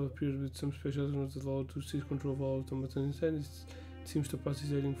shall appear with some special orders that allow to seize control of all automaton inside. It seems Topaz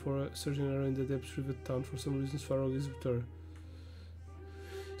is heading for a surging area in the depths of the town. For some reason, Farrog is with her.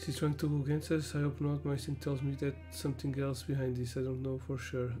 She's trying to go against us. I hope not. My instinct tells me that something else behind this. I don't know for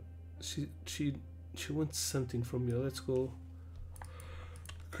sure. She wants something from me. Let's go.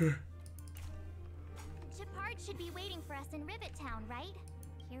 Okay. Shepard should be waiting for us in Rivet Town, right?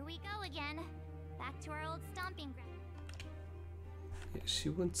 Here we go again. Back to our old stomping ground. Yeah, she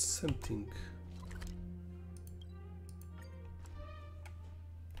wants something.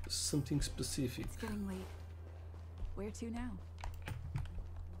 Something specific. It's getting late. Where to now?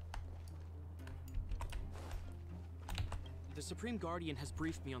 The Supreme Guardian has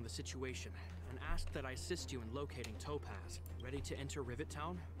briefed me on the situation and asked that I assist you in locating Topaz. Ready to enter Rivet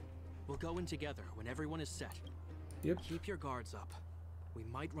Town? We'll go in together when everyone is set. Yep. Keep your guards up. We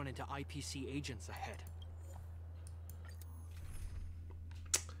might run into IPC agents ahead.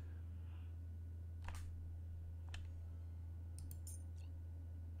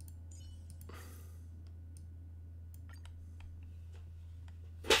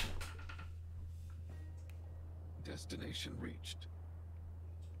 Destination reached.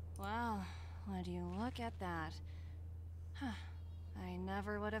 Well, would you look at that? Huh. I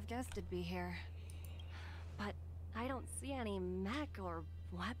never would have guessed it'd be here. But I don't see any mech or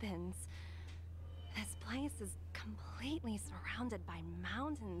weapons. This place is completely surrounded by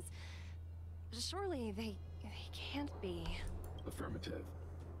mountains. Surely they can't be. Affirmative.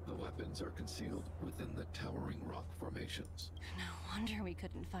 The weapons are concealed within the towering rock formations. No wonder we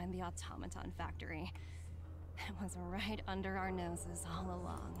couldn't find the automaton factory. It was right under our noses all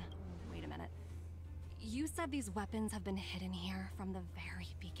along. Wait a minute. You said these weapons have been hidden here from the very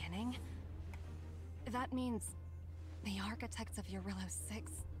beginning? That means the architects of Eurillo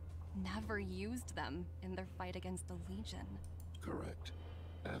 6 never used them in their fight against the Legion. Correct.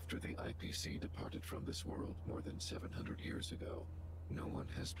 After the IPC departed from this world more than 700 years ago, no one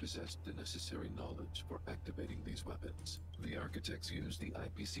has possessed the necessary knowledge for activating these weapons. The architects used the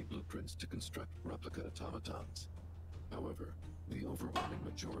IPC blueprints to construct replica automatons. However, the overwhelming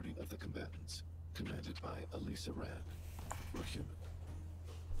majority of the combatants, commanded by Elisa Rand, were human.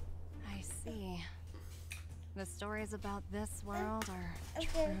 I see. The stories about this world are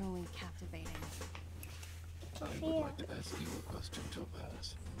truly captivating. I would like to ask you a question,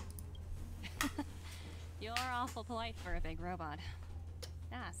 Topaz. You're awful polite for a big robot.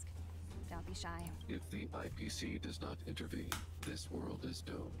 Ask. Don't be shy. If the IPC does not intervene, this world is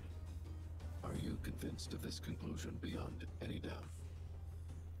doomed. Are you convinced of this conclusion beyond any doubt?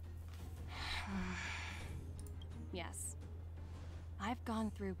 Yes. I've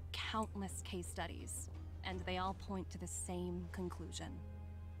gone through countless case studies, and they all point to the same conclusion.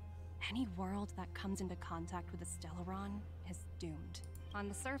 Any world that comes into contact with the Stellaron is doomed. On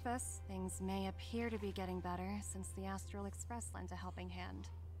the surface, things may appear to be getting better since the Astral Express lent a helping hand.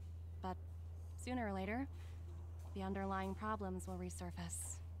 But sooner or later, the underlying problems will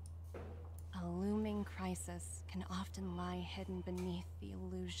resurface. A looming crisis can often lie hidden beneath the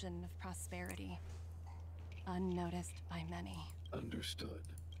illusion of prosperity, unnoticed by many. Understood.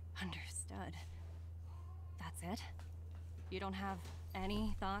 Understood. That's it? You don't have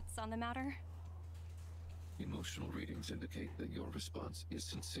any thoughts on the matter? Emotional readings indicate that your response is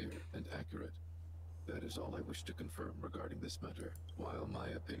sincere and accurate. That is all I wish to confirm regarding this matter. While my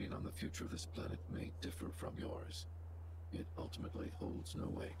opinion on the future of this planet may differ from yours, it ultimately holds no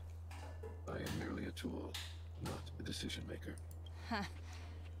weight. I am merely a tool, not a decision maker. Huh.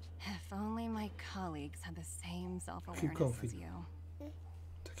 If only my colleagues had the same self-awareness as you.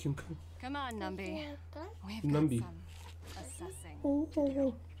 Come on, Numby. We've got Numby. some assessing to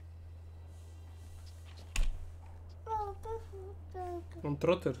do. Um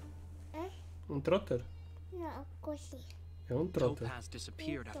trotter. Um trotter. No, così. É um trotter. Topaz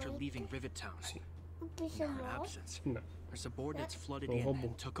disappeared after leaving Rivet Town. In her absence, No. her subordinates flooded Um in robô.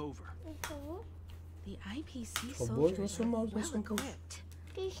 and took over. The IPC Robôs não soldiers são are maus, não well são bons. equipped.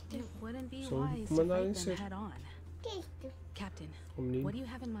 It wouldn't be São wise to mandarem fight them ser. head on. Captain, O menino. what do you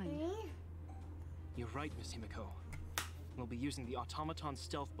have in mind? You're right, Miss Himiko. We'll be using the automaton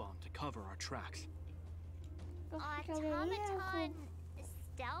stealth bomb to cover our tracks. Automaton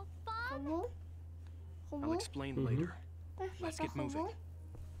stealth bomb? I'll explain later. Let's get moving.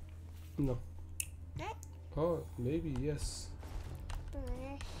 No. Oh, maybe yes.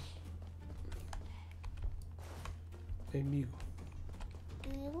 Amigo.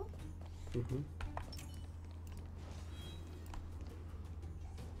 Uhum.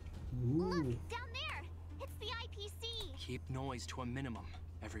 Look, Ooh. down there! It's the IPC! Keep noise to a minimum,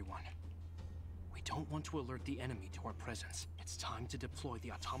 everyone. We don't want to alert the enemy to our presence. It's time to deploy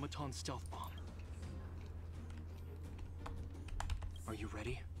the automaton stealth bomb. Are you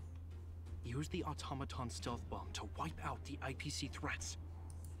ready? Use the automaton stealth bomb to wipe out the IPC threats.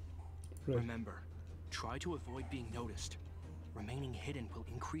 Right. Remember, try to avoid being noticed. Remaining hidden will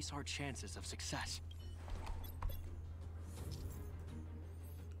increase our chances of success.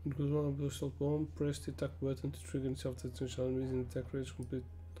 Because one of the stealth bomb, press the attack button to trigger and self-detonation enemies in attack range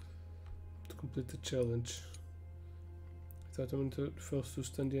to complete the challenge. If the automaton fails to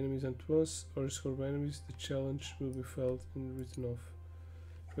stun the enemies at once or score by enemies, the challenge will be failed and written off.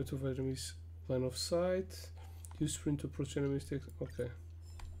 Try to avoid enemies line of sight. Use sprint to approach enemies. Okay.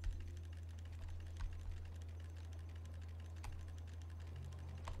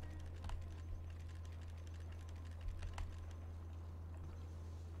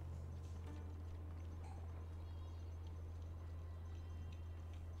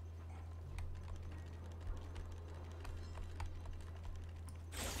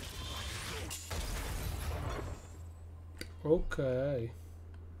 Okay.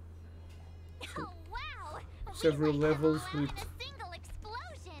 Oh wow! Several levels with. A single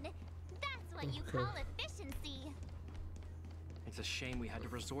explosion! That's what you call efficiency! It's a shame we had to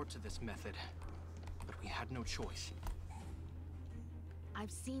resort to this method, but we had no choice.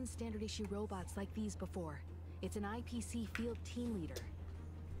 I've seen standard issue robots like these before. It's an IPC field team leader.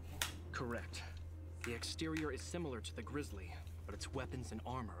 Correct. The exterior is similar to the Grizzly, but its weapons and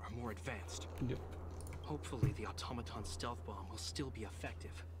armor are more advanced. Yep. Hopefully the automaton stealth bomb will still be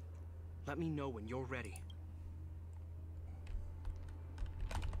effective. Let me know when you're ready.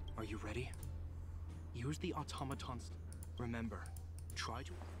 Are you ready? Use the automatons. Remember, try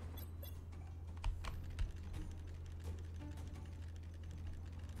to...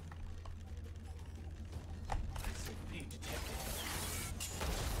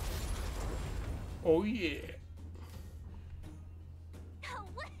 Oh yeah! Oh,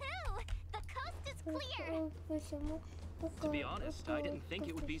 woohoo! The coast is clear! To be honest, I didn't think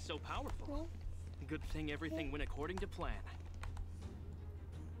it would be so powerful. Good thing everything went according to plan.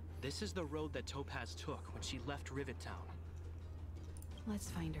 This is the road that Topaz took when she left Rivet Town. Let's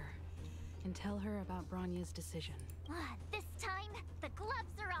find her and tell her about Bronya's decision. This time, the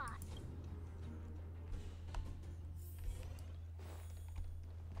gloves are off!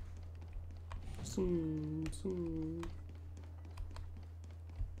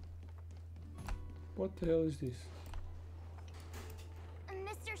 What the hell is this?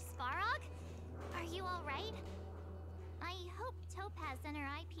 Mr. Sparrog? Are you alright? I hope Topaz and her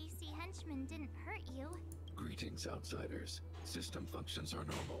IPC henchmen didn't hurt you. Greetings, outsiders. System functions are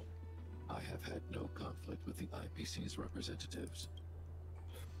normal. I have had no conflict with the IPC's representatives.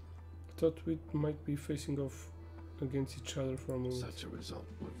 thought we might be facing off against each other for a moment. Such a result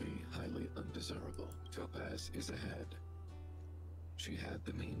would be highly undesirable. Topaz is ahead. She had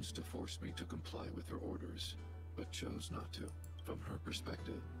the means to force me to comply with her orders, but chose not to. From her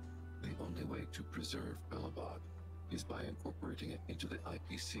perspective, the only way to preserve Belobog is by incorporating it into the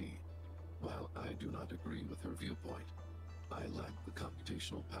IPC. While I do not agree with her viewpoint, I lack the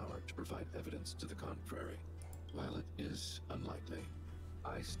computational power to provide evidence to the contrary. While it is unlikely,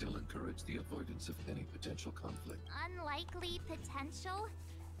 I still encourage the avoidance of any potential conflict. Unlikely potential?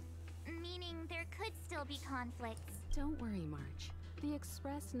 Meaning there could still be conflicts. Don't worry, March. The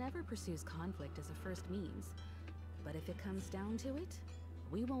Express never pursues conflict as a first means. But if it comes down to it,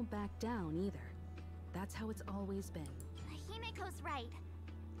 we won't back down either. That's how it's always been. Himiko's right.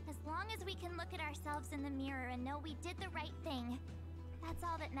 As long as we can look at ourselves in the mirror and know we did the right thing, that's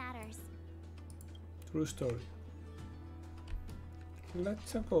all that matters. True story.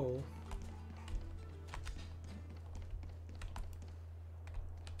 Let's go.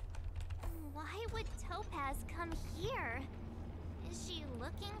 Why would Topaz come here? Is she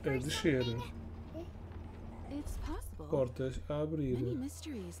looking for descer. something? It's possible. Portas a abrir. Many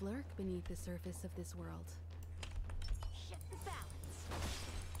mysteries lurk beneath the surface of this world. Shift the balance.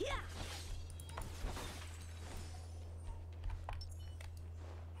 Yeah.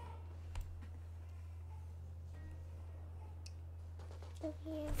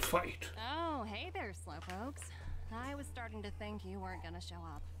 Fight. Oh, hey there, slowpokes. I was starting to think you weren't gonna show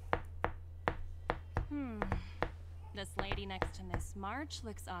up. This lady next to Miss March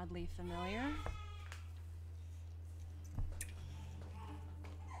looks oddly familiar.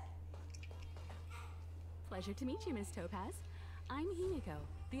 Pleasure to meet you, Miss Topaz. I'm Himiko,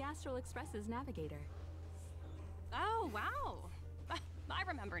 the Astral Express's navigator. Oh, wow. I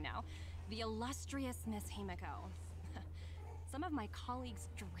remember now. The illustrious Miss Himiko. Some of my colleagues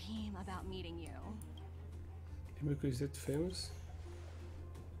dream about meeting you. Himiko is that famous?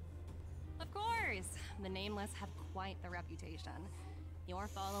 Of course! The Nameless have quite the reputation. You're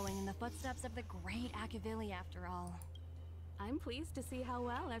following in the footsteps of the great Akavili, after all. I'm pleased to see how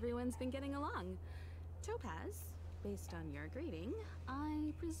well everyone's been getting along. Topaz, based on your greeting,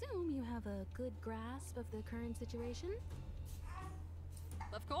 I presume you have a good grasp of the current situation?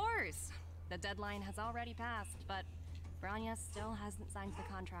 Of course! The deadline has already passed, but Branya still hasn't signed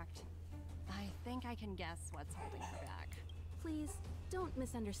the contract. I think I can guess what's holding her back. Please, don't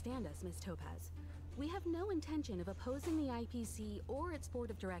misunderstand us, Miss Topaz. We have no intention of opposing the IPC or its board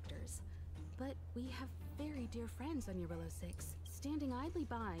of directors. But we have very dear friends on Eurilo 6. Standing idly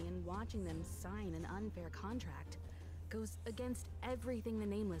by and watching them sign an unfair contract goes against everything the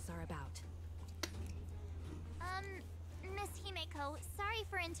Nameless are about. Miss Himiko, sorry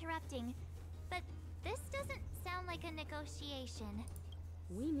for interrupting, but this doesn't sound like a negotiation.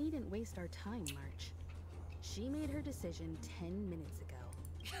 We needn't waste our time, March. She made her decision 10 minutes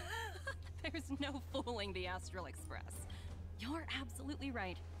ago. There's no fooling the Astral Express. You're absolutely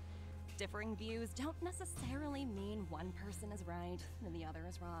right. Differing views don't necessarily mean one person is right and the other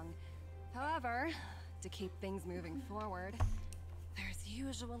is wrong. However, to keep things moving forward, there's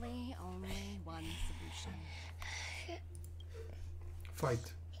usually only one solution.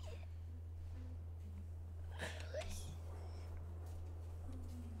 Fight.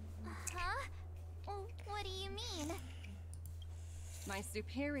 Huh? What do you mean? My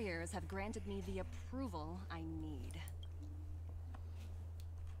superiors have granted me the approval I need.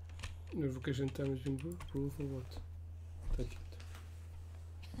 Invocation time has been approved for what? Take it.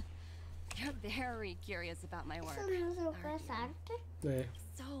 You're very curious about my work. É.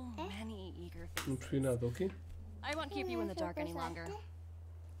 So many eager Não faces. percebi nada, ok? I won't keep you in the dark any longer.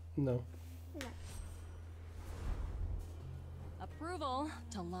 Não. Approval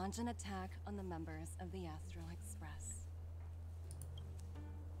to launch an attack on the members of the Astral Express.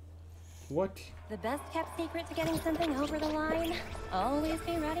 What? The best kept secret to getting something over the line? Always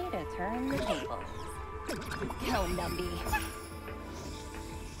be ready to turn the tables. Go, Numby.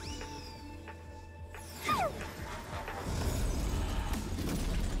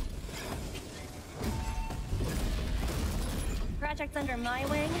 Projects under my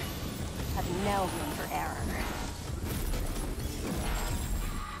wing have no room for error.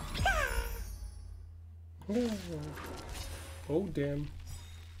 Oh, damn.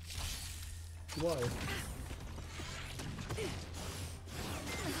 Why?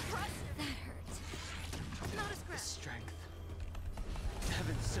 That hurt. Not a scratch. Strength.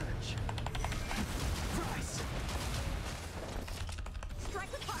 Heaven's surge. Rise.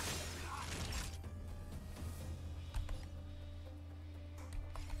 Strike with heart.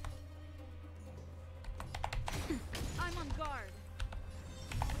 I'm on guard.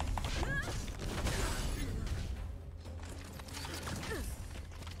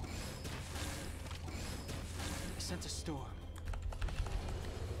 sense a storm.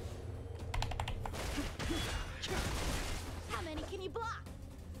 How many can you block?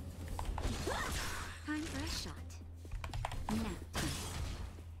 Time for a shot. Nap time.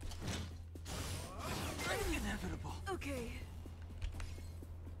 Inevitable. Okay.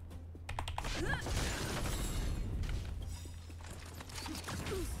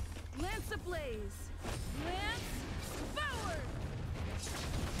 Lance ablaze. Lance forward.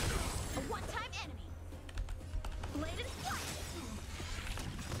 A one-time enemy. Bladed flight.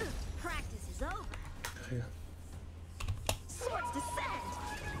 Practice is over. Yeah. Swords descend.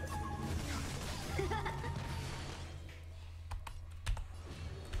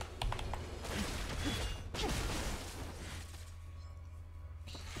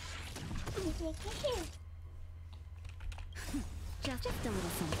 Just a little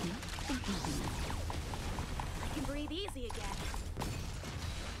something. Think nothing of it. I can breathe easy again.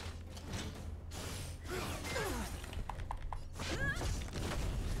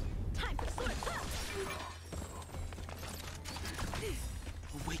 Time for sword puff.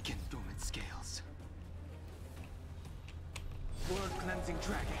 Awaken dormant scales. Blood cleansing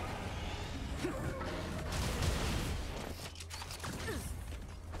dragon.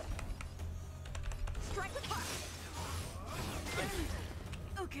 Strike with heart.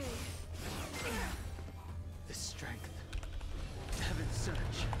 Okay. The strength. Heaven's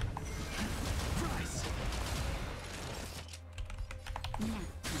surge. Rise. Nap.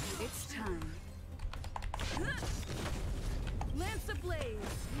 It's time. Lance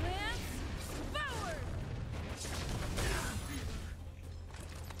ablaze. Lance forward.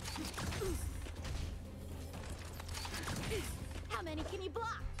 How many can you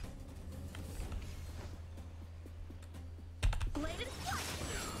block? Bladed flight.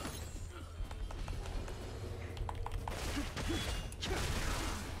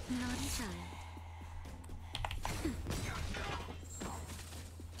 Naughty child.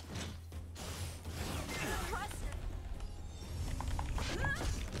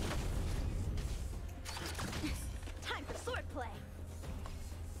 Time for swordplay.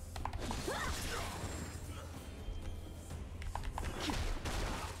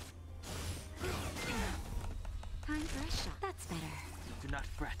 Time for a shot. That's better. Do not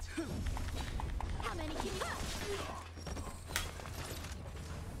fret. How many can you?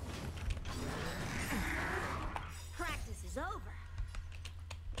 Practice is over.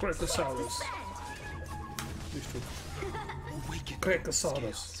 Crackosaurus. Isto.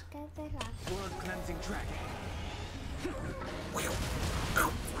 Crackosaurus. Blood cleansing dragon.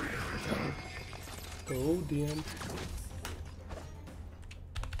 Oh, damn.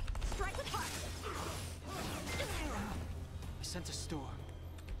 Strike with heart. I sense a storm.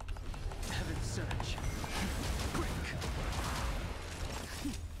 Heaven's surge. Break.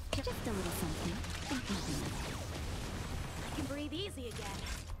 Just a little something. Think nothing of it. I can breathe easy again.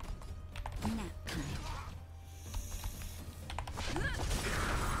 Nap time.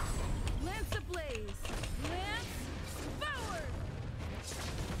 Lance ablaze. Lance forward.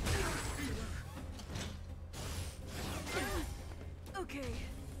 Okay.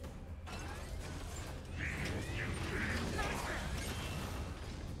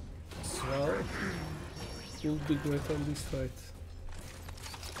 So, we'll be great on this fight.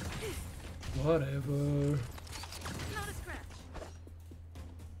 Whatever. Not a scratch.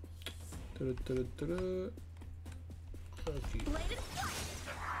 Okay. Bladed flight.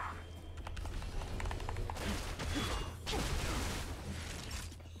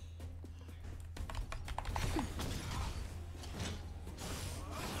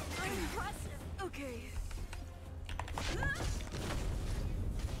 Impressive. Okay.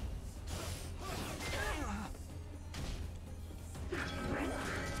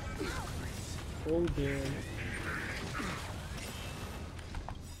 Oh, damn.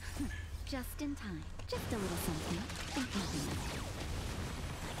 Just in time. Just a little something. Think nothing of it.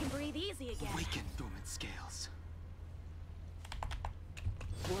 I can breathe easy again. Awaken dormant scales.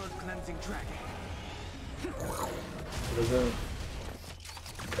 Blood cleansing dragon.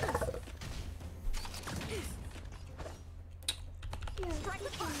 Strike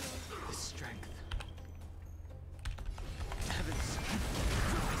with heart. The strength. Heaven's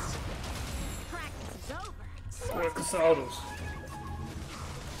rise. Practice is over. Crackosaurus.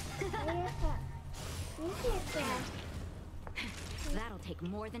 That'll take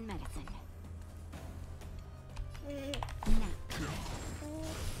more than medicine. Nap time.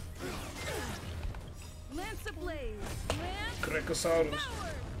 Lance ablaze. Lance Crackosaurus.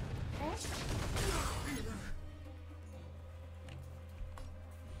 forward.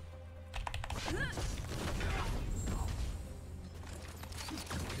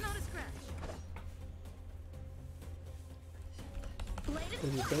 Not a scratch.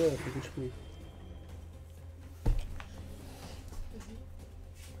 Ele também ficas comigo.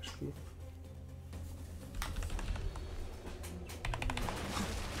 Acho que não.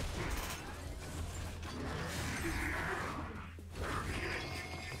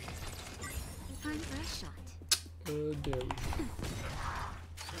 Time for a shot. Damn.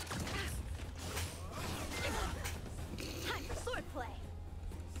 Time for swordplay.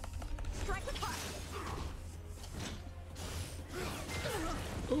 Strike apart.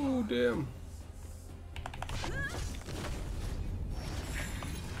 Oh, damn.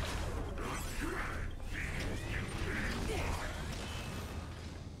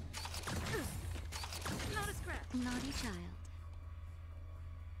 Not a scratch. Naughty child.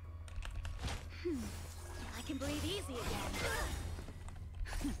 I can breathe easy again.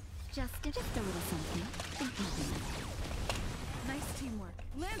 Just a little something. Think nothing. Nice teamwork.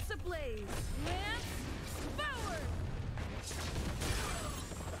 Lance ablaze. Lance forward.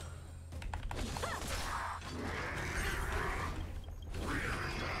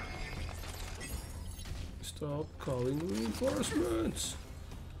 Stop calling reinforcements.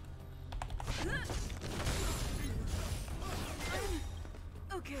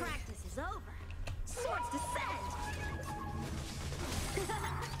 Okay. Practice is over. Swords descend.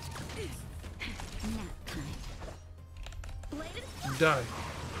 Nap time. Bladed. Die.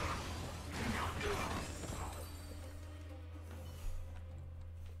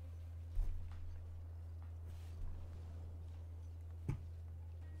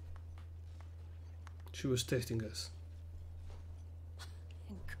 She was testing us.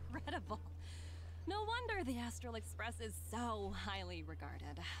 Incredible. No wonder the Astral Express is so highly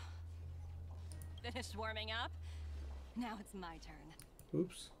regarded. Finished warming up? Now it's my turn.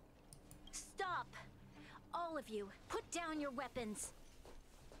 Oops. Stop! All of you, put down your weapons.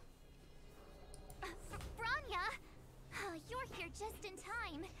 Branya! You're here just in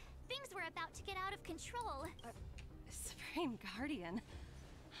time. Things were about to get out of control. Supreme Guardian.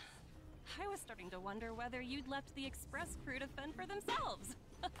 I was starting to wonder whether you'd left the Express crew to fend for themselves.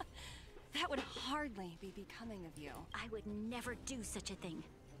 That would hardly be becoming of you. I would never do such a thing.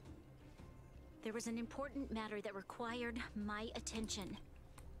 There was an important matter that required my attention.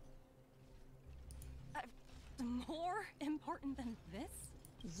 More important than this?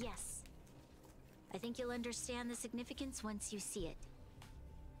 Yes. I think you'll understand the significance once you see it.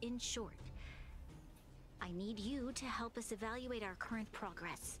 In short, I need you to help us evaluate our current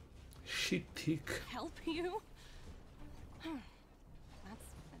progress. Shittick. Help you? That's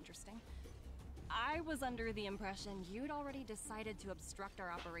interesting. I was under the impression you'd already decided to obstruct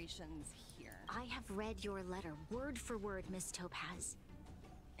our operations here. I have read your letter word for word, Miss Topaz.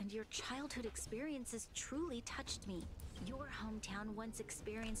 And your childhood experiences truly touched me. Your hometown once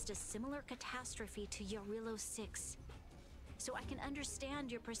experienced a similar catastrophe to Yarillo 6. So I can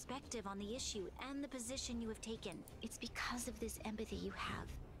understand your perspective on the issue and the position you have taken. It's because of this empathy you have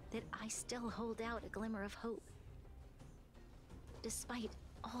that I still hold out a glimmer of hope. Despite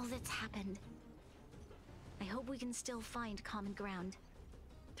all that's happened, I hope we can still find common ground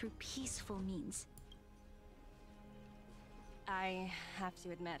through peaceful means. I have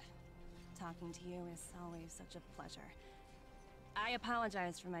to admit, talking to you is always such a pleasure. I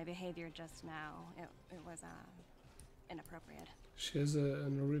apologize for my behavior just now. It was inappropriate. She has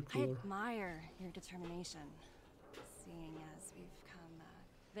an I auricular. admire your determination, seeing as we've come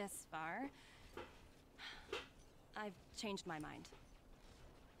this far. I've changed my mind.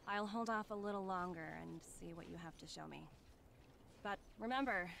 I'll hold off a little longer and see what you have to show me. But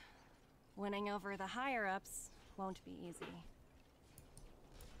remember, winning over the higher-ups won't be easy.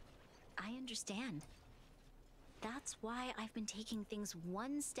 I understand. That's why I've been taking things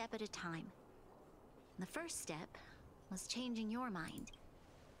one step at a time. The first step was changing your mind.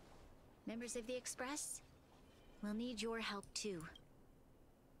 Members of the Express, we'll need your help too.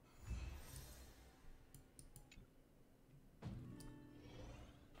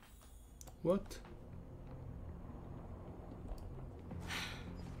 What?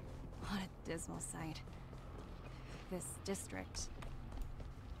 What a dismal sight. This district.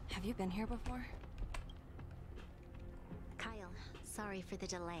 Have you been here before? Kyle, sorry for the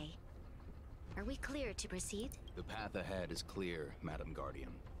delay. Are we clear to proceed? The path ahead is clear, Madam Guardian.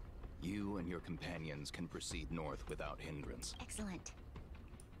 You and your companions can proceed north without hindrance. Excellent.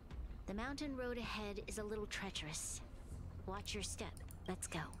 The mountain road ahead is a little treacherous. Watch your step. Let's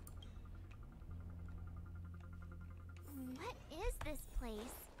go. What is this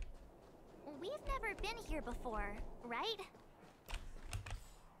place? We've never been here before, right?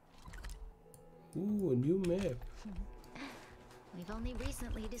 Ooh, a new map. We've only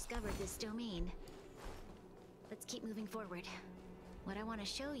recently discovered this domain. Let's keep moving forward. What I want to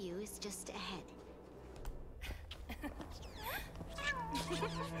show you is just ahead.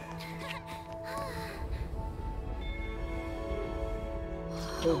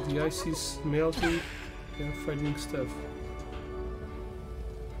 Oh, the ice is melting and finding stuff.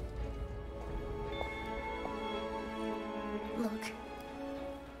 Look.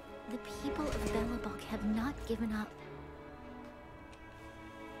 The people of Belobog have not given up.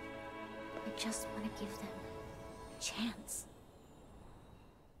 I just want to give them a chance.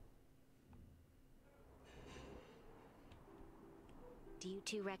 Do you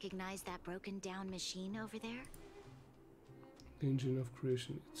two recognize that broken down machine over there? Engine of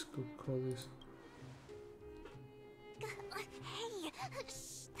creation. It's called this. Hey,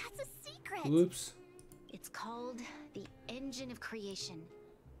 shh, that's a secret. Whoops. It's called the Engine of Creation.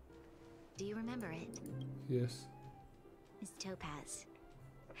 Do you remember it? Yes. Miss Topaz,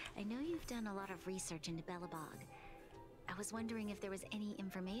 I know you've done a lot of research into Belobog. I was wondering if there was any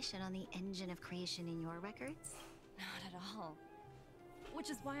information on the Engine of Creation in your records? Not at all. Which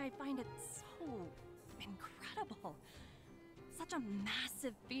is why I find it so incredible. Such a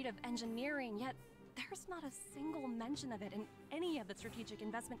massive feat of engineering, yet there's not a single mention of it in any of the Strategic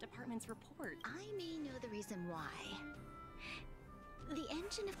Investment Department's report. I may know the reason why. The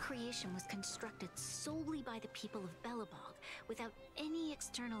Engine of Creation was constructed solely by the people of Belobog, without any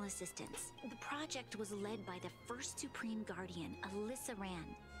external assistance. The project was led by the first Supreme Guardian, Alyssa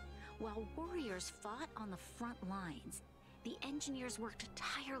Rand. While warriors fought on the front lines, the engineers worked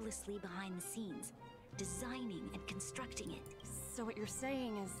tirelessly behind the scenes, designing and constructing it. So what you're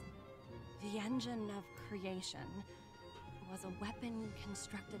saying is the Engine of Creation was a weapon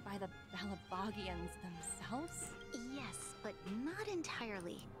constructed by the Belabogians themselves? Yes, but not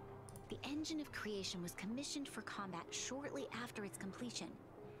entirely. The Engine of Creation was commissioned for combat shortly after its completion,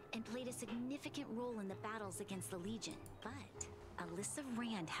 and played a significant role in the battles against the Legion. But Alyssa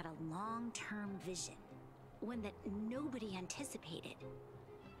Rand had a long-term vision, one that nobody anticipated.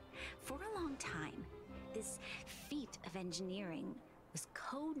 For a long time, this feat of engineering was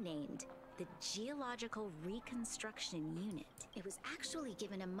codenamed the Geological Reconstruction Unit. It was actually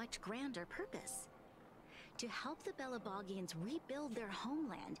given a much grander purpose: to help the Belabogians rebuild their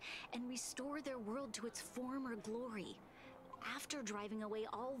homeland and restore their world to its former glory, after driving away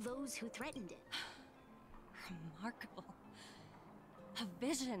all those who threatened it. Remarkable. A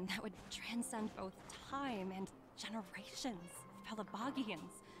vision that would transcend both time and generations of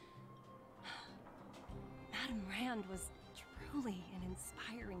Belabogians. Madame Rand was truly an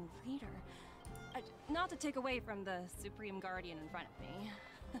inspiring leader. Not to take away from the Supreme Guardian in front of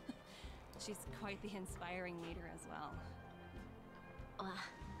me. She's quite the inspiring leader as well.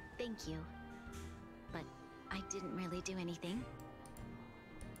 Thank you. But I didn't really do anything.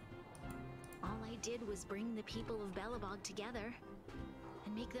 All I did was bring the people of Belobog together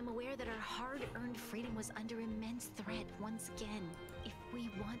and make them aware that our hard-earned freedom was under immense threat once again. If we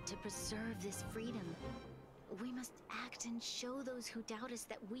want to preserve this freedom, we must act and show those who doubt us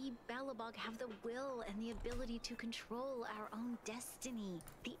that we, Belobog, have the will and the ability to control our own destiny.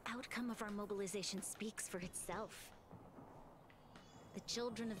 The outcome of our mobilization speaks for itself. The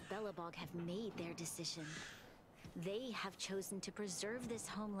children of Belobog have made their decision. They have chosen to preserve this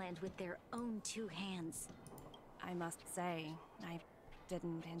homeland with their own two hands. I must say, I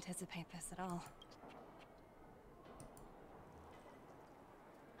didn't anticipate this at all.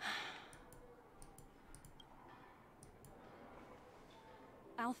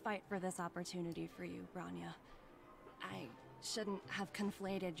 I'll fight for this opportunity for you, Branya. I shouldn't have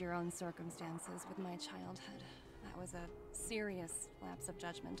conflated your own circumstances with my childhood. That was a serious lapse of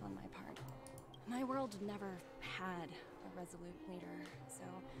judgment on my part. My world never had a resolute leader, so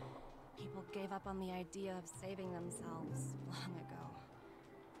people gave up on the idea of saving themselves long ago.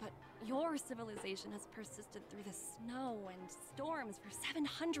 But your civilization has persisted through the snow and storms for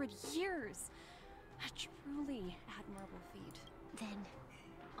 700 years. A truly admirable feat. Then,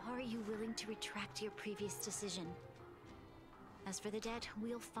 are you willing to retract your previous decision? As for the debt,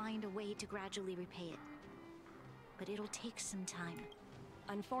 we'll find a way to gradually repay it. But it'll take some time.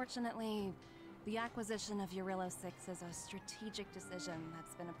 Unfortunately, the acquisition of Urillo 6 is a strategic decision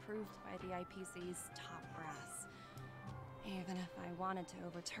that's been approved by the IPC's top brass. Even if I wanted to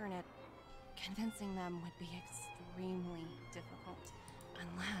overturn it, convincing them would be extremely difficult.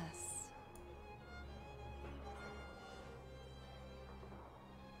 Unless...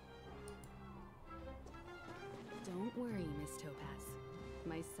 Don't worry, Miss Topaz.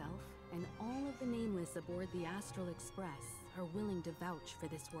 Myself and all of the Nameless aboard the Astral Express are willing to vouch for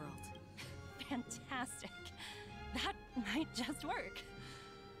this world. Fantastic. That might just work.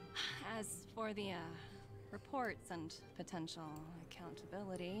 As for the, reports and potential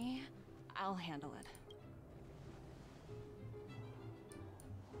accountability, I'll handle it.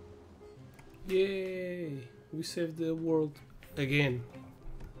 Yay! We saved the world again.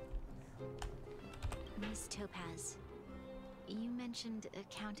 Miss Topaz, you mentioned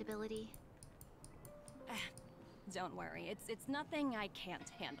accountability. Don't worry, it's nothing I can't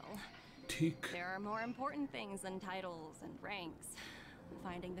handle. Tick. There are more important things than titles and ranks.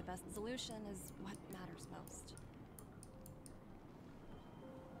 Finding the best solution is what matters most.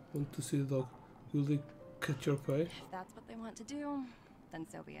 Want to see the dog? Will they cut your pay? If that's what they want to do, then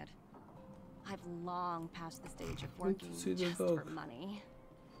so be it. I've long passed the stage of Want to working see the just dog? for money.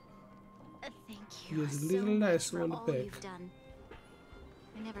 Thank you Yes, a so little much nice for on the all back. you've done.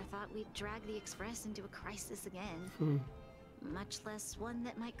 I never thought we'd drag the Express into a crisis again. Hmm. Much less one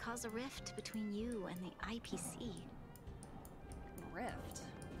that might cause a rift between you and the IPC. Rift?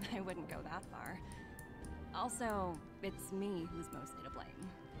 I wouldn't go that far. Also, it's me who's mostly to blame.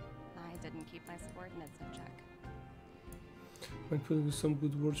 I didn't keep my subordinates in check. Mind putting some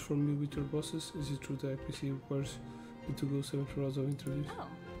good words from you with your bosses? Is it true the IPC requires you to go 7 rounds of interviews? Oh,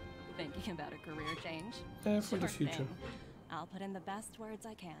 thinking about a career change? For the Sure future. thing. I'll put in the best words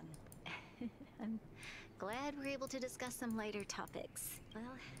I can. I'm glad we're able to discuss some lighter topics.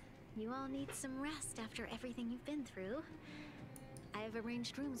 Well, you all need some rest after everything you've been through. I have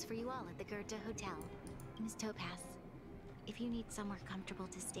arranged rooms for you all at the Goethe Hotel. Miss Topaz, if you need somewhere comfortable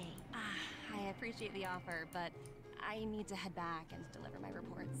to stay. I appreciate the offer, but I need to head back and deliver my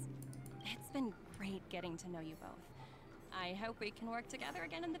reports. It's been great getting to know you both. I hope we can work together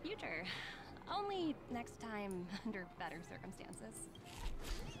again in the future. Only next time under better circumstances.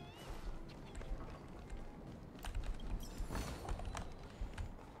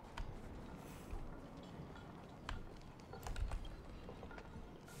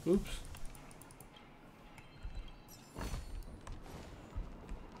 Oops.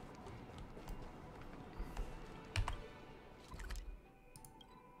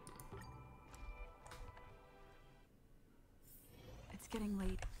 It's getting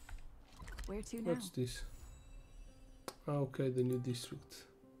late. Where to now? What's this? Ah, okay, the new district.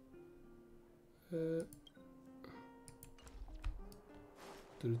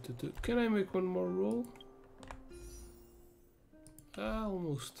 Can I make one more roll?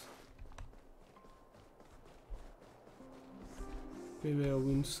 Almost. Maybe I'll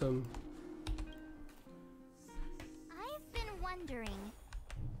win some. I've been wondering,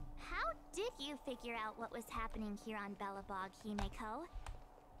 how did you figure out what was happening here on Belobog, Himeko?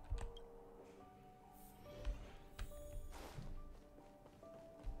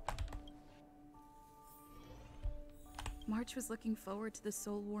 March was looking forward to the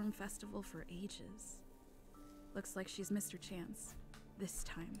Soulworm Festival for ages. Looks like she's missed her chance. This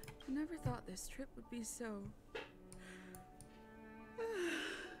time. I never thought this trip would be so...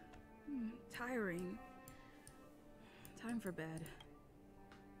 tiring. Time for bed.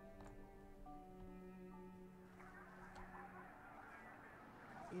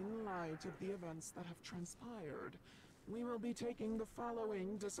 In light of the events that have transpired, we will be taking the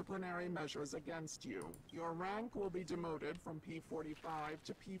following disciplinary measures against you. Your rank will be demoted from P45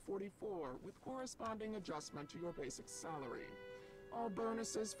 to P44, with corresponding adjustment to your basic salary. All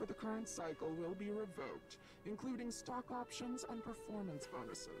bonuses for the current cycle will be revoked, including stock options and performance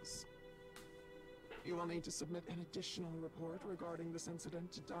bonuses. You will need to submit an additional report regarding this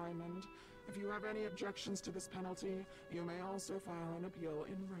incident to Diamond. If you have any objections to this penalty, you may also file an appeal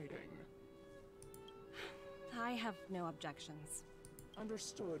in writing. I have no objections.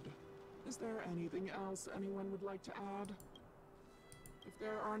 Understood. Is there anything else anyone would like to add? If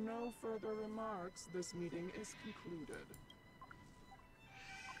there are no further remarks, this meeting is concluded.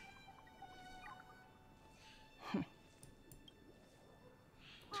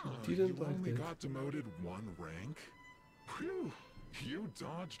 Didn't you like only that. got demoted 1 rank? Phew, you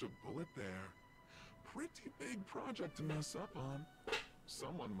dodged a bullet there. Pretty big project to mess up on.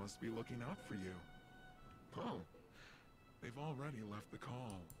 Someone must be looking out for you. Oh, they've already left the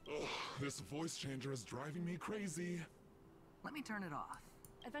call. Ugh, this voice changer is driving me crazy. Let me turn it off.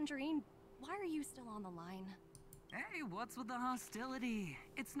 Aventurine, why are you still on the line? Hey, what's with the hostility?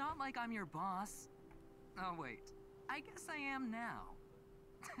 It's not like I'm your boss. Oh, wait. I guess I am now.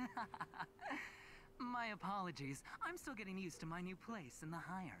 My apologies. I'm still getting used to my new place in the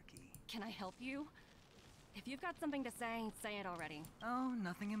hierarchy. Can I help you? If you've got something to say it already. Oh,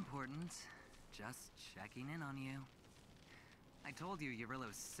 nothing important. Just checking in on you. I told you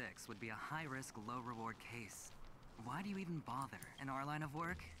Eurillo 6 would be a high-risk, low-reward case. Why do you even bother? In our line of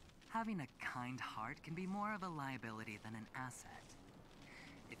work, having a kind heart can be more of a liability than an asset.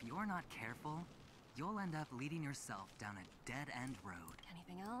 If you're not careful, you'll end up leading yourself down a dead-end road.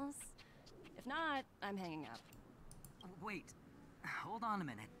 Anything else? If not, I'm hanging up. Wait, hold on a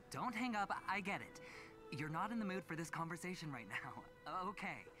minute. Don't hang up, I get it. You're not in the mood for this conversation right now.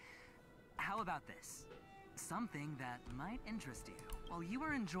 Okay. How about this? Something that might interest you. While you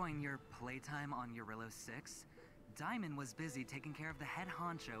were enjoying your playtime on Eurillo 6, Diamond was busy taking care of the head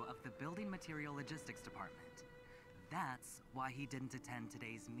honcho of the Building Material Logistics Department. That's why he didn't attend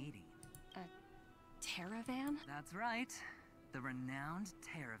today's meeting. A Terravan? That's right. The renowned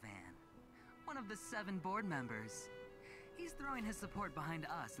Terravan. One of the 7 board members. He's throwing his support behind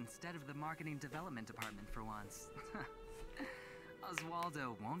us instead of the Marketing Development Department for once.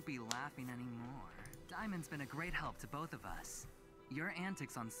 Oswaldo won't be laughing anymore. Diamond's been a great help to both of us. Your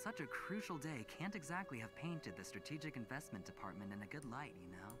antics on such a crucial day can't exactly have painted the Strategic Investment Department in a good light,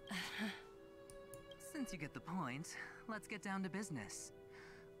 you know? Since you get the point, let's get down to business.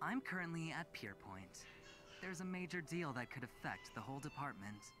 I'm currently at Pier Point. There's a major deal that could affect the whole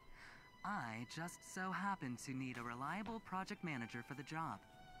department. I just so happen to need a reliable project manager for the job.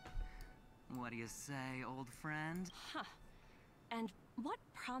 What do you say, old friend? Huh. And what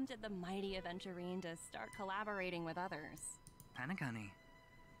prompted the mighty Aventurine to start collaborating with others? Penacony.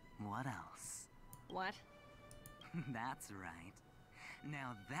 What else? What? That's right.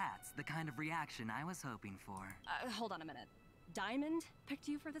 Now that's the kind of reaction I was hoping for. Hold on a minute. Diamond picked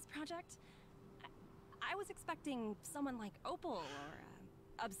you for this project? I was expecting someone like Opal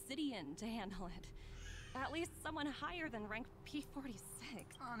or Obsidian to handle it. At least someone higher than rank P46.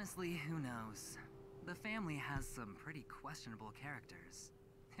 Honestly, who knows? The family has some pretty questionable characters.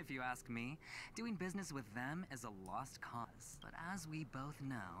 If you ask me, doing business with them is a lost cause. But as we both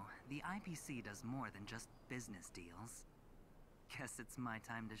know, the IPC does more than just business deals. Guess it's my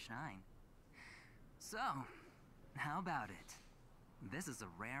time to shine. So, how about it? This is a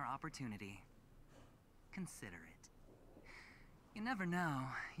rare opportunity. Consider it. You never know,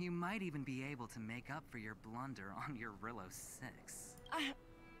 you might even be able to make up for your blunder on your Eurillo 6.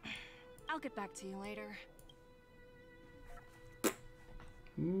 I'll get back to you later.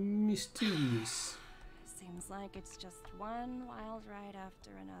 Mysterious. Seems like it's just one wild ride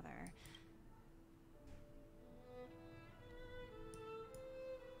after another.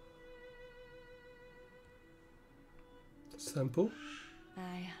 Sample.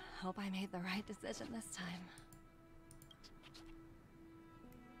 I hope I made the right decision this time.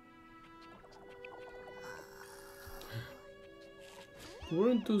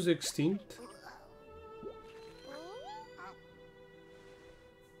 Weren't those extinct?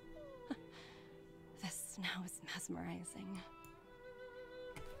 This snow is mesmerizing.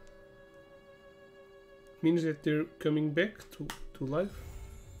 Means that they're coming back to life?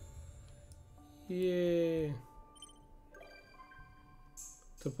 Yeah.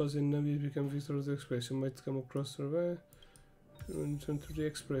 Topaz and Navi become victors of the Express. You might come across the way and return to the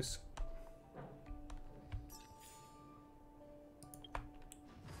Express.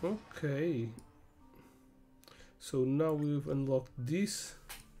 Okay. So now we've unlocked this,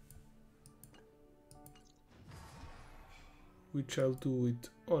 which I'll do it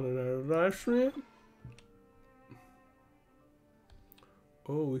on another live stream.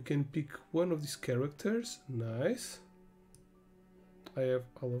 Oh, we can pick one of these characters. Nice. I have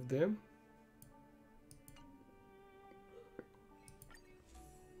all of them.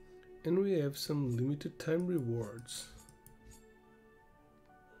 And we have some limited time rewards.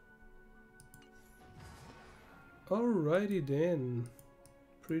 Alrighty then.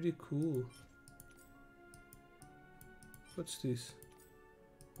 Pretty cool. What's this?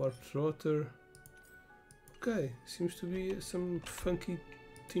 Warp Trotter. Okay, seems to be some funky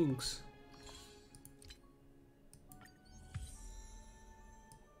things.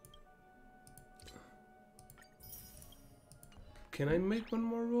 Can I make one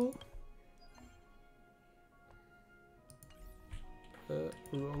more roll?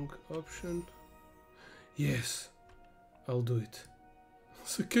 Wrong option. Yes, I'll do it.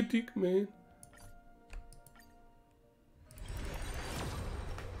 Suck a dick, man.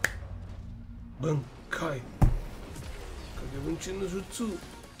 Honkai.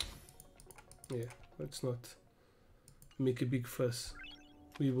 Yeah, let's not make a big fuss.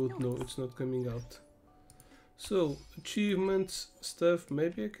 We both know it's not coming out. So, achievements, stuff,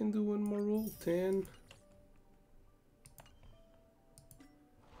 maybe I can do one more roll, 10.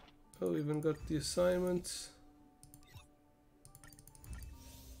 Oh, even got the assignments.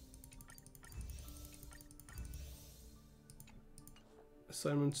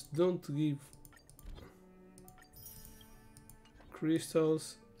 Assignments don't give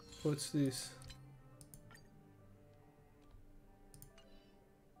crystals. What's this?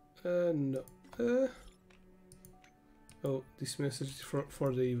 No. Oh, this message is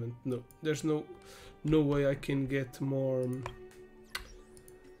for the event. No, there's no way I can get more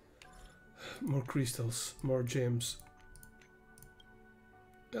crystals, more gems.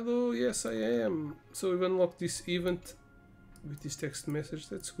 Hello, yes I am. So we've unlocked this event with this text message.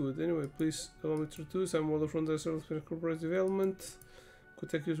 That's good. Anyway, please allow me to introduce. I'm Waldo from the Corporate Development.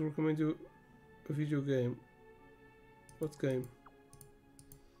 Contact you to recommend you a video game. What game?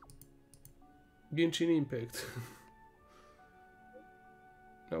 Genshin Impact.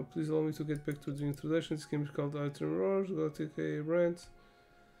 Now please allow me to get back to the introduction. This game is called Item Roars, Galactic A brand.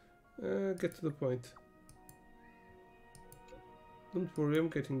 Get to the point. Don't worry, I'm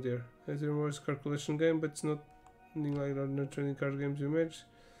getting there. Item Roars is a card collection game, but it's not anything like ordinary trading card games you imagine.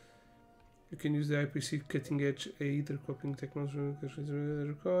 You can use the IPC cutting edge either copying technology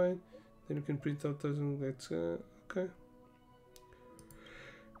or coin. Then you can print out thousands. That's okay.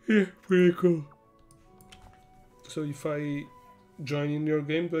 Yeah, pretty cool. So if I join in your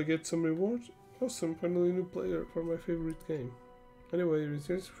game, do I get some rewards? Awesome, finally a new player for my favorite game. Anyway,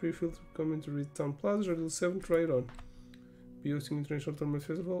 returns free field to come into Read Town Plaza until 7th, right on. Be hosting International Tournament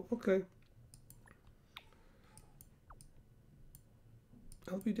Festival, okay.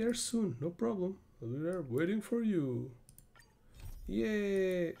 I'll be there soon, no problem. I'll be there waiting for you.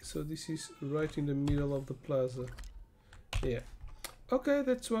 Yay! So this is right in the middle of the plaza. Yeah. Okay,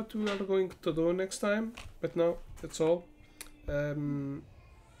 that's what we are going to do next time. But now, that's all. Don't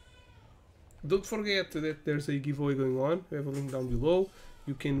forget that there's a giveaway going on. We have a link down below.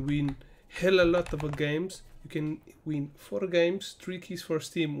 You can win hell a lot of games. You can win 4 games, 3 keys for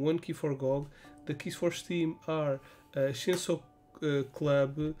Steam, 1 key for GOG. The keys for Steam are Chenso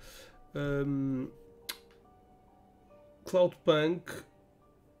Club, Cloudpunk,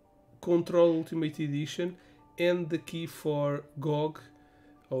 Control Ultimate Edition, and the key for GOG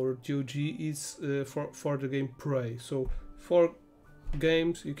or GOG is for the game Prey. So 4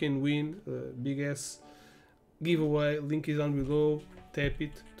 games you can win, big ass giveaway. Link is down below. Tap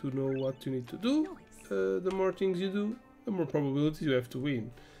it to know what you need to do. The more things you do, the more probabilities you have to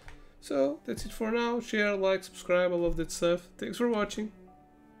win. So that's it for now. Share, like, subscribe, all of that stuff. Thanks for watching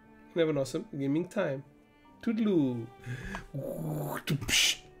and have an awesome gaming time. Toodaloo.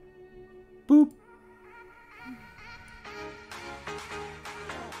 Boop.